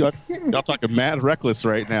 Y'all talking mad reckless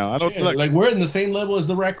right now. I don't like we're in the same level as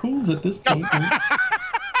the raccoons at this point.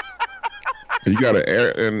 You got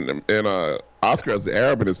and Oscar has the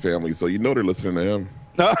Arab in his family, so you know they're listening to him.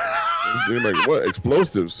 No. They're like, what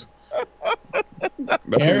explosives?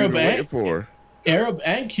 That's Arab what we're waiting for. Arab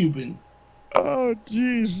and Cuban. Oh,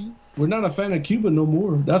 jeez. We're not a fan of Cuba no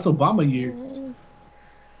more. That's Obama years.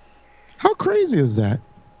 How crazy is that?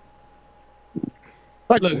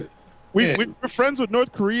 Like Look, we're friends with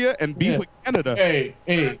North Korea and beef with Canada.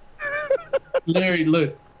 Hey, Larry,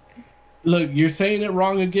 look, you're saying it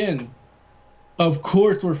wrong again. Of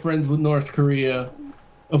course we're friends with North Korea.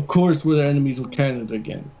 Of course we're enemies with Canada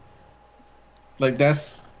again. Like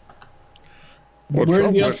that's Well, we're in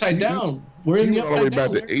Trump the went- upside he- down. We're in He the went all the way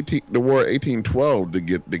upside back down. to the war 1812 to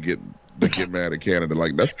get mad at Canada.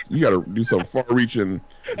 Like that's you got to do some far-reaching.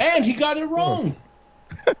 And he got it wrong.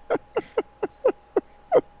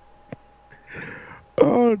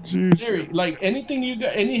 Oh, jeez. Jerry, like anything you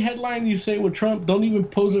got, any headline you say with Trump, don't even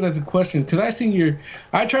pose it as a question. Because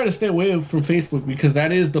I try to stay away from Facebook because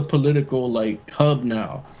that is the political like hub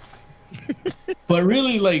now. But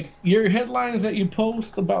really, like your headlines that you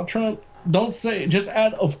post about Trump, don't say, just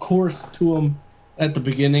add "of course" to them at the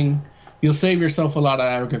beginning. You'll save yourself a lot of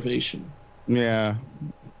aggravation. Yeah.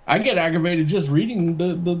 I get aggravated just reading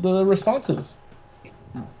the responses.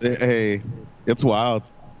 Hey, it's wild.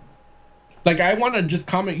 Like I want to just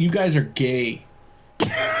comment, you guys are gay,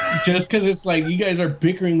 just because it's like you guys are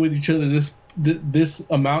bickering with each other this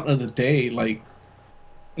amount of the day. Like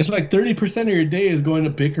it's like 30% of your day is going to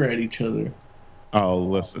bicker at each other. Oh,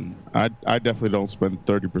 listen, I definitely don't spend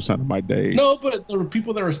 30% of my day. No, but the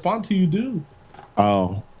people that respond to you do,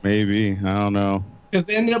 Oh, maybe. I don't know. because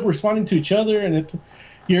they end up responding to each other, and it's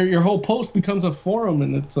your whole post becomes a forum,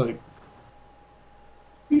 and it's like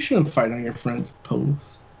you shouldn't fight on your friend's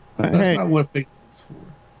posts. That's Hey, not what Facebook's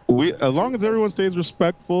for. as long as everyone stays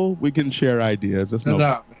respectful, we can share ideas. That's No, no,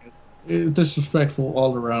 man. It's disrespectful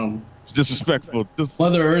all around. it's disrespectful. Just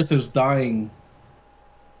Mother Earth is dying.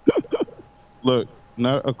 look,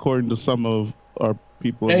 not according to some of our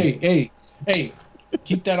people. Hey,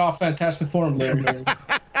 keep that off Fantastic Forum there, man.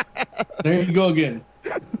 There you go again.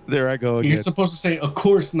 There I go You're again. supposed to say, of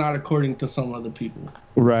course, not according to some other people.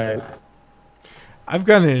 Right. I've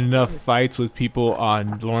gotten in enough fights with people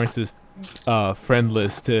on Lawrence's friend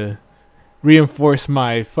list to reinforce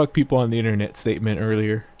my "fuck people on the internet" statement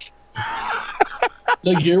earlier.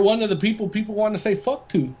 Look, you're one of the people want to say fuck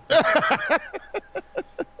to.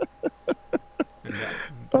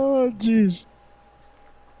 Oh, jeez.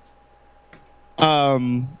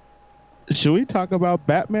 Should we talk about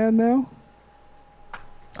Batman now?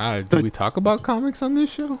 Do we talk about comics on this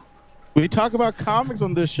show? We talk about comics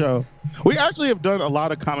on this show. We actually have done a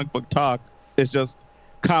lot of comic book talk. It's just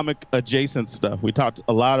comic adjacent stuff. We talked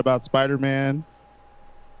a lot about Spider-Man,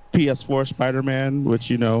 PS4 Spider-Man, which,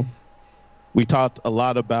 you know, we talked a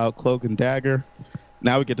lot about Cloak and Dagger.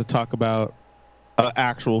 Now we get to talk about an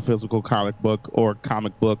actual physical comic book or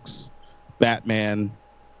comic books, Batman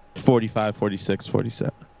 45, 46,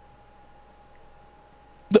 47.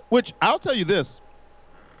 Which I'll tell you this.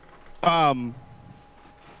 I've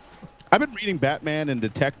been reading Batman and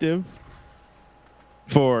Detective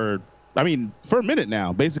for a minute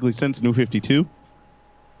now, basically since New 52.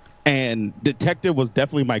 And Detective was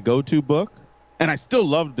definitely my go-to book. And I still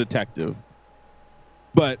love Detective.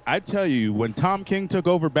 But I tell you, when Tom King took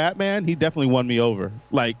over Batman, he definitely won me over.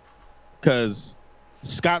 Like, because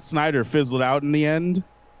Scott Snyder fizzled out in the end.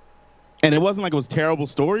 And it wasn't like it was terrible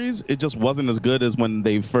stories. It just wasn't as good as when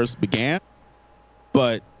they first began.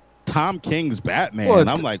 But Tom King's Batman, Well,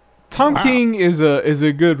 I'm like, Tom wow. King is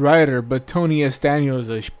a good writer, but Tony S. Daniel is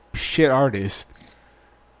a shit artist.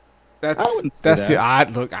 I wouldn't say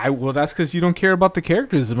that. That's because you don't care about the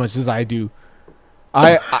characters as much as I do.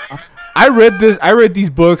 I read these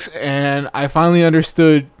books and I finally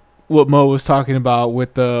understood what Mo was talking about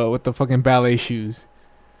with the fucking ballet shoes.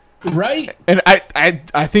 Right? And I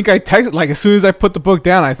think I texted, like, as soon as I put the book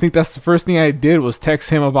down, I think that's the first thing I did was text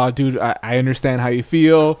him about, dude, I understand how you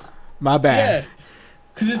feel. My bad. Yeah.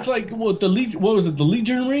 Because it's like, what was it, the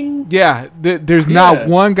Legion ring? Yeah, there's not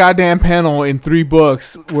one goddamn panel in 3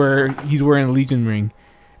 books where he's wearing a Legion ring.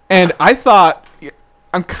 And I thought,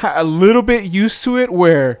 I'm a little bit used to it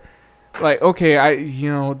where, like, okay,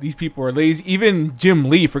 these people are lazy. Even Jim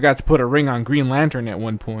Lee forgot to put a ring on Green Lantern at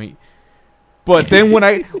one point. But then when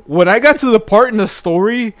I got to the part in the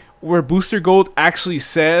story where Booster Gold actually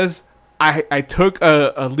says, I took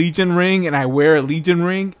a Legion ring and I wear a Legion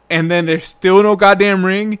ring, and then there's still no goddamn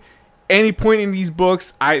ring. Any point in these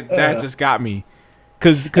books, that just got me,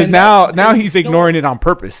 because now he's ignoring it on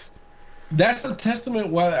purpose. That's a testament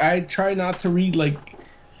why I try not to read like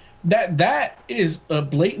that. That is a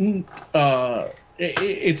blatant.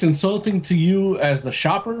 It's insulting to you as the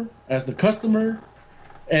shopper, as the customer,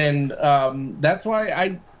 and that's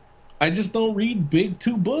why I just don't read big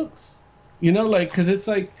 2 books. You know, like, because it's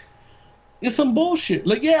like. It's some bullshit.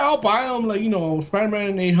 Like, yeah, I'll buy them. Like,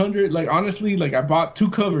 Spider-Man 800. Like, honestly, like, I bought 2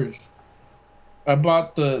 covers. I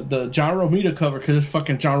bought the John Romita cover because it's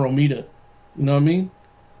fucking John Romita. You know what I mean?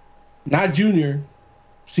 not junior,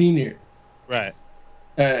 senior. Right.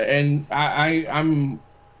 And I'm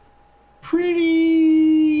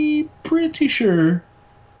pretty sure,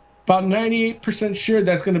 about 98% sure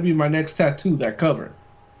that's gonna be my next tattoo. That cover.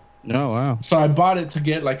 Oh wow. So I bought it to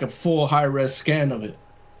get like a full high res scan of it,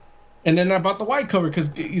 and then I bought the white cover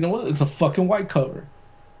because you know what? It's a fucking white cover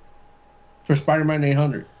for Spider-Man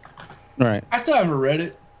 800. Right. I still haven't read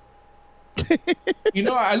it. You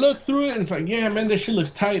know, I looked through it and it's like, yeah, man, this shit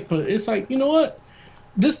looks tight. But it's like, you know what?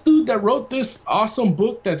 This dude that wrote this awesome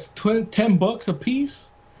book that's $10 a piece,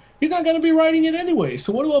 he's not gonna be writing it anyway.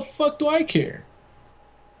 So what the fuck do I care?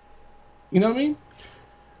 You know what I mean?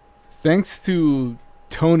 Thanks to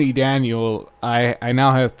Tony Daniel, I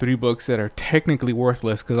now have 3 books that are technically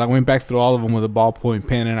worthless because I went back through all of them with a ballpoint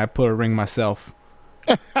pen and I put a ring myself.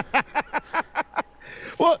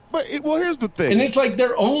 Well, here's the thing. And it's like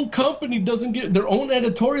their own company doesn't give, their own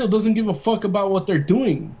editorial doesn't give a fuck about what they're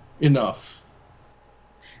doing enough.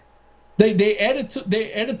 They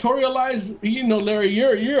editorialize. You know, Larry,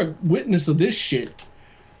 you're a witness of this shit.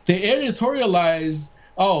 They editorialize.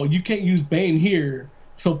 Oh, you can't use Bane here,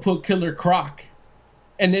 so put Killer Croc.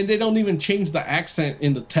 And then they don't even change the accent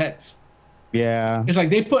in the text. Yeah. It's like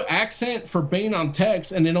they put accent for Bane on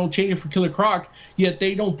text and they don't change it for Killer Croc, yet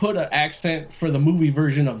they don't put an accent for the movie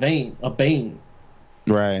version of Bane.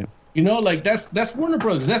 Right. You know, like that's Warner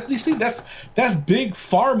Brothers. That's DC. That's big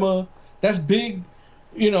pharma. That's big,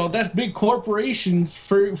 you know, that's big corporations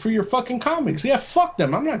for your fucking comics. Yeah, fuck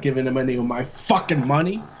them. I'm not giving them any of my fucking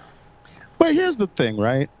money. But here's the thing,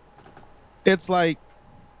 right? It's like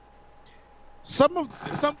some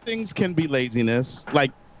things can be laziness.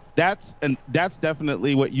 Like that's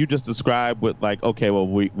definitely what you just described with like, okay, well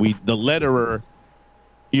we the letterer,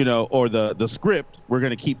 you know, or the script, we're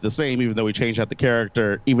gonna keep the same even though we change out the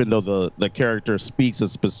character, even though the character speaks a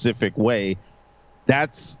specific way.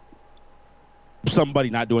 That's somebody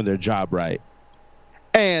not doing their job right.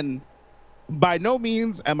 And by no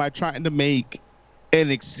means am I trying to make an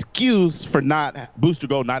excuse for Booster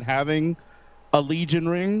Gold not having a Legion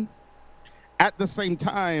ring. At the same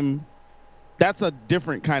time, that's a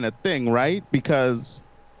different kind of thing, right? Because,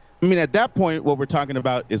 I mean, at that point, what we're talking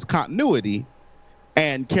about is continuity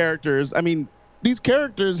and characters. I mean, these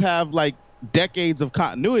characters have like decades of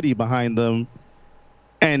continuity behind them.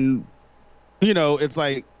 And, you know, it's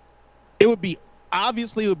like, it would be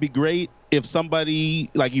great if somebody,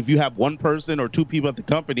 like if you have one person or 2 people at the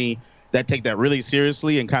company that take that really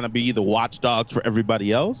seriously and kind of be the watchdogs for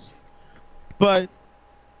everybody else. But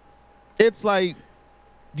it's like,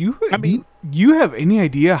 you have any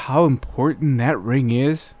idea how important that ring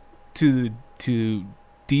is to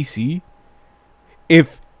DC?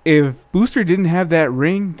 If Booster didn't have that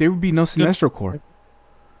ring, there would be no Sinestro Corps.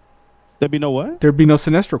 There'd be no what? There'd be no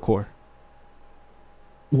Sinestro Corps.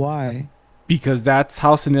 Why? Because that's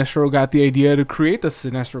how Sinestro got the idea to create the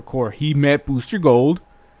Sinestro Corps. He met Booster Gold,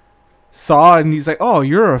 saw, and he's like, "Oh,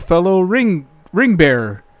 you're a fellow ring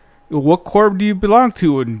bearer. What corps do you belong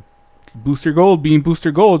to?" And Booster Gold, being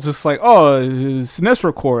Booster Gold, just like, "Oh,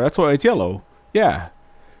 Sinestro Corps. That's why it's yellow." Yeah.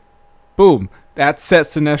 Boom. That set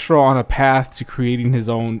Sinestro on a path to creating his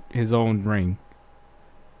own ring.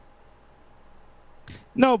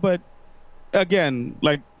 No, but again,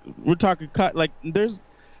 like we're talking like there's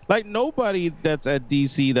like nobody that's at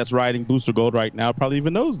DC that's riding Booster Gold right now probably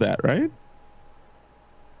even knows that, right?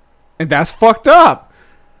 And that's fucked up.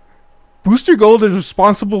 Booster Gold is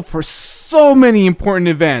responsible for so many important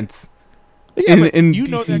events. Yeah, in you DC.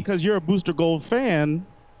 know that because you're a Booster Gold fan.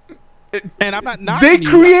 And I'm not knocking They you.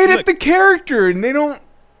 created the character, and they don't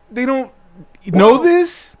know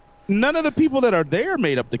this. None of the people that are there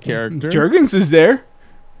made up the character. Jurgens is there.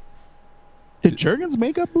 Did Jurgens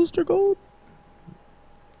make up Booster Gold?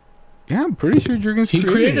 Yeah, I'm pretty sure Jurgens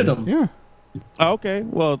created them. Yeah. Okay,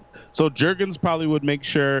 well, so Jurgens probably would make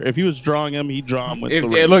sure if he was drawing him, he'd draw him with the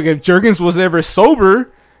ring. Look, if Jurgens was ever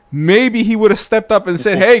sober, maybe he would have stepped up and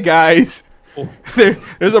said, "Hey guys,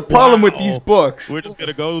 there's a problem with these books. We're just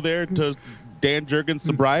gonna go there to Dan Jurgens'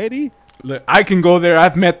 sobriety." Look, I can go there.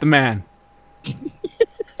 I've met the man.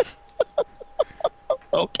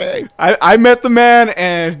 Okay. I met the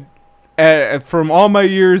man, and from all my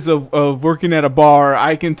years of working at a bar,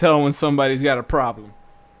 I can tell when somebody's got a problem.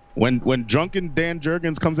 When drunken Dan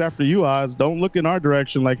Jurgens comes after you, Oz, don't look in our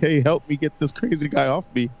direction like, "Hey, help me get this crazy guy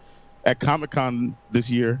off me." At Comic-Con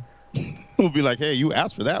this year, we'll be like, "Hey, you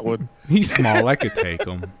asked for that one." He's small. I could take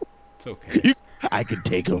him. It's okay. I could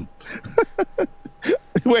take him.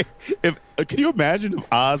 Wait, can you imagine if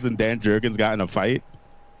Oz and Dan Jurgens got in a fight?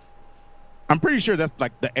 I'm pretty sure that's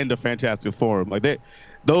like the end of Fantastic Four. Like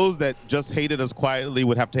those that just hated us quietly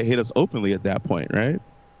would have to hate us openly at that point, right?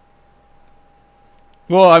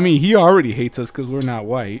 Well, I mean, he already hates us because we're not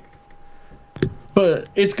white. But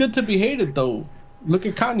it's good to be hated, though. Look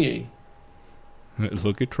at Kanye.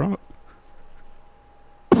 Look at Trump.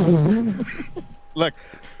 Look,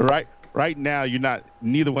 right now,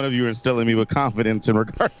 neither one of you are instilling me with confidence in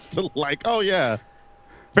regards to like, oh yeah,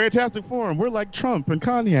 Fantastic Forum, we're like Trump and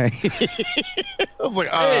Kanye. I was like,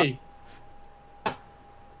 Hey, I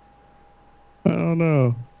don't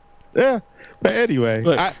know. Yeah, but anyway,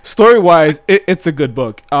 Look, story-wise, it's a good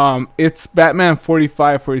book. It's Batman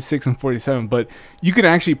 45, 46, and 47, but you can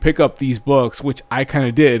actually pick up these books, which I kind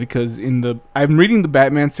of did, because I'm reading the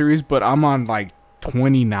Batman series, but I'm on like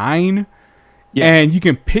 29, and you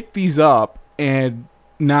can pick these up and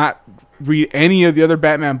not read any of the other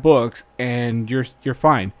Batman books, and you're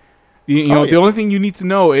fine. You know, the only thing you need to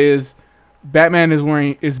know is Batman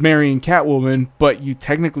is marrying Catwoman, but you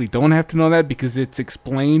technically don't have to know that because it's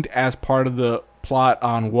explained as part of the plot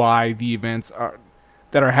on why the events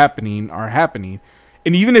that are happening.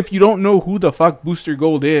 And even if you don't know who the fuck Booster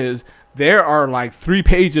Gold is, there are like 3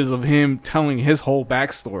 pages of him telling his whole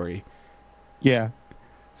backstory. Yeah.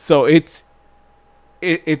 So it's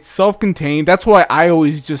self-contained. That's why I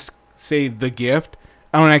always just say The Gift.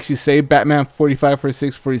 I don't actually say Batman 45,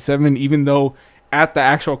 46, 47, even though at the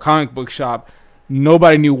actual comic book shop,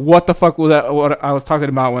 nobody knew what the fuck what I was talking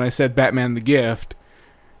about when I said Batman the Gift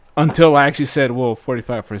until I actually said,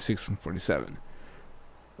 45, 46, and 47.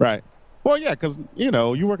 Right. Well, yeah, because,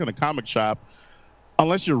 you work in a comic shop,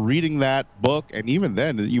 unless you're reading that book, and even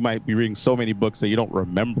then, you might be reading so many books that you don't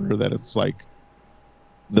remember that it's like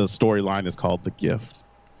the storyline is called The Gift.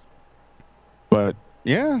 But,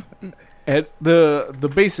 yeah. At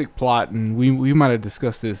the basic plot, and we might have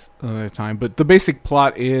discussed this another time, but the basic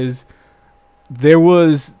plot is there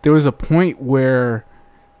was a point where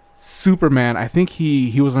Superman, I think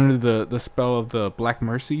he was under the spell of the Black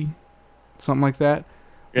Mercy, something like that,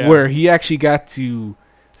 where he actually got to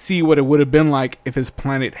see what it would have been like if his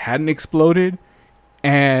planet hadn't exploded,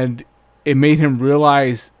 and it made him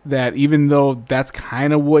realize that even though that's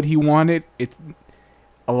kind of what he wanted, it's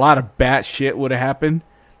a lot of bad shit would have happened.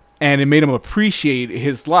 And it made him appreciate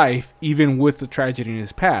his life, even with the tragedy in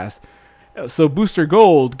his past. So Booster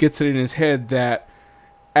Gold gets it in his head that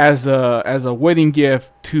as a wedding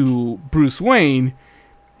gift to Bruce Wayne,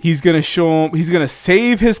 he's gonna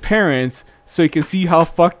save his parents so he can see how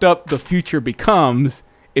fucked up the future becomes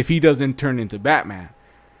if he doesn't turn into Batman.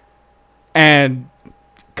 And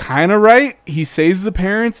kind of right, he saves the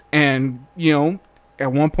parents, and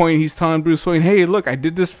at one point, he's telling Bruce Wayne, hey, look, I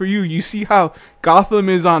did this for you. You see how Gotham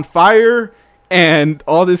is on fire and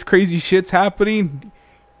all this crazy shit's happening?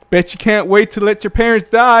 Bet you can't wait to let your parents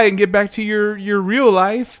die and get back to your real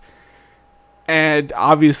life. And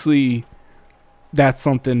obviously, that's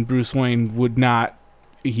something Bruce Wayne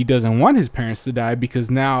he doesn't want his parents to die, because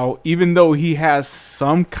now, even though he has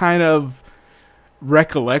some kind of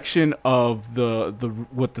recollection of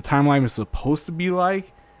what the timeline is supposed to be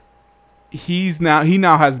like, he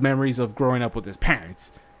now has memories of growing up with his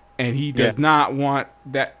parents, and he does not want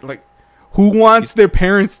that. Like, who wants their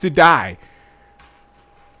parents to die?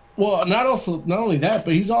 well, not only that,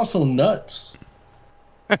 but he's also nuts.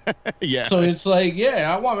 Yeah. So it's like,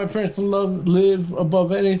 I want my parents to live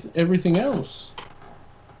above everything else.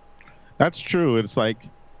 That's true. It's like,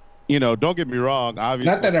 don't get me wrong.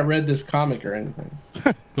 Obviously, Not that I read this comic or anything.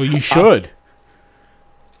 Well, you should.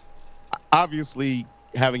 Obviously,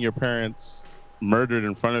 having your parents murdered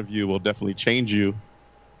in front of you will definitely change you.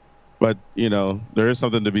 But, there is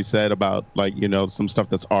something to be said about, like, some stuff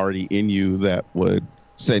that's already in you that would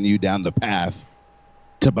send you down the path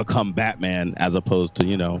to become Batman, as opposed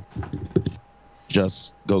to,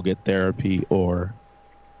 just go get therapy or,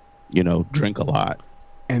 drink a lot.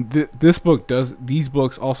 And these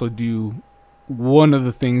books also do one of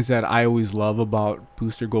the things that I always love about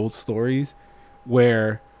Booster Gold stories,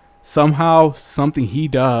 where somehow something he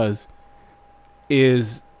does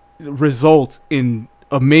results in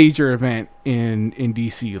a major event in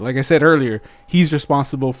DC. Like I said earlier, he's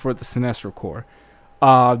responsible for the Sinestro Corps.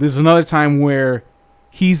 There's another time where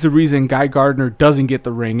he's the reason Guy Gardner doesn't get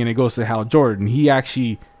the ring, and it goes to Hal Jordan. He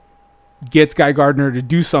actually gets Guy Gardner to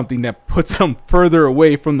do something that puts him further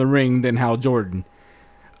away from the ring than Hal Jordan.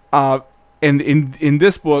 And in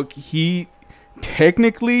this book, he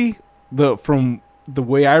technically, from the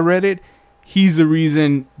way I read it, he's the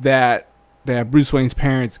reason that Bruce Wayne's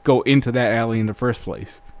parents go into that alley in the first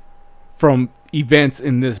place, from events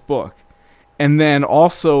in this book. And then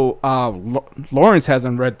also, Lawrence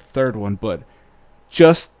hasn't read the third one, but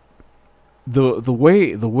just the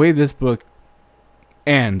way this book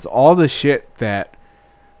ends, all the shit that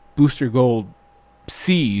Booster Gold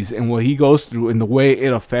sees and what he goes through and the way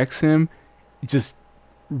it affects him, just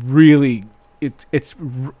really,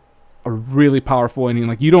 a really powerful ending.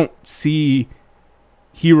 Like, you don't see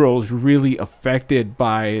heroes really affected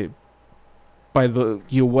by the,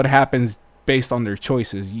 you know, what happens based on their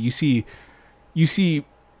choices. You see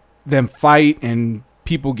them fight and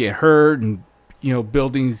people get hurt and, you know,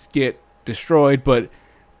 buildings get destroyed, but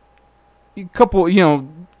a couple, you know,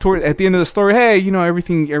 at the end of the story, hey, you know,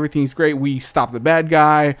 everything's great. We stopped the bad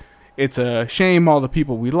guy. It's a shame all the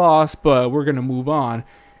people we lost, but we're gonna move on.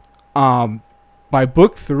 By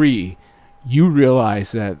book 3, you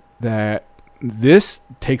realize that this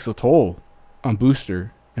takes a toll on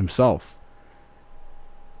Booster himself,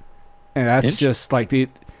 and that's just like it's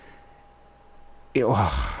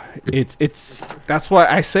that's why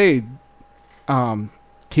I say,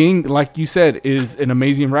 King, like you said, is an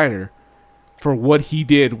amazing writer for what he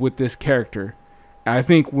did with this character. And I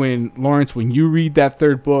think when you read that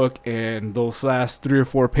third book and those last 3 or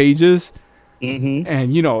 4 pages,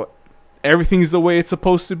 and you know everything's the way it's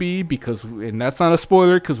supposed to be, and that's not a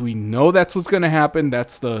spoiler because we know that's what's going to happen.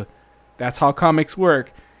 That's how comics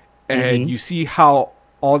work, and you see how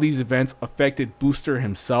all these events affected Booster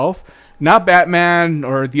himself, not Batman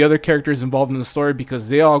or the other characters involved in the story, because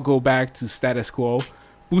they all go back to status quo.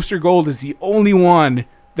 Booster Gold is the only one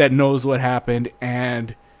that knows what happened,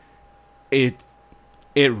 and it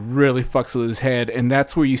really fucks with his head, and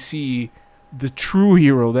that's where you see the true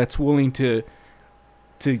hero that's willing to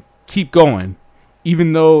keep going,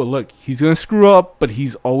 even though, look, he's gonna screw up, but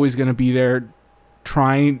he's always gonna be there,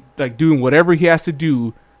 trying, like, doing whatever he has to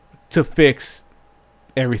do to fix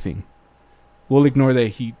everything. We'll ignore that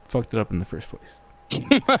he fucked it up in the first place.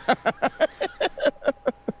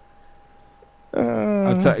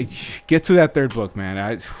 I'll tell you, get to that third book, man.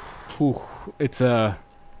 It's a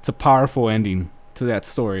powerful ending to that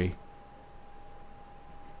story.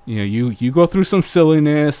 You know, you go through some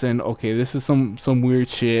silliness and, okay, this is some weird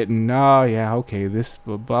shit, and yeah, okay, this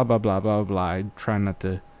blah blah blah blah blah. I try not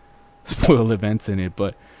to spoil events in it,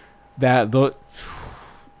 but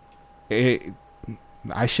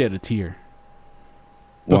I shed a tear.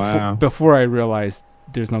 Wow. Before I realized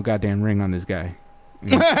there's no goddamn ring on this guy.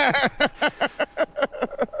 You know?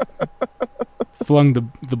 Flung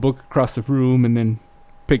the book across the room and then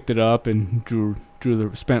picked it up and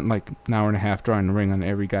spent like an hour and a half drawing the ring on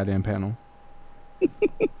every goddamn panel.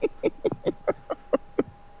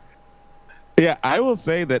 Yeah, I will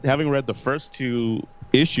say that having read the first 2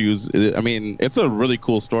 issues, I mean, it's a really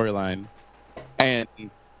cool storyline, and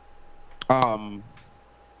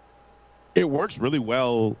it works really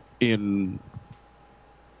well in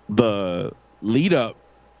the lead up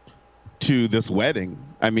to this wedding.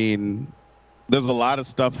 I mean, there's a lot of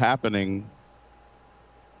stuff happening.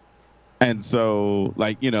 And so,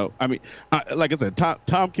 like, you know, I mean, like I said,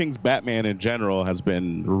 Tom King's Batman in general has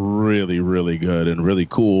been really, really good and really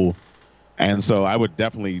cool. And so I would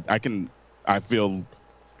definitely, I feel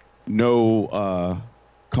no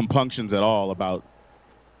compunctions at all about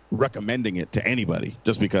recommending it to anybody,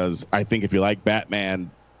 just because I think if you like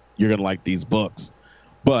Batman, you're going to like these books.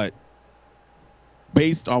 But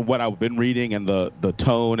based on what I've been reading and the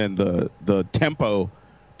tone and the tempo,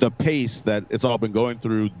 the pace that it's all been going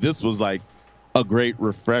through, this was like a great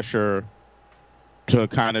refresher to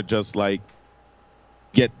kind of just like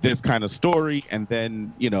get this kind of story, and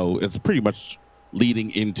then, you know, it's pretty much leading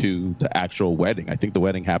into the actual wedding. I think the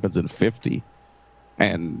wedding happens in 50,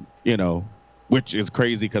 and, you know, which is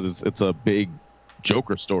crazy because it's a big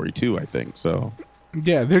Joker story too, I think. So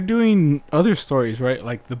yeah, they're doing other stories, right?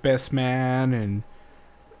 Like The Best Man, and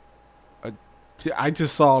I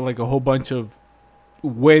just saw like a whole bunch of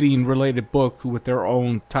wedding related books with their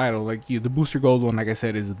own title. Like the Booster Gold one, like I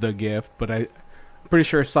said, is The Gift, but I'm pretty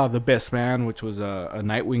sure I saw The Best Man, which was a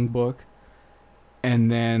Nightwing book, and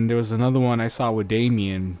then there was another one I saw with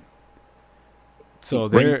Damian. So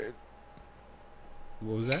what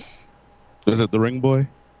was that? Is it The Ring Boy?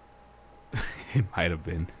 It might have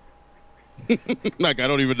been. Like, I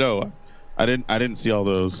don't even know. I didn't see all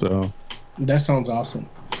those. So that sounds awesome.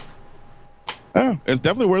 Oh, it's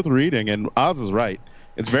definitely worth reading, and Oz is right.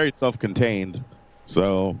 It's very self-contained,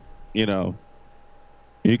 so, you know,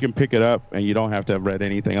 you can pick it up and you don't have to have read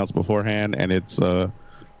anything else beforehand, and it's a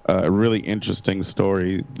really interesting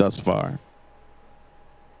story thus far.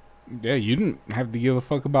 Yeah, you didn't have to give a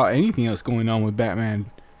fuck about anything else going on with Batman.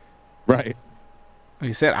 Right. Like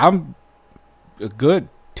I said, I'm a good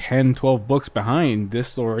 10, 12 books behind this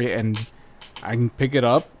story, and I can pick it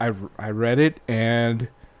up. I read it, and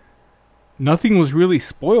nothing was really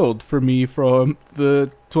spoiled for me from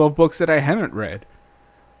the 12 books that I haven't read.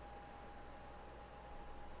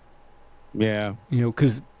 Yeah. You know,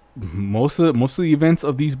 because most of the events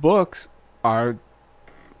of these books are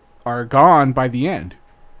gone by the end,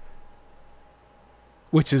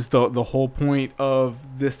 which is the whole point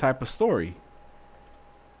of this type of story.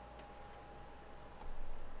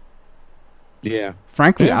 Yeah.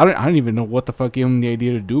 Frankly, Yeah. I don't even know what the fuck gave them the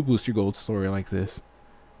idea to do a Booster Gold story like this.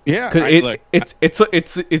 Yeah. Because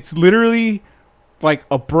it's literally like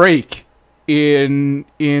a break in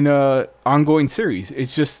a ongoing series.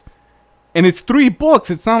 It's just, and it's 3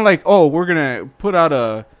 books. It's not like, oh, we're gonna put out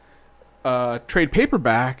a trade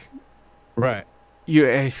paperback. Right.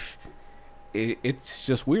 It's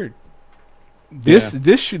just weird.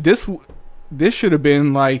 This should have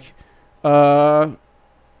been like,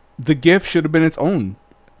 The Gift should have been its own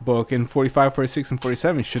book, and 45, 46, and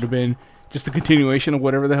 47 should have been just a continuation of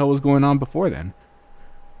whatever the hell was going on before then.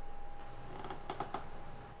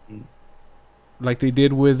 Like they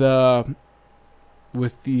did with the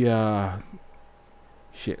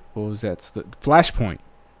shit, what was that? The Flashpoint,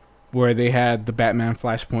 where they had the Batman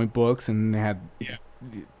Flashpoint books, and they had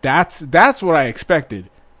that's what I expected.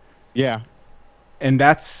 Yeah. And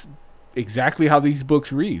that's exactly how these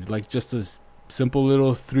books read, like just a simple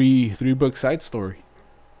little three book side story.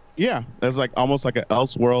 Yeah, that's like almost like an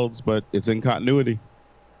Elseworlds, but it's in continuity.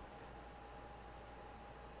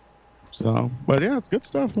 So, but yeah, it's good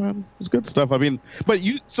stuff, man. It's good stuff. I mean, but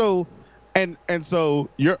so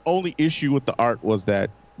your only issue with the art was that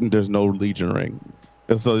there's no Legion ring,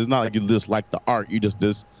 and so it's not like you dislike the art, you just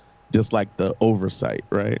dislike the oversight,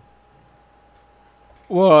 right?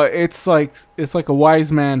 Well, it's like a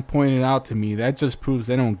wise man pointed out to me. That just proves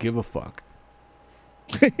they don't give a fuck.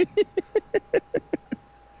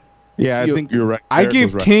 Yeah, I think you're right. I Eric give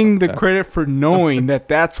was right King the about that. credit for knowing that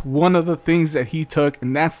that's one of the things that he took,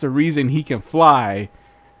 and that's the reason he can fly.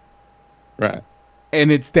 Right.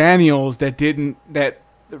 And it's Daniels that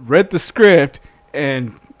read the script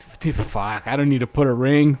and fuck, I don't need to put a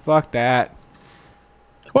ring. Fuck that.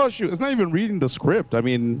 Well, shoot, it's not even reading the script. I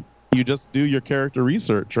mean, you just do your character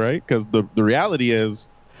research, right? Because the reality is,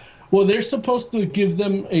 Well, they're supposed to give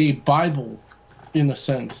them a Bible, in a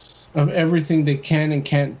sense, of everything they can and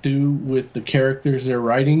can't do with the characters they're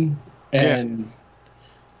writing, and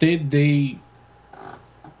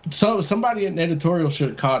somebody in editorial should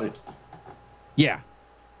have caught it. yeah,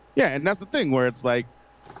 and that's the thing where it's like,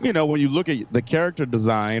 you know, when you look at the character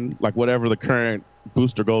design, like whatever the current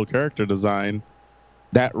Booster Gold character design,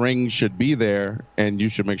 that ring should be there, and you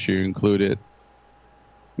should make sure you include it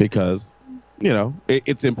because, you know,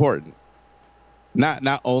 it's important.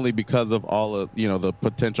 Not only because of all of, you know, the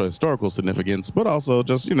potential historical significance, but also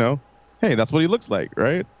just, you know, hey, that's what he looks like,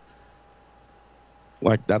 right?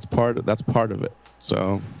 Like that's part of it.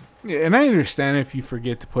 So Yeah, and I understand if you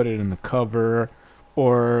forget to put it in the cover,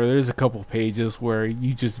 or there's a couple pages where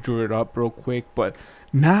you just drew it up real quick, but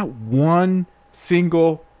not one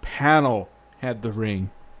single panel had the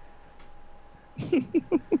ring.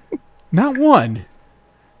 Not one.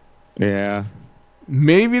 yeah.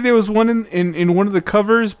 Maybe there was one in one of the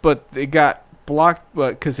covers, but it got blocked,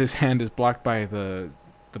 but because his hand is blocked by the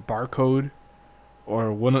barcode,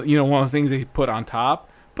 or one of the things they put on top.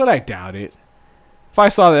 But I doubt it. If I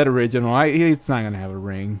saw that original, it's not gonna have a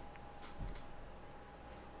ring.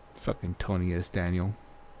 Fucking Tony S. Daniel.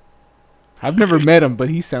 I've never met him, but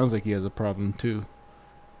he sounds like he has a problem too.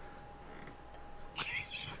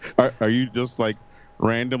 Are you just like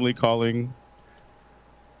randomly calling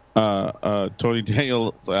Tony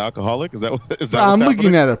Daniel an alcoholic? Is that what's I'm happening?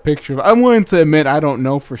 looking at a picture of. I'm willing to admit I don't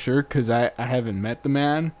know for sure because I haven't met the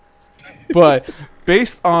man, but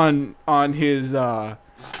based on his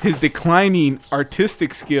declining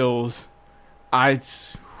artistic skills, well,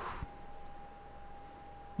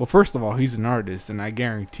 first of all, he's an artist, and I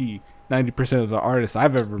guarantee 90% of the artists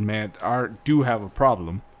I've ever met do have a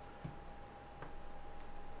problem.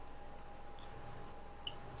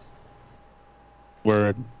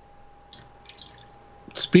 Word.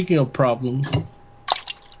 Speaking of problems,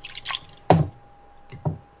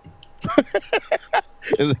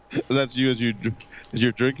 Is that you as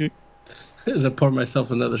you're drinking? as I pour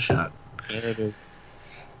myself another shot. There it is.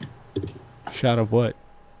 Shot of what?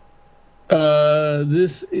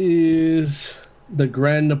 This is the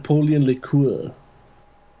Grand Napoleon liqueur.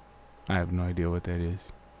 I have no idea what that is.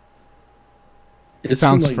 It's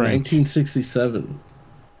Sounds from like French. 1967.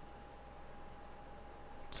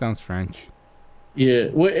 Sounds French. Yeah.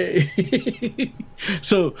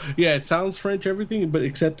 So yeah, it sounds French, everything, but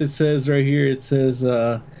except it says right here, it says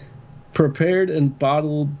prepared and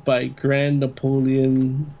bottled by Grand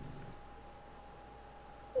Napoleon.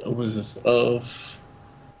 What is this? Of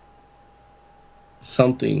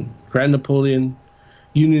something. Grand Napoleon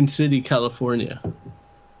Union City, California.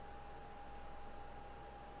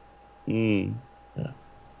 Mm.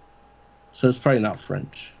 So it's probably not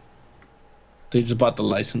French. They just bought the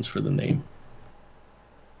license for the name.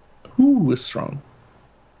 Ooh, it's strong.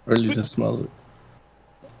 Or at least it smells it.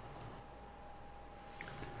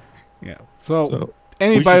 Yeah. So So,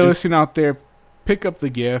 anybody we should listening out there, pick up the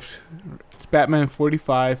gift. It's Batman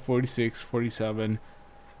 45, 46, 47.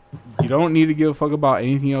 You don't need to give a fuck about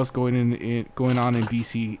anything else going on in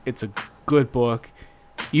DC. It's a good book.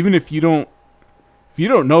 Even if you don't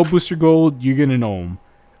know Booster Gold, you're gonna know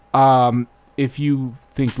him. If you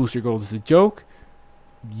think Booster Gold is a joke,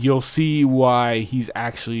 you'll see why he's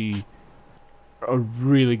actually a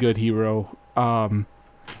really good hero.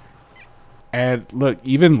 And look,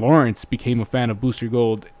 even Lawrence became a fan of Booster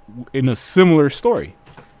Gold in a similar story,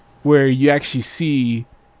 where you actually see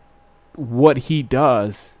what he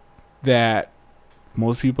does that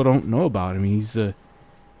most people don't know about. I mean,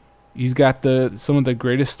 he's got some of the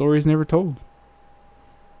greatest stories never told.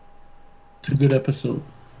 It's a good episode.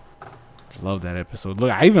 Love that episode. Look,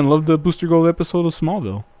 I even love the Booster Gold episode of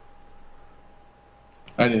Smallville.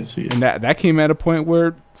 I didn't see it. And that came at a point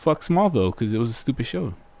where fuck Smallville, because it was a stupid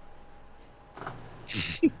show.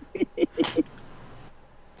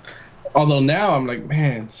 Although now I'm like,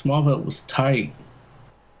 man, Smallville was tight.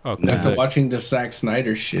 Oh, After watching the Zack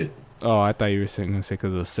Snyder shit. Oh, I thought you were going to say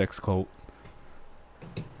because of the sex cult.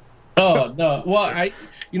 Oh no! Well,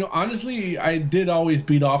 honestly, I did always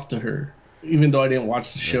beat off to her, even though I didn't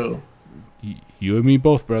watch the show. You and me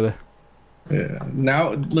both, brother. Yeah.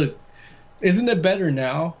 Now, look, isn't it better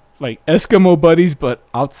now? Like Eskimo buddies, but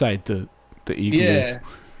outside the igloo. Yeah,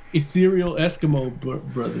 ethereal Eskimo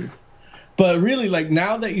brothers. But really, like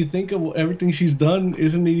now that you think of everything she's done,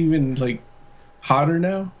 isn't it even like hotter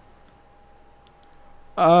now?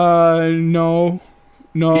 No,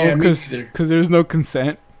 Yeah, me because neither. there's no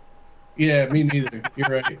consent. Yeah, me neither. You're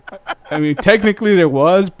right. I mean, technically there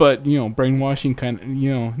was, but brainwashing kind of,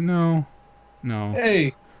 no.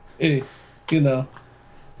 Hey,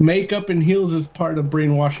 makeup and heels is part of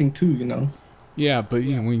brainwashing too. Yeah, but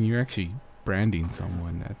when you're actually branding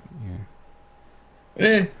someone, that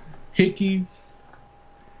yeah. Hickeys.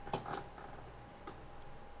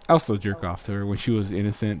 I'll still jerk off to her when she was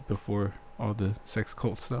innocent before all the sex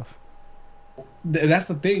cult stuff. That's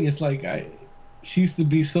the thing. It's like she used to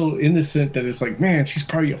be so innocent that it's like, man, she's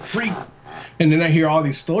probably a freak. And then I hear all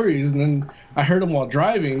these stories, and then I heard them while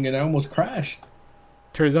driving, and I almost crashed.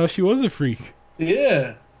 Turns out she was a freak.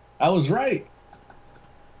 Yeah, I was right.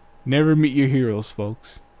 Never meet your heroes,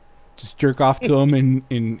 folks. Just jerk off to them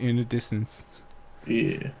in a distance.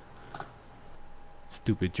 Yeah.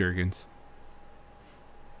 Stupid Jergens.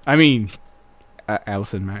 I mean,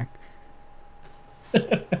 Allison Mack.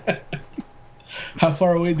 How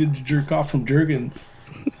far away did you jerk off from Jergens?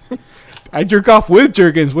 I jerk off with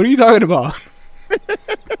Jergens. What are you talking about?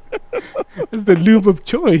 That's the lube of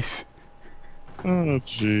choice. Oh,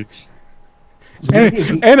 jeez.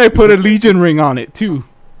 And I put a Legion ring on it, too.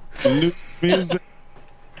 Music.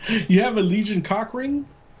 You have a Legion cock ring?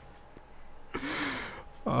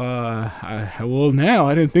 Well, now,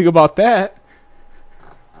 I didn't think about that.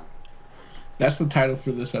 That's the title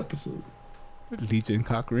for this episode. Legion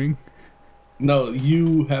cock ring. No,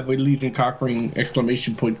 you have a Legion cock ring!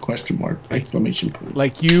 Exclamation point! Question mark! Exclamation point!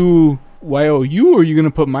 Like you, YOU, or are you going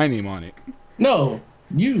to put my name on it? No,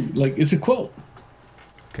 you. Like, it's a quote.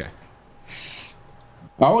 Okay.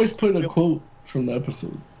 I always put a quote from the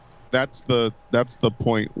episode. That's the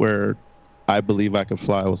point where I Believe I Can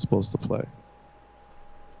Fly was supposed to play.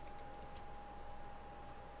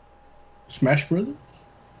 Smash Brothers?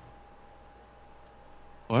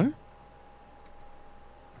 What?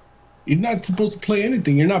 You're not supposed to play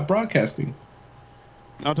anything. You're not broadcasting.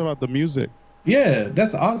 I'm talking about the music. Yeah,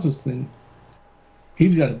 that's Oz's thing.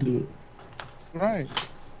 He's got to do it. Right.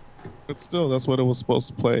 But still, that's what it was supposed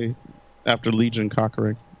to play after Legion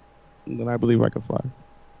Cockering. And then I Believe I Can Fly.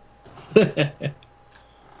 Okay.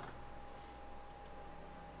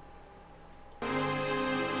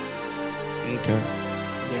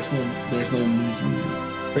 There's no news music.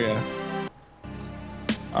 Yeah.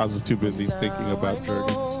 I was just too busy thinking about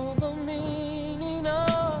Jergens.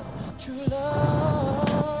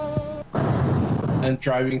 And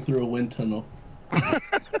driving through a wind tunnel.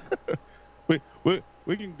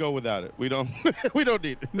 We can go without it. We don't we don't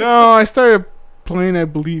need it. No, I started playing I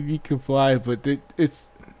Believe You Can Fly, but it's...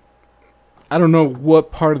 I don't know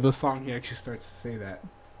what part of the song he actually starts to say that.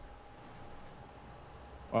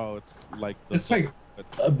 Oh, it's like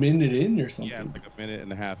a minute in or something. Yeah, it's like a minute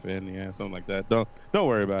and a half in. Yeah, something like that. Don't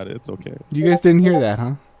worry about it. It's okay. You guys didn't hear that,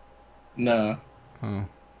 huh? Nah. Oh.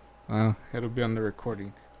 It'll be on the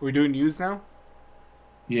recording. Are we doing news now?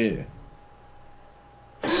 Yeah.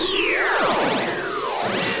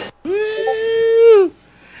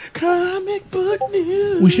 Comic book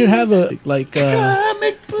news. We should have a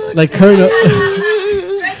Comic book like Kurt.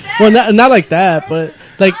 Well, not like that, but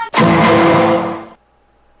like.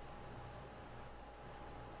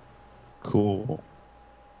 Cool.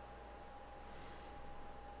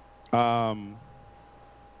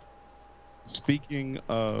 Speaking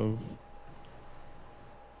of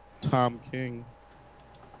Tom King,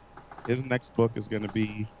 his next book is going to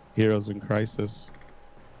be Heroes in Crisis,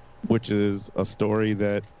 which is a story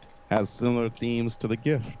that has similar themes to The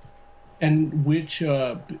Gift. And which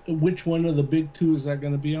one of the big two is that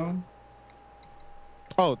going to be on?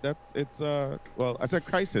 Oh, well, I said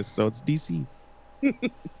Crisis, so it's DC.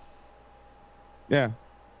 Yeah.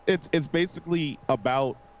 It's basically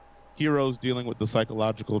about heroes dealing with the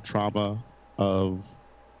psychological trauma of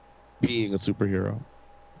being a superhero.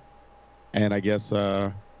 And I guess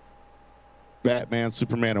Batman,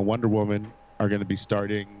 Superman, and Wonder Woman are going to be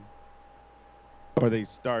starting, or they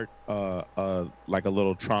start like a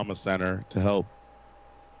little trauma center to help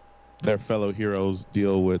their fellow heroes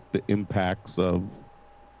deal with the impacts of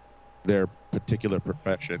their particular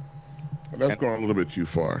profession. That's going a little bit too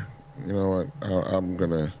far. You know what? I'm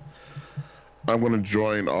gonna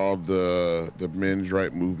join all the men's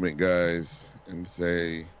right movement guys and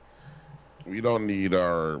say we don't need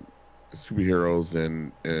our superheroes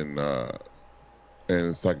in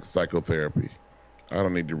psychotherapy. I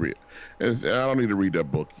don't need to read. I don't need to read that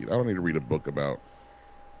book. I don't need to read a book about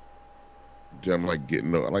them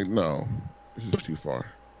no. This is too far.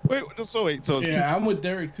 Wait. So Yeah, I'm with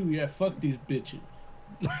Derek too. Yeah, fuck these bitches.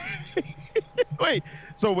 Wait,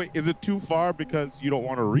 is it too far because you don't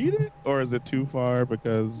want to read it, or is it too far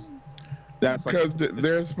because that's like because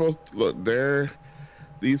they're supposed to look?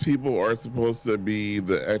 These people are supposed to be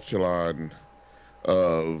the echelon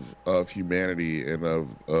of humanity and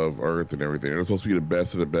of Earth and everything. They're supposed to be the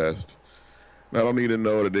best of the best. And I don't need to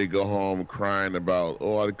know that they go home crying about,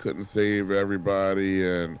 I couldn't save everybody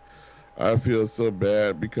and I feel so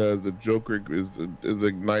bad because the Joker is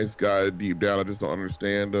a nice guy deep down. I just don't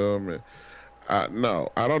understand him. No,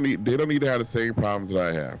 I don't need. They don't need to have the same problems that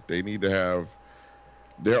I have. They need to have.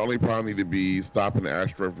 Their only problem need to be stopping the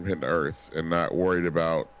asteroid from hitting the Earth and not worried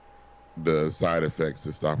about the side effects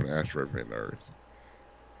of stopping the asteroid from hitting the Earth.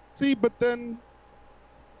 See, but then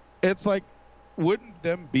it's like, wouldn't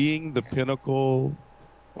them being the pinnacle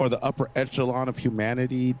or the upper echelon of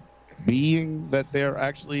humanity being that they're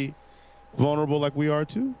actually vulnerable like we are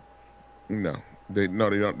too? No, they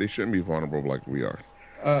don't. They shouldn't be vulnerable like we are.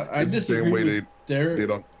 I disagree with Derek.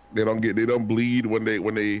 They don't bleed when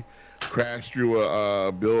they crash through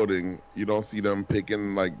a building. You don't see them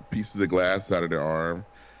picking like pieces of glass out of their arm.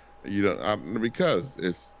 You don't because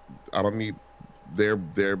I don't need. They're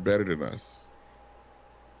better than us.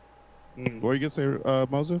 What are you gonna say,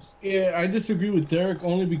 Moses? Yeah, I disagree with Derek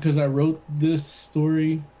only because I wrote this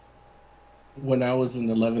story when I was in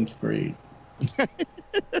 11th grade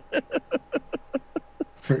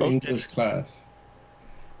for English class.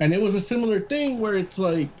 And it was a similar thing where it's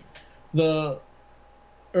like the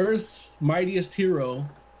Earth's mightiest hero,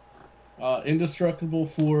 indestructible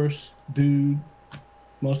force, dude,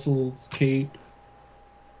 muscles, cape,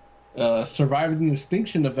 survived an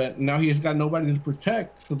extinction event. And now he's got nobody to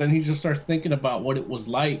protect. So then he just starts thinking about what it was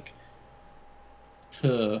like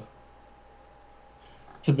to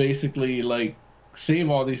basically like save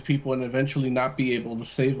all these people and eventually not be able to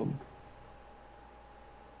save them.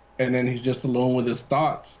 And then he's just alone with his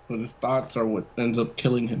thoughts, but his thoughts are what ends up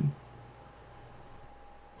killing him.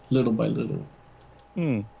 Little by little.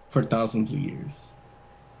 For thousands of years.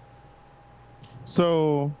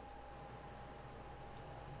 So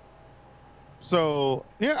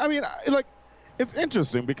yeah, I mean, like, it's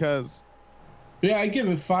interesting because yeah, I give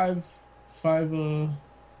it five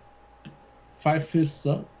fists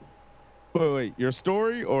up. Wait, your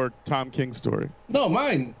story or Tom King's story? No,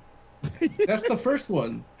 mine. That's the first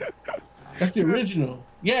one. That's the original.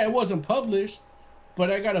 Yeah, it wasn't published, but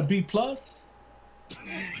I got a B+.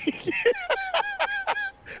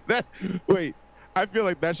 Wait, I feel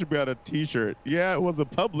like that should be on a T-shirt. Yeah, it wasn't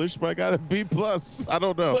published, but I got a B+. I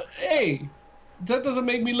don't know. But hey, that doesn't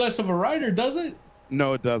make me less of a writer, does it?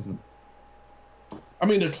 No, it doesn't. I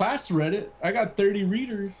mean, the class read it. I got 30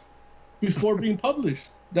 readers before being published.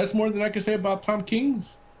 That's more than I can say about Tom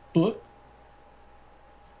King's book.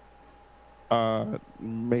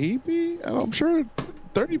 Maybe. I'm sure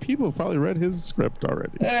 30 people have probably read his script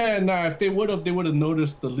already. Nah, if they would have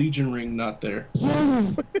noticed the Legion ring not there.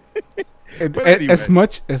 Anyway. As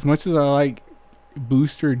much as I like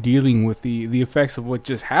Booster dealing with the effects of what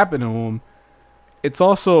just happened to him, it's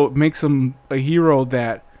also makes him a hero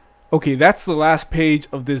that, okay, that's the last page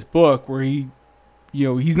of this book where he,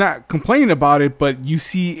 he's not complaining about it, but you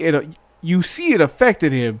see it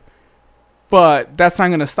affected him, but that's not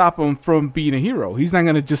going to stop him from being a hero. He's not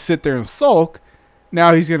going to just sit there and sulk.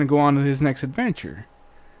 Now he's going to go on to his next adventure.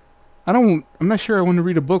 I'm not sure I want to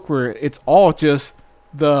read a book where it's all just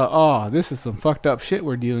this is some fucked up shit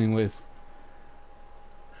we're dealing with.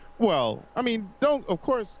 Well, I mean, don't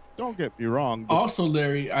get me wrong. Also,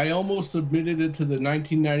 Larry, I almost submitted it to the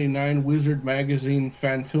 1999 Wizard Magazine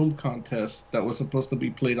fan film contest that was supposed to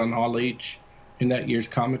be played on Hall H in that year's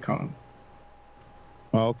Comic-Con.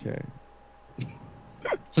 Okay.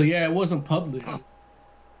 So yeah, it wasn't published.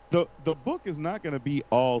 The book is not going to be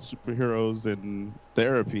all superheroes in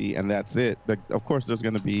therapy and that's it. Of course, there's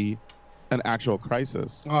going to be an actual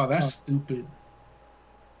crisis. Oh, that's stupid.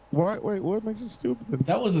 Wait, what makes it stupid?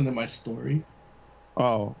 That wasn't in my story.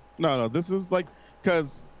 Oh, no, this is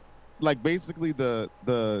because basically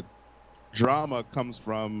the drama comes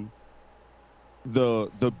from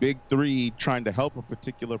the big three trying to help a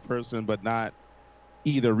particular person, but not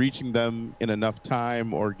either reaching them in enough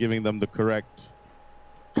time or giving them the correct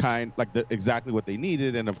kind, exactly what they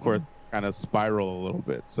needed, and of course, kind of spiral a little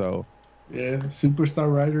bit. So, yeah,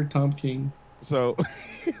 superstar writer Tom King. So,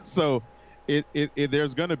 it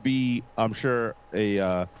there's gonna be, I'm sure,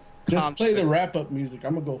 a just play the wrap up music.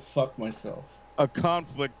 I'm gonna go fuck myself. A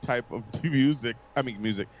conflict type of music.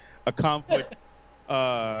 A conflict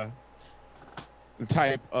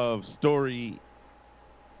type of story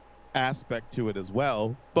aspect to it as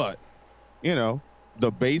well. But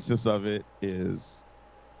the basis of it is,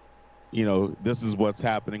 this is what's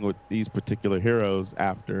happening with these particular heroes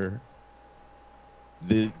after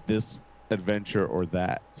this adventure or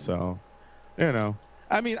that. So,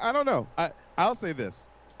 I mean, I don't know. I'll say this.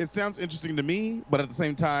 It sounds interesting to me, but at the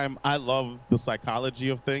same time, I love the psychology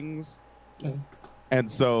of things. Yeah.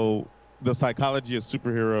 And so the psychology of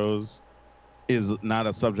superheroes is not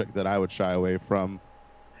a subject that I would shy away from.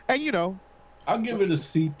 And, I'll give it a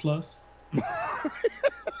C+.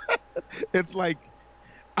 It's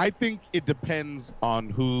I think it depends on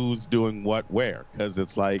who's doing what where. Because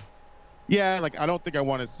it's I don't think I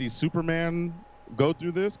want to see Superman go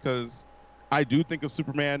through this, because I do think of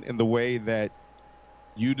Superman in the way that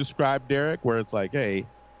you described, Derek, where it's hey,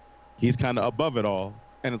 he's kind of above it all.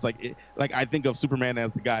 And it's I think of Superman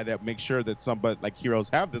as the guy that makes sure that somebody, heroes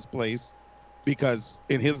have this place, because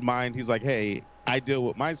in his mind, he's hey, I deal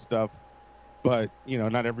with my stuff, but,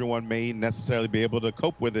 not everyone may necessarily be able to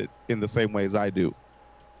cope with it in the same way as I do.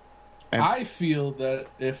 And I feel that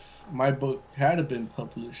if my book had been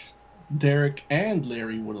published, Derek and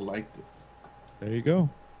Larry would have liked it. There you go.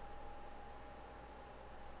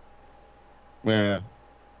 Yeah.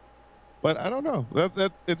 But I don't know.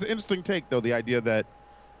 That it's an interesting take, though, the idea that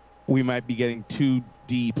we might be getting too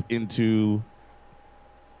deep into,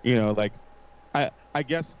 I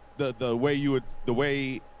guess the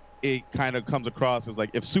way it kind of comes across is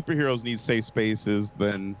if superheroes need safe spaces,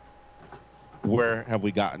 then where have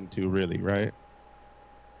we gotten to, really, right?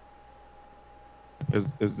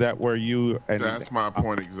 Is that where you? That's my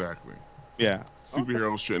point exactly. Yeah.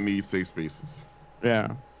 Superheroes shouldn't need safe spaces.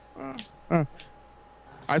 Yeah.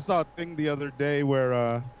 I saw a thing the other day where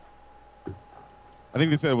I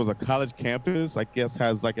think they said it was a college campus, I guess,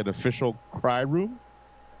 has an official cry room,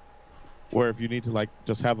 where if you need to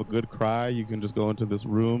just have a good cry, you can just go into this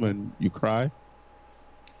room and you cry.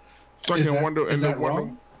 So I can wonder,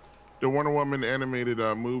 the Wonder Woman animated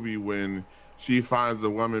movie, when she finds a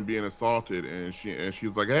woman being assaulted and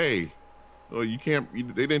she's like, hey, well, you can't,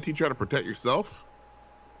 they didn't teach you how to protect yourself?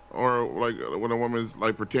 Or when a woman's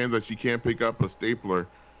pretends that she can't pick up a stapler,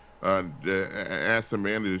 asks a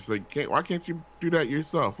manager, she's why can't you do that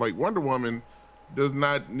yourself? Wonder Woman does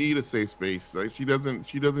not need a safe space. She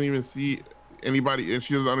doesn't even see anybody, and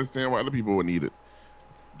she doesn't understand why other people would need it.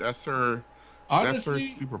 That's her. Honestly,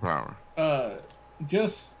 that's her superpower.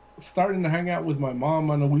 Just starting to hang out with my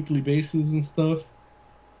mom on a weekly basis and stuff.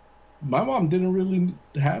 My mom didn't really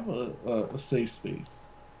have a safe space.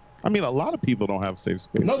 I mean, a lot of people don't have safe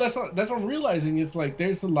space. No, that's what I'm realizing. It's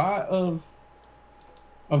there's a lot of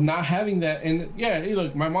not having that. And yeah,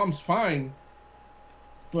 look, my mom's fine,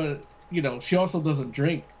 but she also doesn't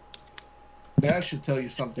drink. That should tell you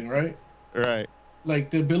something, right? Right.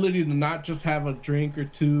 The ability to not just have a drink or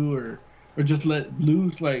two, or just let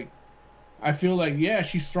loose. I feel yeah,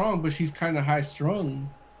 she's strong, but she's kind of high strung,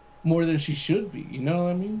 more than she should be. You know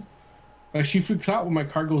what I mean? She freaks out when my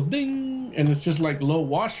car goes ding, and it's just low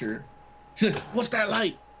washer. She's like, "What's that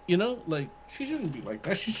light?" You know, like, she shouldn't be like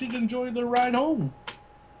that. She should enjoy the ride home.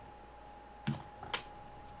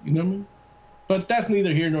 You know what I mean? But that's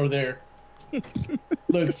neither here nor there.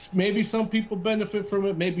 Look, maybe some people benefit from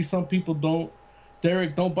it. Maybe some people don't.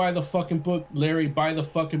 Derek, don't buy the fucking book. Larry, buy the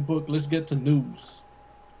fucking book. Let's get to news.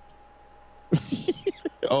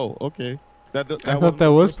 Oh, okay. I thought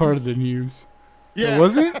that was part of the news. Yeah.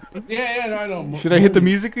 Was it? Yeah, no, I know. Should I hit the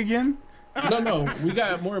music again? No. We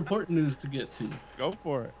got more important news to get to. Go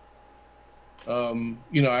for it.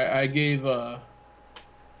 You know, I gave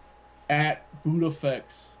at BootFX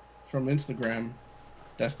from Instagram.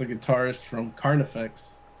 That's the guitarist from Carnifex.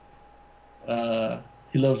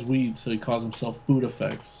 He loves weed, so he calls himself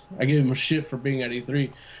BootFX. I gave him a shit for being at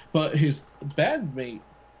E3, but his bandmate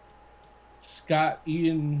Scott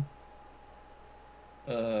Ian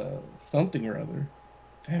something or other.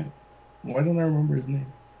 Damn, why don't I remember his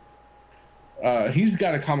name? He's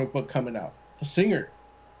got a comic book coming out. The singer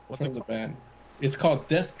from the band. It's called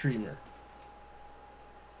Death Dreamer.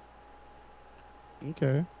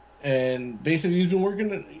 Okay. And basically, he's been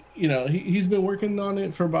working. You know, he's been working on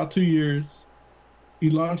it for about 2 years. He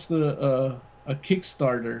launched a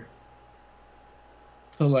Kickstarter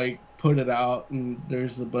to like put it out, and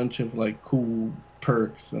there's a bunch of like cool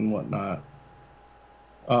perks and whatnot.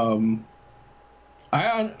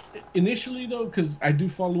 I initially though, because I do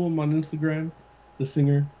follow him on Instagram, the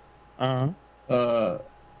singer.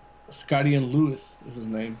 Scotty and Lewis is his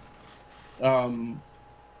name.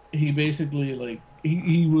 He basically like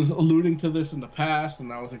he was alluding to this in the past,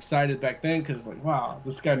 and I was excited back then because like, wow,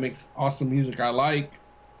 this guy makes awesome music I like.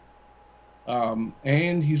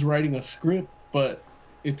 And he's writing a script, but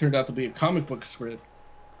it turned out to be a comic book script.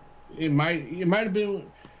 It might have been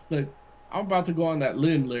like, I'm about to go on that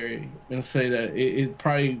limb, Larry, and say that it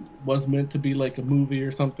probably was meant to be like a movie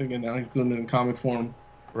or something, and now he's doing it in comic form.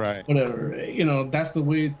 Right. Whatever. You know, that's the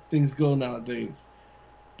way things go nowadays.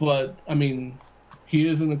 But, I mean, he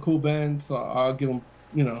is in a cool band, so I'll give him,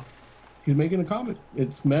 you know, he's making a comic.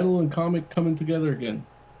 It's metal and comic coming together again.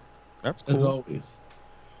 That's cool. As always.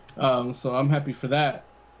 So I'm happy for that.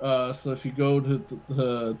 So if you go to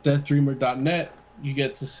deathdreamer.net, you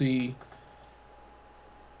get to see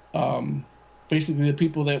basically the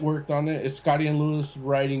people that worked on it. It's Scotty and Lewis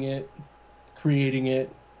writing it, creating it.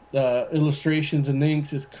 Illustrations and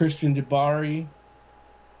inks is Christian Jabari.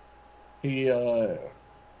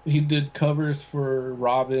 He did covers for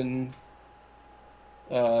Robin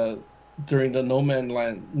during the No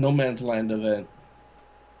Man's Land event.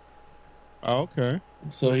 Oh, okay.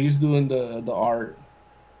 So he's doing the art.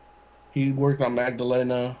 He worked on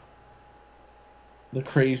Magdalena, the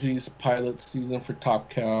Crazies pilot season for Top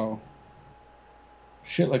Cow,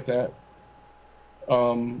 shit like that.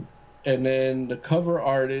 And then the cover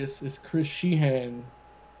artist is Chris Sheehan,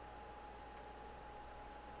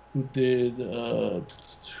 who did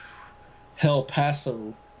Hell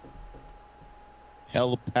Paso.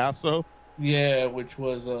 El Paso? Yeah, which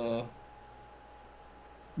was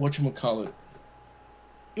whatchamacallit.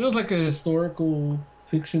 It was like a historical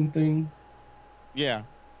fiction thing. Yeah.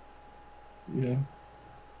 Yeah.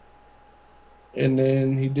 And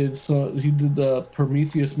then he did the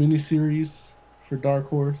Prometheus miniseries for Dark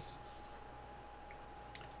Horse.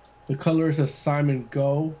 The colorist is Simon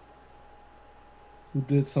Go, who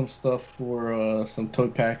did some stuff for some toy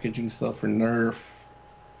packaging stuff for Nerf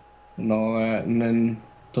and all that. And then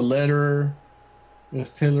the letterer is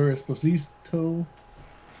Taylor Esposito.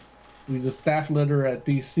 He's a staff letterer at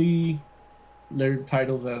DC. Lettered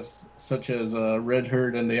titles such as Red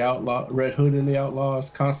Hood and the Outlaws,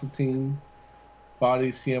 Constantine,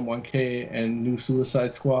 Body, CM1K, and New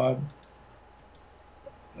Suicide Squad.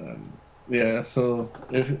 Yeah, so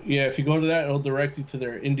if you go to that, it'll direct you to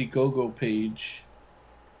their Indiegogo page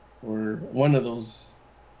or one of those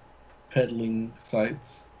peddling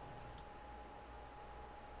sites.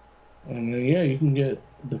 And then, yeah, you can get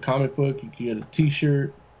the comic book, you can get a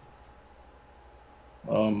t-shirt.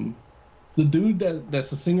 The dude that's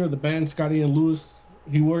the singer of the band, Scotty and Lewis,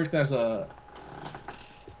 he worked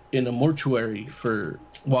in a mortuary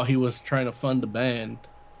while he was trying to fund the band.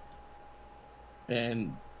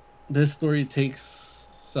 And this story takes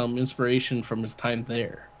some inspiration from his time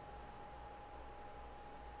there.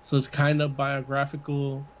 So it's kind of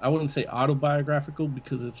biographical. I wouldn't say autobiographical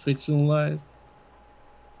because it's fictionalized.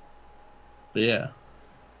 But yeah.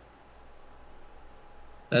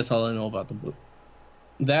 That's all I know about the book.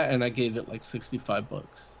 That, and I gave it like $65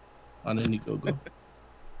 on Indiegogo.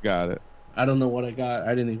 Got it. I don't know what I got.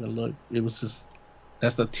 I didn't even look. It was just,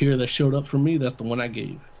 that's the tier that showed up for me. That's the one I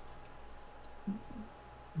gave.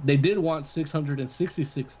 They did want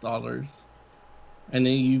 $666, And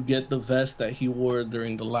then you get the vest that he wore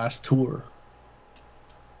during the last tour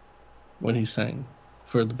when he sang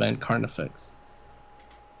for the band Carnifex.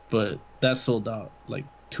 But that sold out like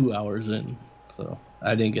 2 hours in, so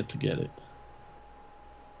I didn't get to get it.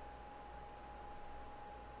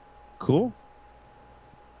 Cool.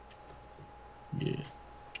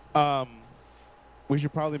 Yeah. We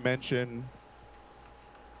should probably mention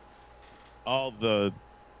all the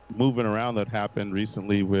moving around that happened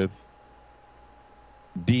recently with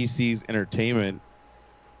DC's entertainment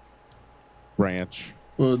branch.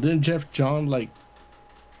 Well, didn't Jeff John like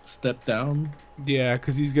step down? Yeah,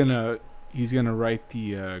 because he's gonna write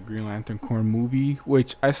the Green Lantern Corps movie,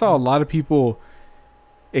 which I saw a lot of people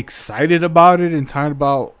excited about it and talking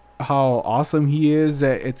about how awesome he is,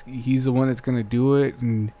 that he's the one that's gonna do it.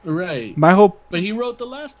 And Right. my hope, But he wrote the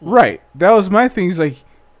last one. right? That was my thing. Is like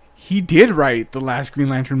he did write the last Green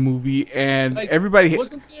Lantern movie, and Like, everybody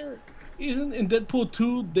wasn't there. Isn't in Deadpool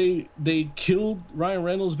 2 they killed Ryan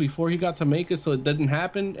Reynolds before he got to make it, so it didn't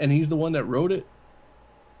happen, and he's the one that wrote it?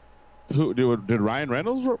 Who did Ryan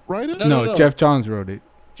Reynolds write it? no, Jeff Johns wrote it.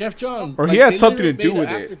 Jeff Johns. Or he had they something to literally do made with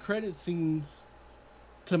it. After credit scenes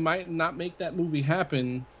to might not make that movie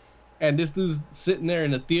happen, and this dude's sitting there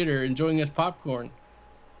in the theater enjoying his popcorn.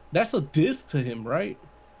 That's a diss to him, right?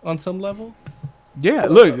 On some level. Yeah, The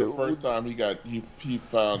look, first time he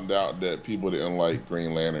found out that people didn't like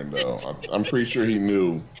Green Lantern, though. I'm pretty sure he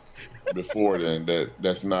knew before then that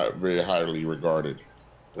that's not very highly regarded.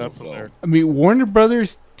 That's So, hilarious. I mean, Warner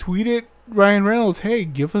Brothers tweeted Ryan Reynolds, "Hey,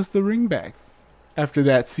 give us the ring back." After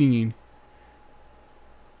that scene,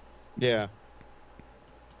 Yeah.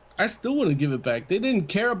 I still wouldn't give it back. They didn't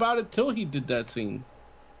care about it till he did that scene.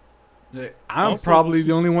 I'm Also- probably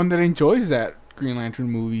the only one that enjoys that Green Lantern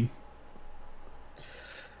movie.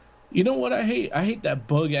 You know what I hate? I hate that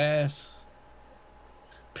bug ass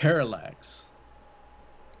Parallax.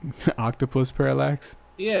 Octopus Parallax.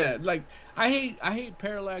 Yeah, like I hate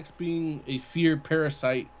Parallax being a fear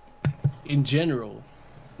parasite in general.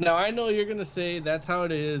 Now I know you're gonna say that's how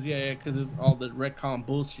it is, yeah, because it's all the retcon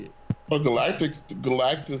bullshit. But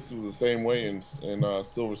Galactus was the same way in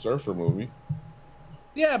Silver Surfer movie.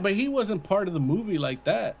 Yeah, but he wasn't part of the movie like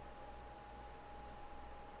that.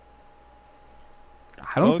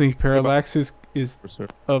 I don't Well, think think about- Parallax is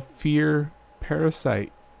a fear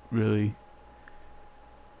parasite, really.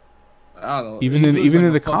 I don't know. Even He in- looks even like in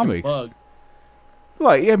a the fucking comics. bug.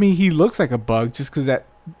 Well, yeah, I mean, he looks like a bug just because that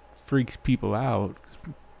freaks people out.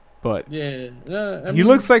 But Yeah, I he mean,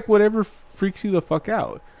 looks like whatever freaks you the fuck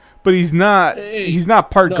out. But he's not. Hey, he's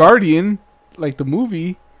not part no. Guardian like the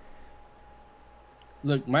movie.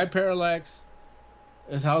 Look, my Parallax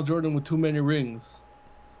is Hal Jordan with too many rings.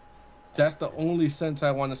 That's the only sense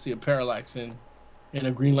I want to see a Parallax in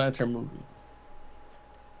a Green Lantern movie.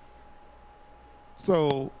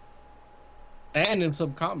 So And in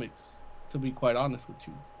some comics, to be quite honest with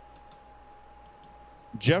you.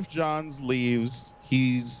 Jeff Johns leaves.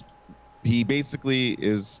 He basically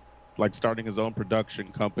is like starting his own production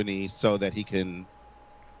company so that he can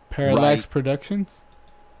Parallax Right. Productions.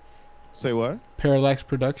 say what? Parallax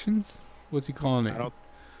Productions. What's he calling it?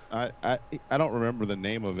 I don't remember the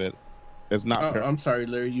name of it. It's not. I'm sorry,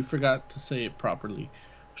 Larry, you forgot to say it properly.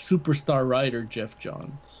 Superstar writer Jeff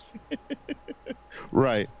Johns.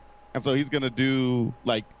 Right. And so he's gonna do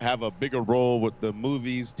have a bigger role with the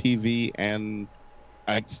movies, TV, and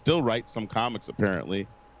I still write some comics apparently.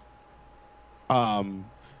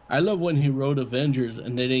 I love when he wrote Avengers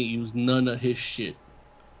and they didn't use none of his shit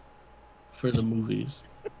for the movies.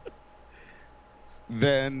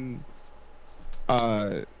 Then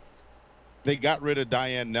they got rid of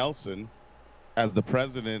Diane Nelson as the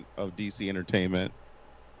president of DC Entertainment,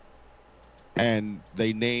 and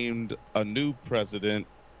they named a new president,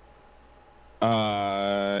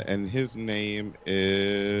 and his name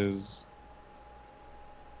is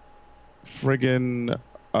friggin'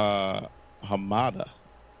 Hamada.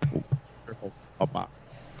 Hamada.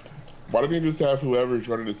 Why don't you just have whoever's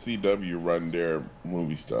running the CW run their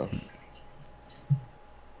movie stuff?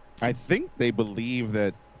 I think they believe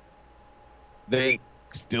that they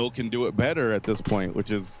still can do it better at this point,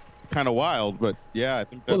 which is kind of wild. But yeah, I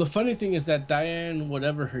think that Well, the funny thing is that Diane,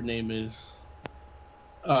 whatever her name is,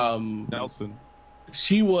 Nelson.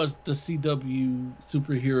 she was the CW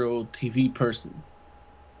superhero TV person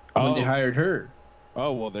when they hired her.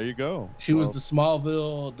 Oh, well, there you go. She was Well, the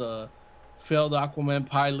Smallville, the failed Aquaman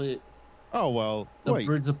pilot, Oh, well, the wait.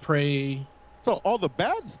 Birds of Prey. So all the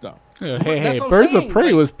bad stuff. Hey, That's hey, what I'm Birds saying, of Prey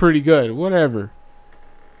like- was pretty good. Whatever.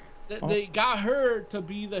 They got her to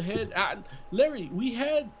be the head. Larry, we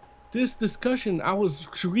had this discussion, I was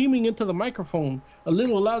screaming into the microphone a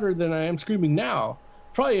little louder than I am screaming now.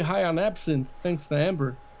 Probably high on absinthe, thanks to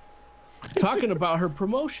Amber. Talking about her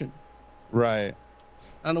promotion Right.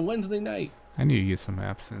 on a Wednesday night. I need to get some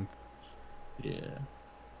absinthe. Yeah.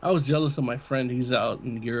 I was jealous of my friend. He's out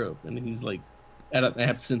in Europe and he's like at an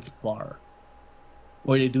absinthe bar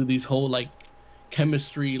where they do these whole like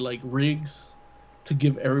chemistry like rigs to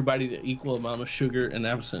give everybody the equal amount of sugar and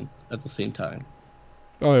absinthe at the same time.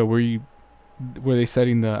 Oh, yeah, were they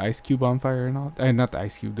setting the ice cube on fire and all? Not the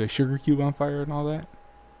ice cube, the sugar cube on fire and all that.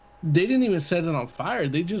 They didn't even set it on fire.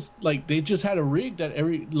 They just had a rig that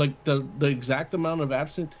the exact amount of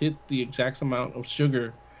absinthe hit the exact amount of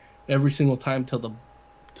sugar every single time till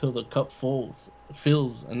the cup fills,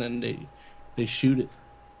 and then they shoot it.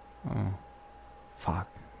 Oh, fuck!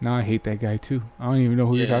 Now I hate that guy too. I don't even know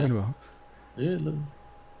who you're Yeah. talking about. Yeah, look.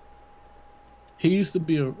 He used to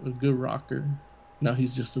be a good rocker. Now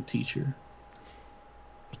he's just a teacher.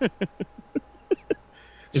 If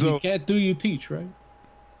So- you can't do, you teach, right?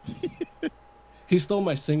 He stole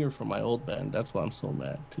my singer from my old band. That's why I'm so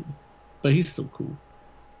mad too. But he's still cool.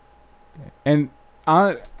 And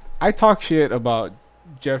I talk shit about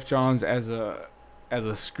Jeff Johns as a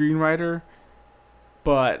screenwriter,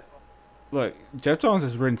 but look, Jeff Johns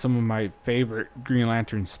has written some of my favorite Green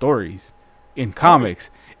Lantern stories in comics.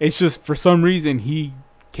 It's just for some reason he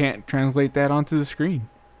can't translate that onto the screen,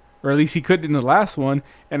 or at least he couldn't in the last one.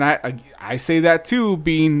 And I say that too,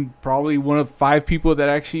 being probably one of 5 people that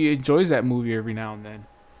actually enjoys that movie every now and then.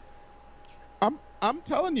 I'm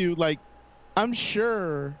telling you, like, I'm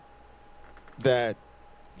sure that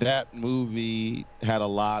movie had a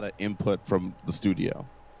lot of input from the studio.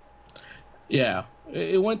 Yeah,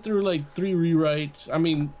 it went through like 3 rewrites. I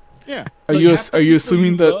mean, Yeah. Are Look, you half the are you people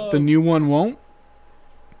assuming you the love- new one won't?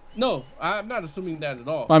 no, I'm not assuming that at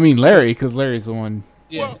all. I mean Larry, because Larry's the one.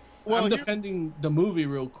 Yeah, well, I'm here's- defending the movie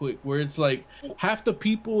real quick, where it's like half the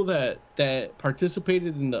people that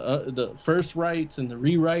participated in the first rights and the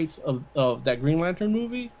rewrites of that Green Lantern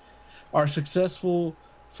movie are successful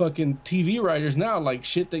fucking TV writers now, like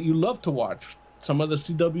shit that you love to watch. Some of the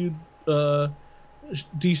CW,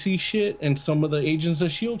 DC shit, and some of the Agents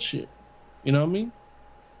of Shield shit. You know what I mean?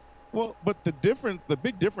 Well, but the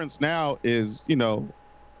big difference now is, you know,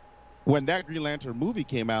 when that Green Lantern movie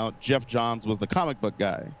came out, Jeff Johns was the comic book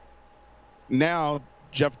guy. Now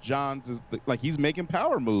Jeff Johns is he's making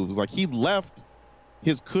power moves. Like, he left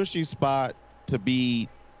his cushy spot to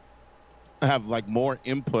have like more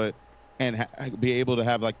input and be able to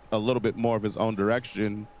have like a little bit more of his own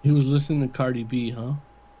direction. He was listening to Cardi B, huh?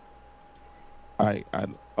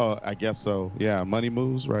 I guess so. Yeah, money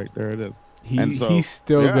moves. Right there, it is. He's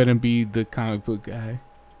still yeah. gonna be the comic book guy.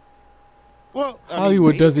 Well, I mean,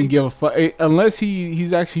 Hollywood maybe, doesn't give a fuck unless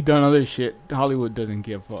he's actually done other shit. Hollywood doesn't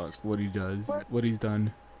give a fuck what he does, what he's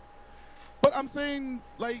done. But I'm saying,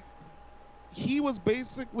 like, he was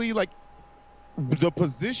basically like the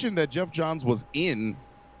position that Jeff Johns was in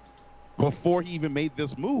before he even made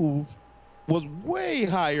this move was way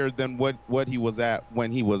higher than what he was at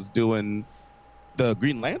when he was doing the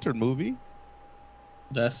Green Lantern movie.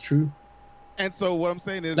 That's true. And so what I'm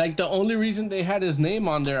saying is, Like, the only reason they had his name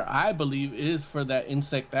on there, I believe, is for that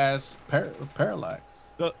insect ass parallax.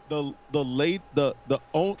 there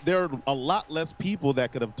are a lot less people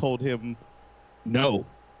that could have told him no,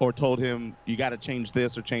 or told him you got to change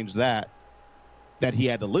this or change that he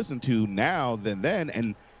had to listen to now than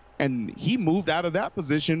then, and he moved out of that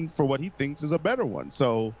position for what he thinks is a better one.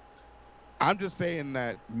 So I'm just saying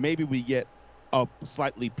that maybe we get a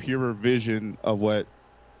slightly purer vision of what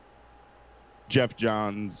Jeff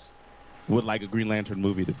Johns would like a Green Lantern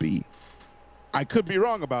movie to be. I could be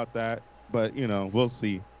wrong about that, but, you know, we'll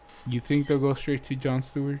see. You think they'll go straight to Jon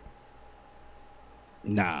Stewart?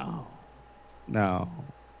 No.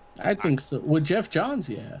 I think so. With Jeff Johns,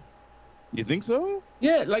 yeah. You think so?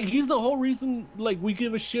 Yeah, like, he's the whole reason, like, we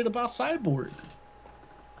give a shit about Cyborg.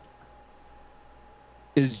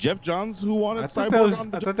 Is Jeff Johns who wanted I thought Cyborg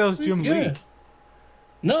on the I thought that was Jim Yeah. Lee.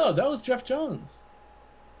 No, that was Jeff Johns.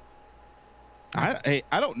 I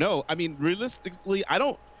don't know. I mean, realistically, I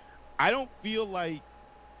don't feel like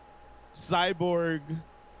Cyborg.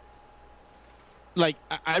 Like,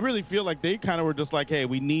 I really feel like they kind of were just like, hey,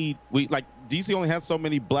 DC only has so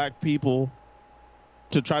many black people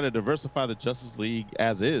to try to diversify the Justice League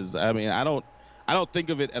as is. I mean, I don't think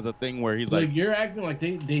of it as a thing where he's Like, you're acting like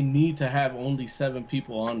they need to have only 7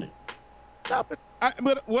 people on it. no,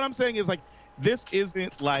 but what I'm saying is, like, this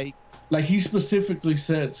isn't like. Like, he specifically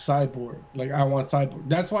said Cyborg. Like, I want Cyborg.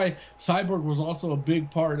 That's why Cyborg was also a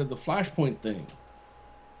big part of the Flashpoint thing.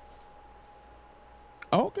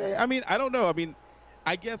 Okay, I mean, I don't know. I mean,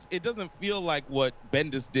 I guess it doesn't feel like what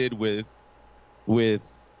Bendis did with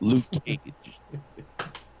Luke Cage.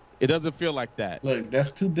 It doesn't feel like that. Look,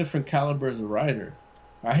 that's two different calibers of writer.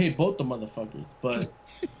 I hate both the motherfuckers, but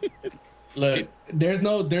look, there's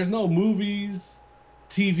no movies,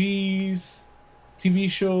 TV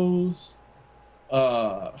shows,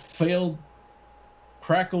 failed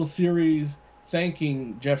Crackle series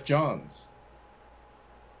thanking Jeff Johns.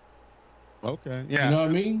 Okay. Yeah. You know what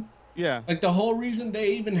I mean? Yeah. Like the whole reason they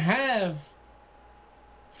even have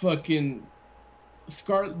fucking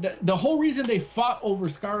the whole reason they fought over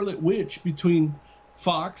Scarlet Witch between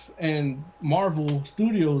Fox and Marvel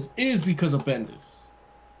Studios is because of Bendis.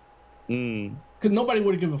 Because nobody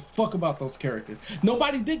would have given a fuck about those characters.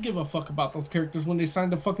 Nobody did give a fuck about those characters when they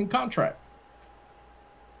signed the fucking contract.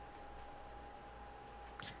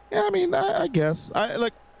 Yeah, I mean, I guess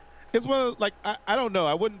it's one of, like I don't know.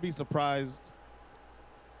 I wouldn't be surprised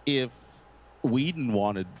if Whedon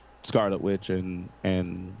wanted Scarlet Witch and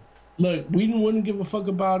look, Whedon wouldn't give a fuck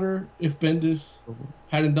about her if Bendis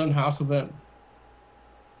hadn't done House of M.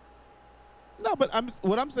 No, but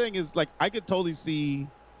what I'm saying is, like, I could totally see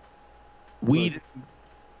Whedon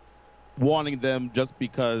wanting them just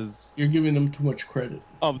because you're giving them too much credit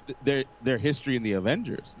of their history in the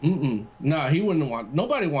Avengers. Nah, he wouldn't want.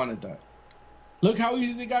 Nobody wanted that. Look how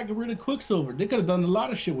easy they got to get rid of Quicksilver. They could have done a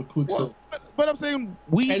lot of shit with Quicksilver. Well, but I'm saying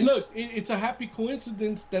And look, it's a happy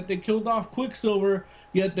coincidence that they killed off Quicksilver,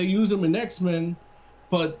 yet they use him in X-Men,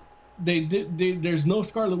 but there's no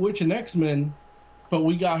Scarlet Witch in X-Men, but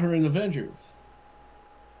we got her in Avengers.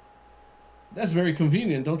 That's very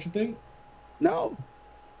convenient, don't you think? No.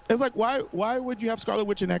 It's like, why would you have Scarlet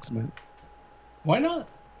Witch in X-Men? Why not?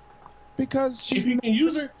 Because if you can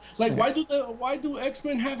use her, like, why do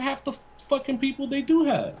X-Men have half the fucking people they do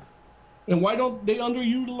have, and why don't they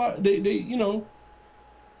underutilize?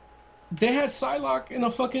 They had Psylocke in a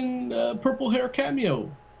fucking purple hair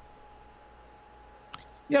cameo.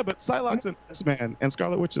 Yeah, but Psylocke's an X-Man and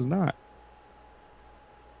Scarlet Witch is not.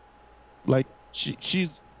 Like,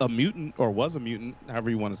 she's a mutant, or was a mutant,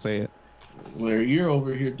 however you want to say it. Where you're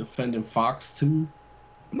over here defending Fox too,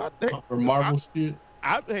 not or Marvel shit.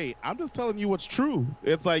 I'm just telling you what's true.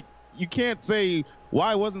 It's like, you can't say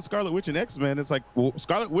why wasn't Scarlet Witch in X-Men. It's like, well,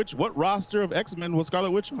 Scarlet Witch, what roster of X-Men was Scarlet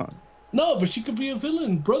Witch on? No, but she could be a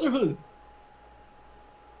villain. Brotherhood.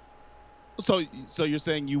 So you're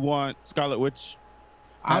saying you want Scarlet Witch?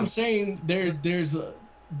 I'm saying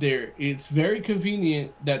it's very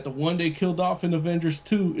convenient that the one they killed off in Avengers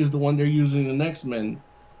 2 is the one they're using in X-Men,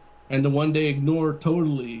 and the one they ignore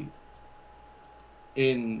totally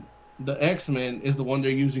in the X-Men is the one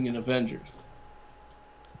they're using in Avengers.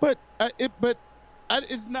 But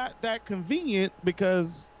it's not that convenient,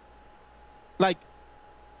 because, like,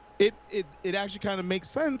 it actually kind of makes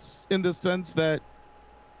sense in the sense that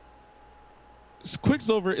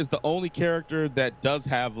Quicksilver is the only character that does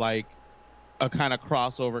have, like, a kind of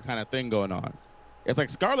crossover kind of thing going on. It's like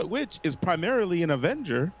Scarlet Witch is primarily an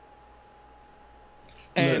Avenger.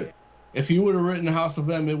 And if you would have written House of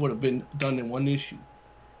M, it would have been done in one issue.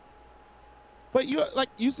 But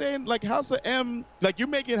you saying, like, House of M, like, you're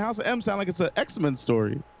making House of M sound like it's an X-Men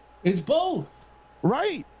story. It's both.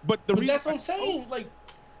 Right. But that's what I'm saying. Like,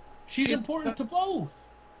 she's important to both.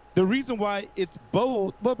 The reason why it's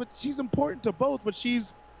both, but she's important to both, but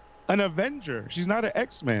she's an Avenger. She's not an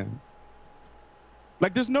X-Man.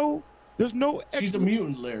 Like, there's no X-Men. She's a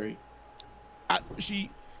mutant, Larry. She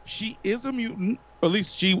is a mutant. At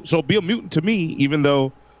least she'll be a mutant to me, even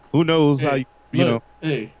though who knows how you know.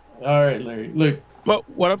 Hey, all right, Larry. Look. But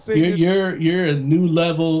what I'm saying you're a new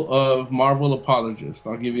level of Marvel apologist.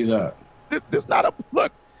 I'll give you that. This not a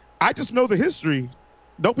look. I just know the history.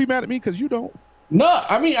 Don't be mad at me because you don't. No,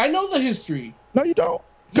 I mean, I know the history. No, you don't.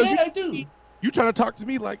 Yeah, I do. You trying to talk to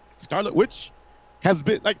me like Scarlet Witch has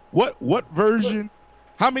been, like, what version? Look,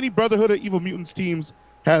 how many Brotherhood of Evil Mutants teams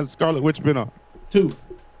has Scarlet Witch been on? 2.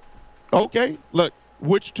 Okay, look,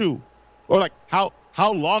 which 2? Or, like, how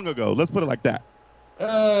long ago? Let's put it like that.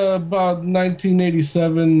 About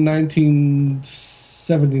 1987,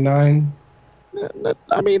 1979.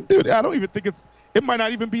 I mean, dude, I don't even think it might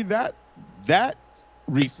not even be that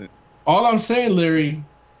recent. All I'm saying, Larry,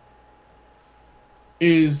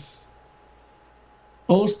 is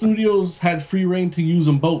both studios had free reign to use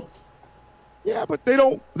them both. Yeah, but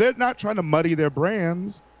they're not trying to muddy their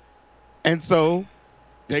brands. And so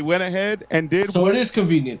they went ahead and did. So it is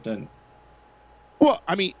convenient then. Well,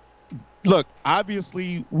 I mean, look,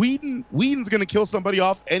 obviously Whedon's going to kill somebody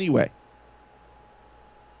off anyway.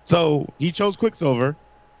 So he chose Quicksilver,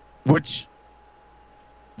 which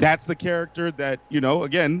that's the character that,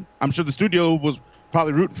 again, I'm sure the studio was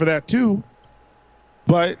probably rooting for that too.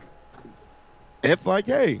 But it's like,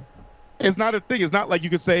 hey, it's not a thing. It's not like you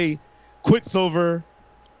could say Quicksilver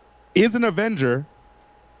is an Avenger,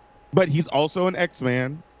 but he's also an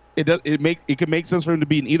X-Man. It could make sense for him to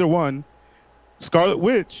be in either one. Scarlet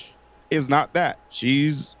Witch is not that.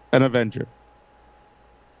 She's an Avenger.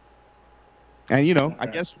 And I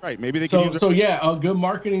guess you're right. Maybe they can. So yeah, a good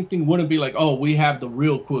marketing thing wouldn't be like, oh, we have the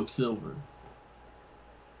real Quicksilver.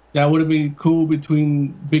 That would have been cool between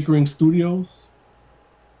bickering studios.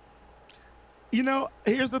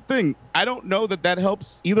 Here's the thing. I don't know that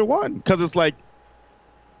helps either one, because it's like,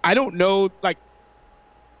 I don't know, like,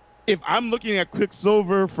 if I'm looking at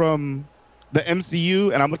Quicksilver from the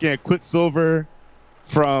MCU and I'm looking at Quicksilver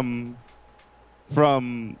from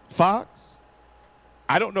Fox,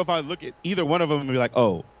 I don't know if I look at either one of them and be like,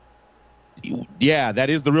 oh, yeah, that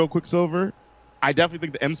is the real Quicksilver. I definitely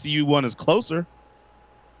think the MCU one is closer.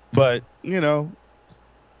 But,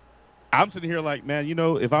 I'm sitting here like, man,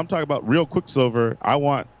 if I'm talking about real Quicksilver, I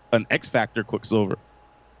want an X Factor Quicksilver.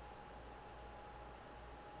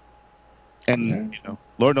 And,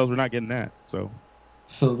 Lord knows we're not getting that. So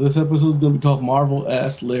this episode is going to be called Marvel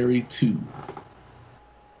Asked Larry 2.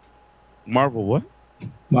 Marvel what?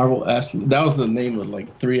 Marvel Asked... That was the name of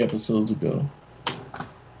like 3 episodes ago.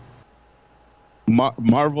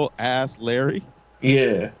 Marvel Asked Larry?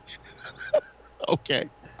 Yeah. Okay.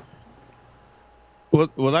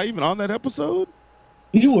 Was I even on that episode?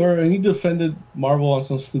 You were, and you defended Marvel on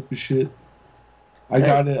some stupid shit. I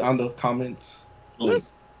got it on the comments.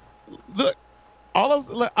 Listen, look,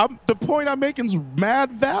 the point I'm making is mad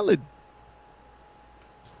valid.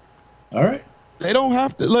 All right. They don't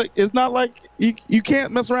have to look. It's not like you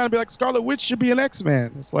can't mess around and be like Scarlet Witch should be an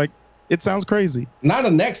X-Man. It's like, it sounds crazy. Not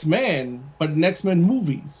an X-Man, but an X-Men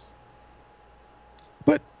movies.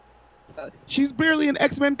 But she's barely in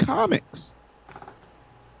X-Men comics.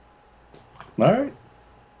 All right.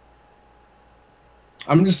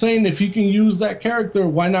 I'm just saying, if you can use that character,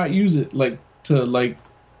 why not use it?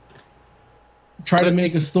 Try to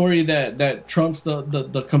make a story that trumps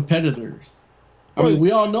the competitors. I mean,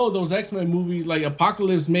 we all know those X-Men movies, like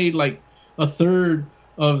Apocalypse made like a third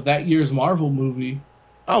of that year's Marvel movie.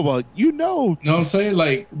 Oh, well, You know what I'm saying?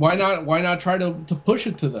 Like, why not try to push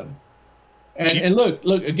it to them? And look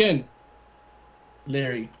again,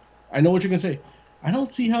 Larry, I know what you're going to say. I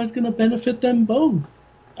don't see how it's going to benefit them both.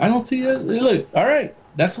 I don't see it. Look, all right,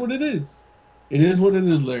 that's what it is. It is what it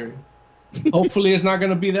is, Larry. Hopefully it's not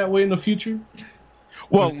going to be that way in the future.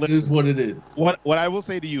 Well, it is what it is. What I will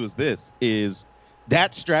say to you is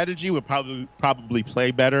that strategy would probably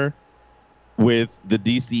play better with the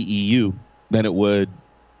DCEU than it would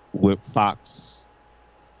with Fox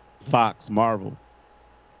Marvel,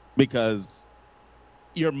 because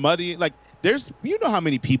you're muddy. Like, there's, how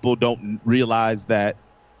many people don't realize that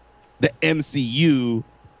the MCU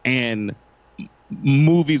and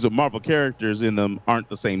movies with Marvel characters in them aren't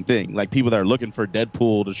the same thing. Like, people that are looking for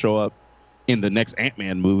Deadpool to show up in the next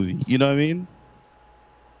Ant-Man movie. You know what I mean?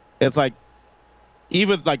 It's like,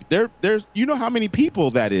 even like there's how many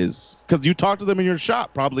people that is, because you talk to them in your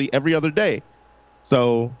shop probably every other day.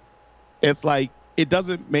 So it's like, it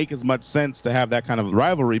doesn't make as much sense to have that kind of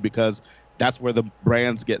rivalry, because that's where the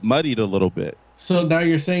brands get muddied a little bit. So now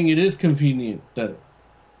you're saying it is convenient that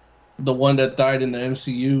the one that died in the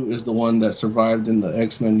MCU is the one that survived in the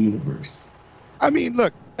X-Men universe. I mean,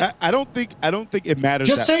 look, I don't think it matters.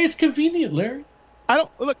 Just say it's convenient, Larry. I don't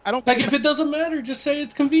like, if it doesn't matter, just say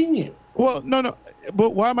it's convenient. Well, no.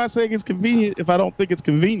 But why am I saying it's convenient if I don't think it's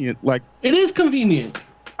convenient? Like, it is convenient.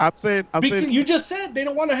 I'm saying you just said they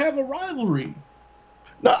don't want to have a rivalry.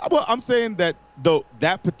 No, well, I'm saying that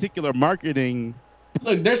that particular marketing.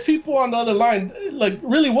 Look, there's people on the other line. Like,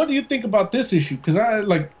 really, what do you think about this issue? Because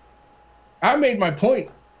I made my point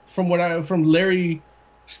from Larry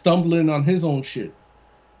stumbling on his own shit.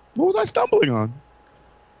 What was I stumbling on?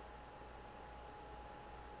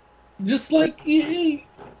 Just like,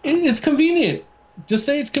 it's convenient. Just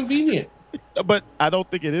say it's convenient. But I don't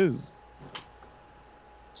think it is.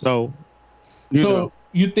 So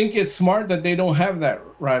you think it's smart that they don't have that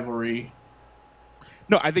rivalry?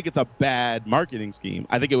 No, I think it's a bad marketing scheme.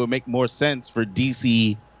 I think it would make more sense for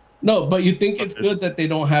DC. No, but you think it's good that they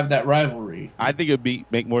don't have that rivalry? I think it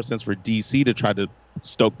would make more sense for DC to try to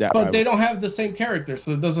stoke that rivalry. But they don't have the same character,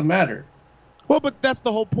 so it doesn't matter. Well, but that's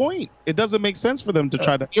the whole point. It doesn't make sense for them to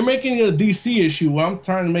try to... You're making it a DC issue while I'm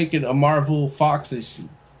trying to make it a Marvel Fox issue.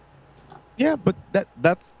 Yeah, but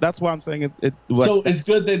that's why I'm saying it. So it's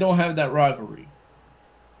good they don't have that rivalry.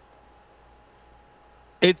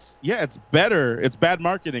 It's better. It's bad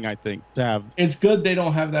marketing, I think, to have. It's good they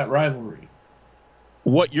don't have that rivalry.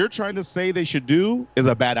 What you're trying to say they should do is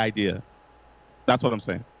a bad idea. That's what I'm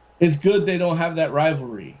saying. It's good they don't have that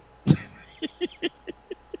rivalry.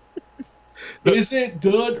 Is it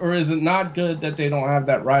good or is it not good that they don't have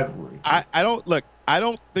that rivalry? I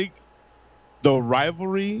don't think the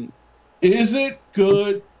rivalry. Is it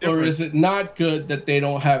good or is it not good that they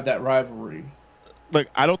don't have that rivalry? Like,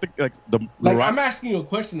 I don't think I'm asking you a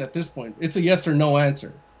question at this point. It's a yes or no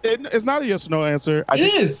answer. It's not a yes or no answer. It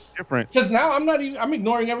is different because now I'm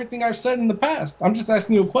ignoring everything I've said in the past. I'm just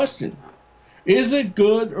asking you a question. Is it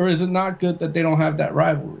good or is it not good that they don't have that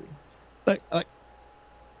rivalry? Like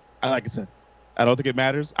I said, I don't think it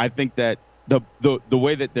matters. I think that the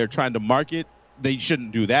way that they're trying to market, they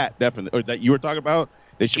shouldn't do that, definitely. Or that you were talking about,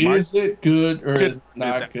 they should. Is it good or is it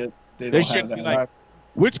not good? They should be like,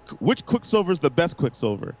 which Quicksilver is the best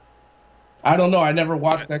Quicksilver? I don't know. I never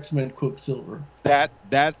watched X-Men Quicksilver.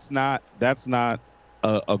 That's not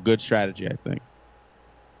a good strategy, I think.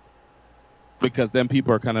 Because then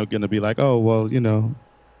people are kind of going to be like, oh, well,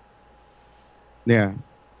 yeah.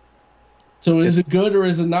 So is it good or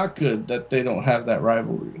is it not good that they don't have that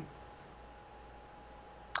rivalry?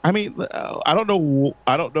 I mean, I don't know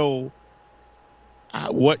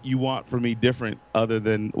what you want from me different other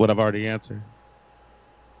than what I've already answered.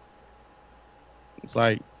 It's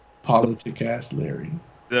like politic ass Larry.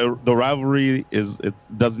 The rivalry it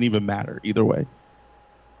doesn't even matter either way.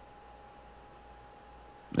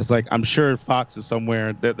 It's like I'm sure Fox is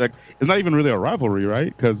somewhere that it's not even really a rivalry,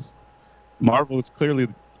 right? Because Marvel is clearly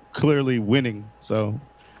winning. So,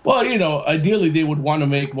 well, ideally they would want to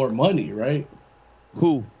make more money, right?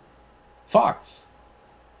 Who? Fox.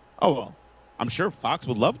 Oh well, I'm sure Fox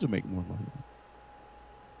would love to make more money.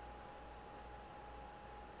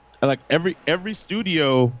 And like every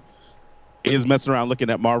studio is messing around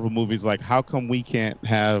looking at Marvel movies like, how come we can't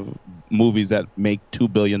have movies that make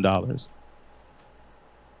 $2 billion?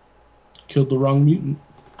 Killed the wrong mutant.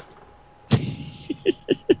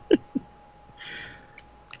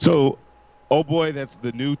 So, oh boy, that's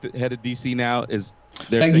the new head of DC now. Is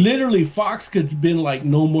like literally Fox could have been like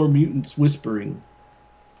No More Mutants whispering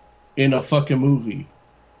in a fucking movie,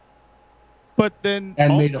 but then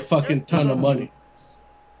made a fucking ton of money.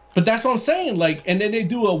 But that's what I'm saying. Like, and then they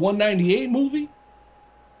do a 198 movie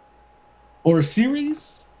or a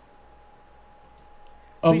series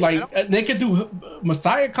of they could do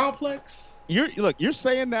Messiah Complex. You're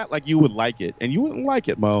saying that like you would like it, and you wouldn't like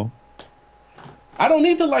it, Mo. I don't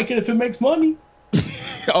need to like it if it makes money.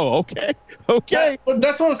 Oh, okay. But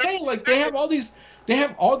that's what I'm saying. Like they have all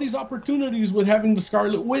these opportunities with having the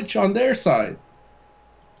Scarlet Witch on their side.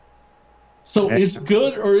 So is it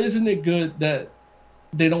good or isn't it good that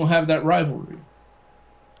they don't have that rivalry?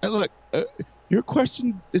 And look, your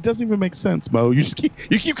question, it doesn't even make sense, Mo. You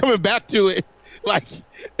keep coming back to it. Like,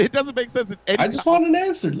 it doesn't make sense. I just want an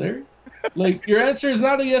answer, Larry. Like, your answer is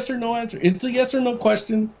not a yes or no answer. It's a yes or no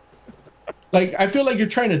question. Like, I feel like you're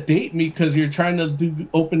trying to date me because you're trying to do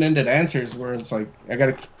open-ended answers where it's like, I got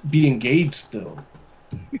to be engaged still.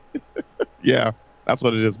 Yeah, that's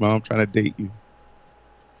what it is, Mo. I'm trying to date you.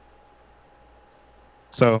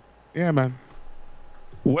 So, yeah, man.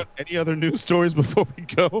 Any other news stories before we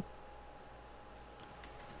go?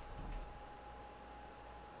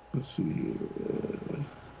 Let's see.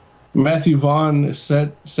 Matthew Vaughn is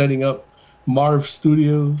setting up Marv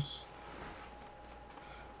Studios.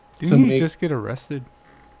 Didn't he just get arrested?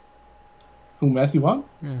 Who, Matthew Vaughn?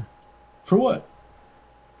 Yeah. For what?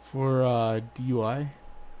 For DUI.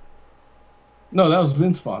 No, that was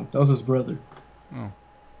Vince Vaughn. That was his brother. Oh.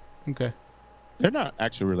 Okay. They're not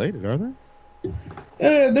actually related, are they?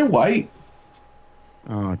 They're white.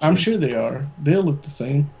 Oh, I'm sure they are. They look the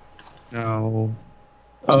same. No.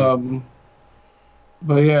 But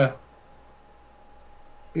yeah.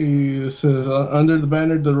 He says, under the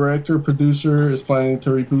banner, the director-producer is planning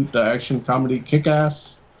to reboot the action comedy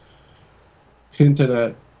Kick-Ass. Hinted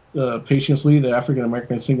at Patience Lee, the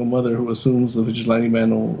African-American single mother who assumes the vigilante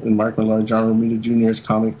mantle in Mark Millar, John Romita Jr.'s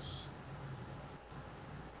comics.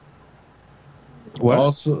 What?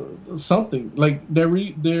 Also, something like they're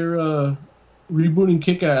rebooting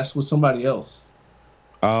Kick-Ass with somebody else.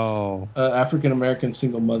 Oh. African American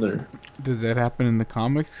single mother. Does that happen in the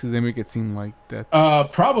comics? Because they make it seem like that.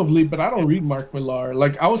 Probably, but I don't read Mark Millar.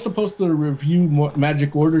 Like I was supposed to review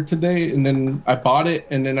Magic Order today, and then I bought it,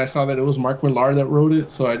 and then I saw that it was Mark Millar that wrote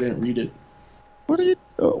it, so I didn't read it. What are you?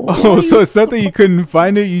 So it's not that you couldn't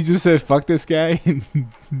find it. You just said fuck this guy.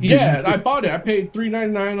 Yeah, I bought it. I paid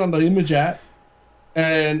 $3.99 on the Image app.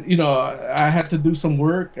 And, I had to do some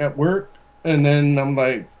work at work. And then I'm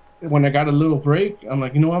like, when I got a little break, I'm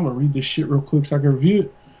like, I'm going to read this shit real quick so I can review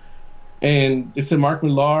it. And it said Mark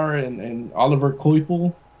Millar and Oliver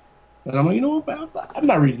Coipel. And I'm like, I'm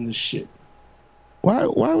not reading this shit. Why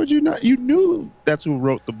would you not? You knew that's who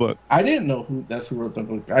wrote the book. I didn't know who wrote the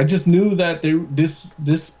book. I just knew that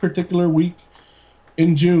this particular week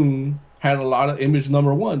in June had a lot of Image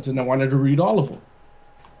 #1s, and I wanted to read all of them.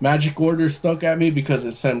 Magic Order stuck at me because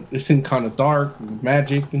it seemed kind of dark,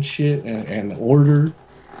 magic and shit, and order,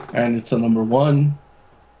 and it's a #1.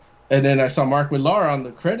 And then I saw Mark Millar on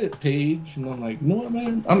the credit page, and I'm like, you know what,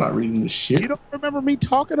 man? I'm not reading this shit. You don't remember me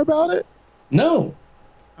talking about it? No.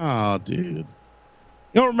 Oh, dude.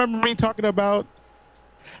 You don't remember me talking about...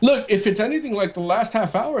 Look, if it's anything like the last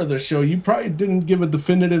half hour of the show, you probably didn't give a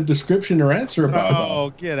definitive description or answer about it. Oh,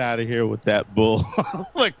 get out of here with that bull.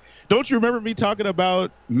 Like, don't you remember me talking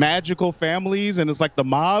about magical families and it's like the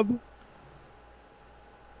mob?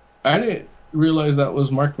 I didn't realize that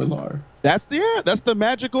was Mark Millar. That's the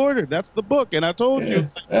Magic Order. That's the book. And I told you.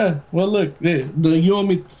 Yeah. Well, look, you owe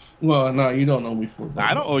me... Well, no, you don't owe me for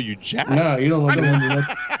that. I don't owe you jack. No, you don't owe me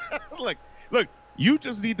nothing. Look, you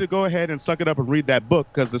just need to go ahead and suck it up and read that book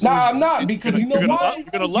because I'm not, because you know why? You're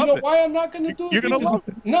gonna love it. Why I'm not gonna do it? You're gonna love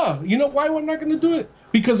it. No, you know why I'm not gonna do it?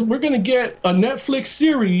 Because we're gonna get a Netflix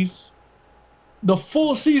series. The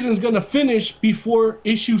full season's gonna finish before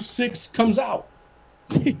issue 6 comes out.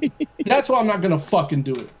 That's why I'm not gonna fucking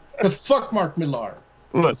do it. Because fuck Mark Millar.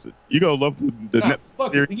 Listen, you're gonna love the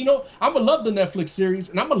Netflix series. You know, I'm gonna love the Netflix series,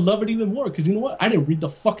 and I'm gonna love it even more because you know what? I didn't read the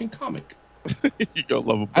fucking comic. You're gonna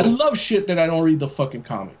love it. I love shit that I don't read the fucking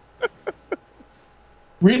comic.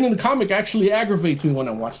 Reading the comic actually aggravates me when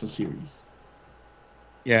I watch the series.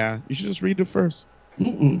 Yeah, you should just read it first.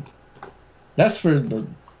 That's for the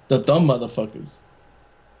dumb motherfuckers.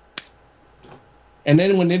 And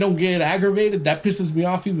then when they don't get aggravated, that pisses me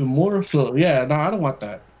off even more. So yeah, no, I don't want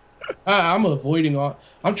that. I'm avoiding all.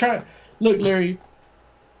 I'm trying. Look, Larry,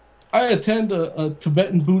 I attend a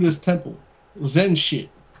Tibetan Buddhist temple, Zen shit.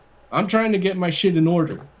 I'm trying to get my shit in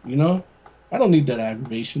order. You know, I don't need that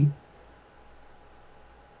aggravation.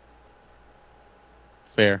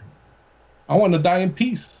 Fair. I want to die in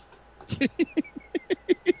peace.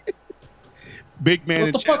 Big man.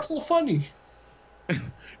 What the fuck's so funny?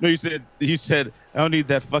 No, you said I don't need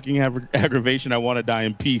that fucking aggravation. I want to die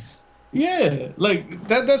in peace. Yeah, like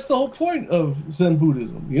that's the whole point of Zen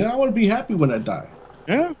Buddhism. You know, I want to be happy when I die.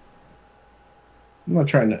 Yeah. I'm not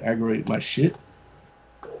trying to aggravate my shit.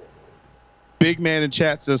 Big man in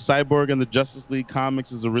chat says Cyborg in the Justice League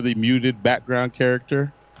comics is a really muted background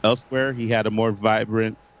character. Elsewhere, he had a more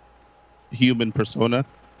vibrant human persona.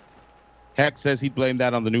 Heck says he blamed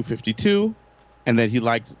that on the New 52, and that he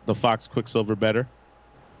liked the Fox Quicksilver better.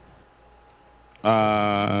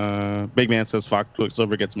 Big man says Fox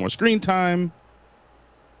Quicksilver gets more screen time.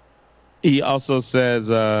 He also says,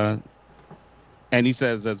 and he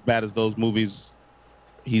says as bad as those movies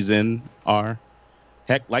he's in are,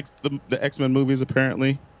 Heck likes the X-Men movies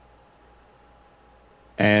apparently.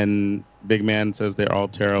 And Big man says they're all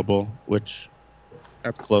terrible, which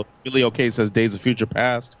that's close. Billy OK says Days of Future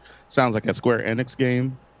Past sounds like a Square Enix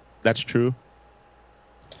game. That's true.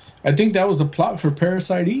 I think that was the plot for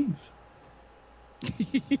Parasite Eve.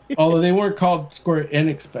 Although they weren't called Square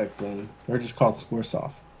Enix back then. They were just called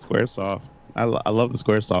Squaresoft. Squaresoft. I love the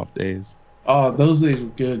Squaresoft days. Oh, those days were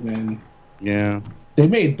good, man. Yeah. They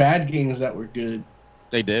made bad games that were good.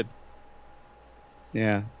 They did.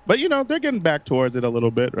 Yeah. But, you know, they're getting back towards it a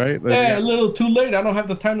little bit, right? Yeah, a little too late. I don't have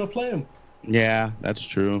the time to play them. Yeah, that's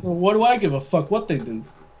true. Well, what do I give a fuck what they do?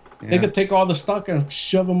 Yeah. They could take all the stock and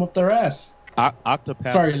shove them up their ass.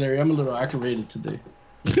 Octopath. Sorry, Larry. I'm a little aggravated today.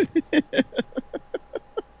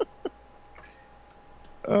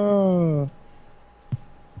 Oh.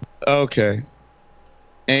 Okay.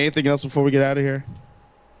 Anything else before we get out of here?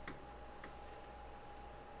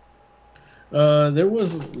 There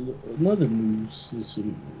was another news.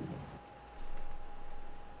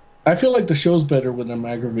 I feel like the show's better when I'm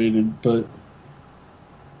aggravated, but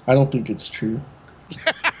I don't think it's true.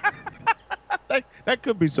 That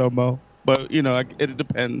could be so, Mo. But, you know, it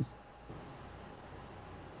depends.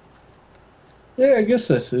 Yeah, I guess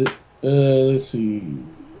that's it. Let's see.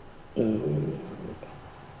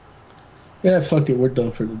 Yeah, fuck it. We're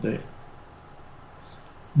done for today.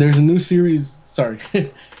 There's a new series. Sorry.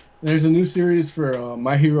 There's a new series for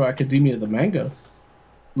My Hero Academia, the manga.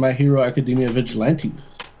 My Hero Academia Vigilantes.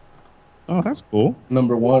 Oh, that's cool.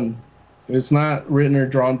 #1. It's not written or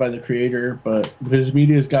drawn by the creator, but Viz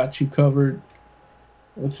Media's got you covered.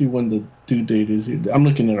 Let's see when the due date is. I'm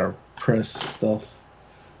looking at our press stuff.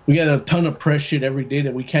 We got a ton of press shit every day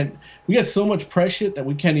that we can't. We got so much press shit that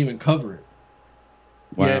we can't even cover it.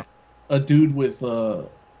 Wow. Yet a dude with a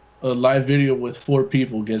live video with 4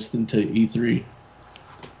 people gets into E3.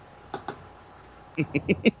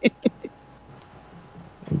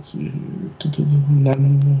 Let's see here.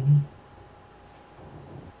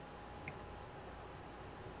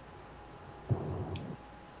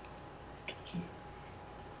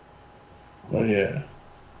 Oh yeah,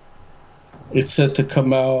 it's set to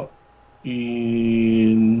come out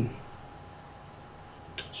in.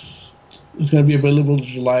 It's going to be available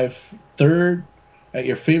July 3rd at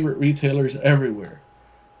your favorite retailers everywhere.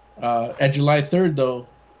 At July 3rd, though,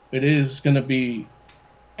 it is going to be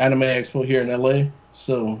Anime Expo here in LA,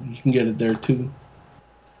 so you can get it there too.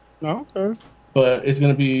 Oh, okay. But it's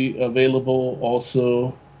going to be available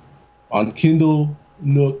also on Kindle,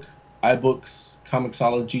 Nook, iBooks,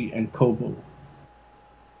 Comixology, and Kobo.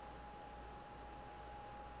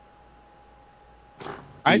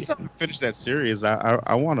 I still haven't finished that series. I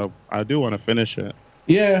do want to finish it.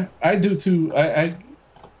 Yeah, I do too.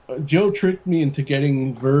 Joe tricked me into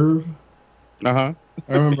getting Verve. Uh-huh.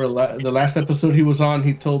 I remember the last episode he was on,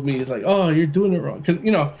 he told me, he's like, oh, you're doing it wrong. Because,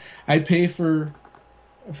 you know, I pay for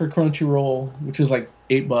Crunchyroll, which is like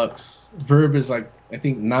 $8. Verve is like, I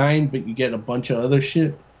think $9, but you get a bunch of other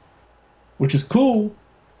shit, which is cool.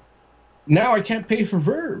 Now I can't pay for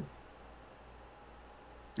Verve.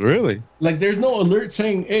 Really? Like, there's no alert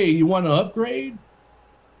saying, hey, you want to upgrade?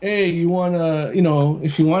 Hey, you want to, you know,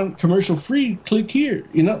 if you want commercial free, click here.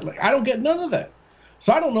 You know, like, I don't get none of that.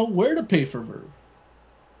 So I don't know where to pay for Verve.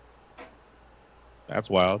 That's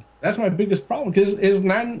wild. That's my biggest problem, because it's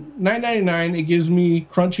 $9.99. It gives me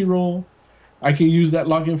Crunchyroll. I can use that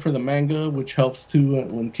login for the manga, which helps too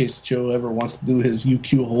in case Joe ever wants to do his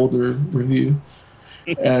UQ Holder review.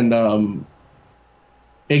 And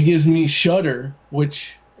it gives me Shudder,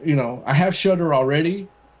 which, you know, I have Shudder already,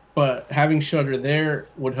 but having Shudder there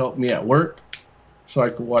would help me at work, so I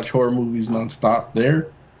could watch horror movies nonstop there.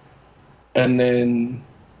 And then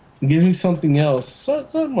it gives me something else,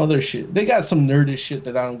 some other shit. They got some nerdish shit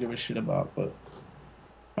that I don't give a shit about, but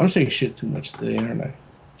I'm saying shit too much today, aren't I?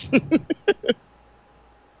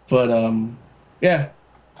 But yeah.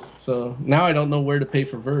 So now I don't know where to pay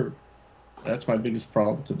for Verve. That's my biggest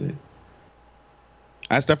problem today.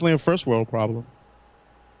 That's definitely a first world problem.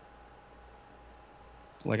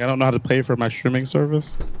 Like, I don't know how to pay for my streaming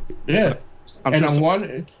service. Yeah. I'm and sure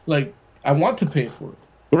I want to pay for it.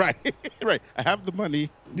 Right. Right. I have the money.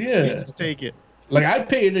 Yeah. You just take it. Like, I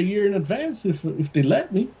pay it a year in advance if they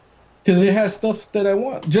let me, because it has stuff that I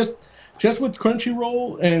want. Just with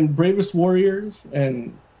Crunchyroll and Bravest Warriors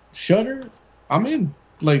and Shudder, I'm in.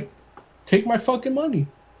 Like, take my fucking money.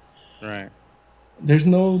 Right. There's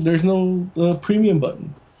no premium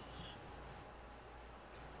button.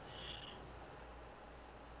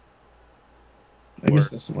 I guess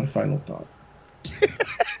that's my final thought.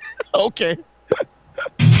 Okay.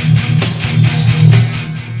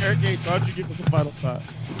 Eric, why don't you give us a final thought?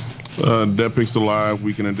 Dead Pixel Live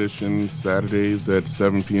Weekend Edition, Saturdays at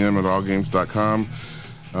 7 p.m. at allgames.com.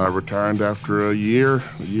 Returned after a year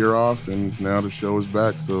off, and now the show is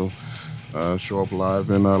back. So show up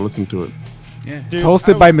live and listen to it. Yeah, dude, it's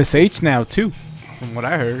hosted by Miss H now too, from what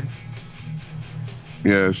I heard.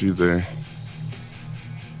 Yeah, she's there.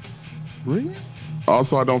 Really?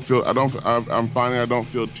 Also, I'm finding I don't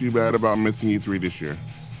feel too bad about missing E3 this year.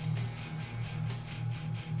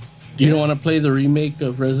 You don't want to play the remake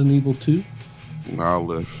of Resident Evil 2? I'll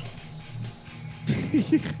live.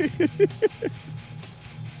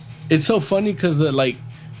 It's so funny because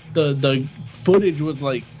the footage was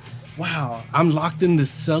like, wow, I'm locked in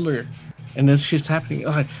this cellar and this shit's happening.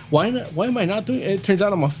 Like, why am I not doing it? It turns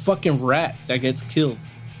out I'm a fucking rat that gets killed.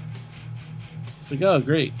 It's like, oh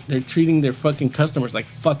great, they're treating their fucking customers like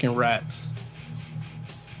fucking rats.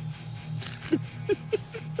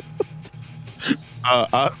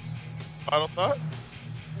 Us? Final thought?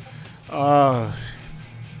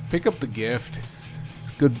 Pick up the gift.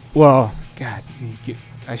 It's good. Well, God,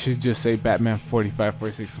 I should just say Batman 45,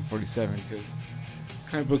 46, and 47 because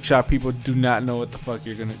comic book shop people do not know what the fuck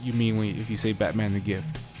you mean if you say Batman the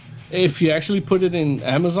Gift. If you actually put it in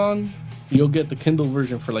Amazon, you'll get the Kindle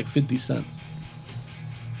version for like 50 cents.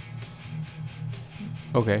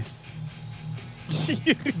 Okay.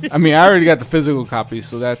 I mean, I already got the physical copy,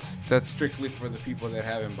 so that's strictly for the people that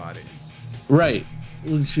haven't bought it. Right.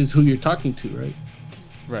 Which is who you're talking to, right?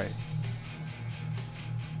 Right.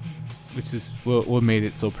 Which is what made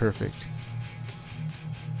it so perfect.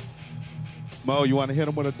 Mo, you want to hit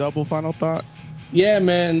him with a double final thought? Yeah,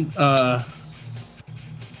 man.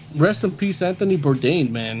 Rest in peace, Anthony Bourdain,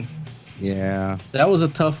 man. Yeah. That was a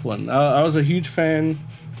tough one. I was a huge fan.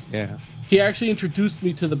 Yeah. He actually introduced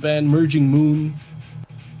me to the band Merging Moon.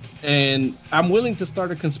 And I'm willing to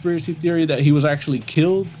start a conspiracy theory that he was actually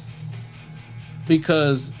killed.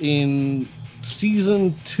 Because in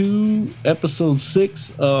season 2, episode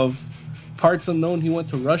 6 of Parts Unknown, he went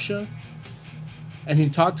to Russia and he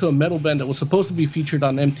talked to a metal band that was supposed to be featured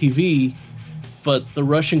on MTV, but the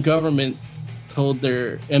Russian government told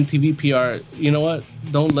their MTV PR, you know what,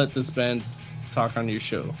 don't let this band talk on your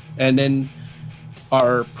show. And then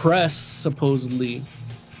our press, supposedly,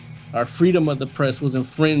 our freedom of the press was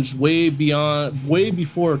infringed way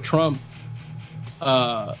before Trump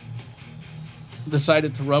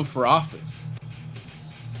decided to run for office.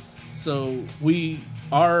 So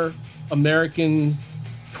our American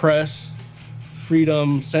press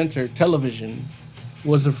freedom center television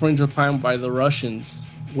was infringed upon by the Russians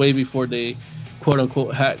way before they quote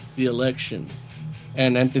unquote hacked the election.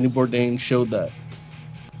 And Anthony Bourdain showed that.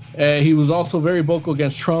 He was also very vocal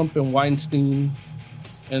against Trump and Weinstein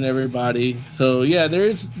and everybody. So yeah,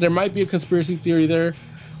 there might be a conspiracy theory there.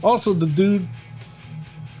 Also, the dude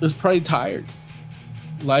is probably tired.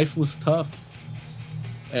 Life was tough.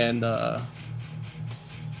 And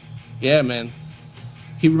yeah, man.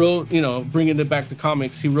 He wrote, bringing it back to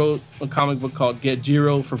comics, he wrote a comic book called Get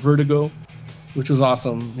Jiro for Vertigo, which was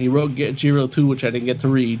awesome. He wrote Get Jiro 2, which I didn't get to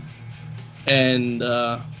read. And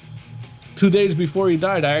 2 days before he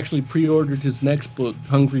died, I actually pre-ordered his next book,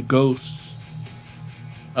 Hungry Ghosts,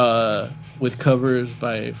 with covers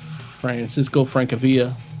by Francisco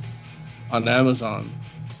Francavilla on Amazon.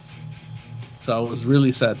 So I was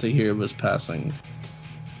really sad to hear of his passing,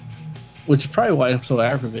 which is probably why I'm so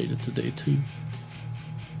aggravated today, too.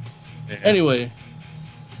 Yeah. Anyway,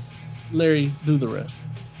 Larry, do the rest.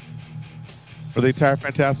 For the entire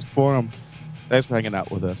Fantastic Forum, thanks for hanging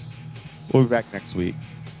out with us. We'll be back next week.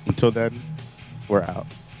 Until then, we're out.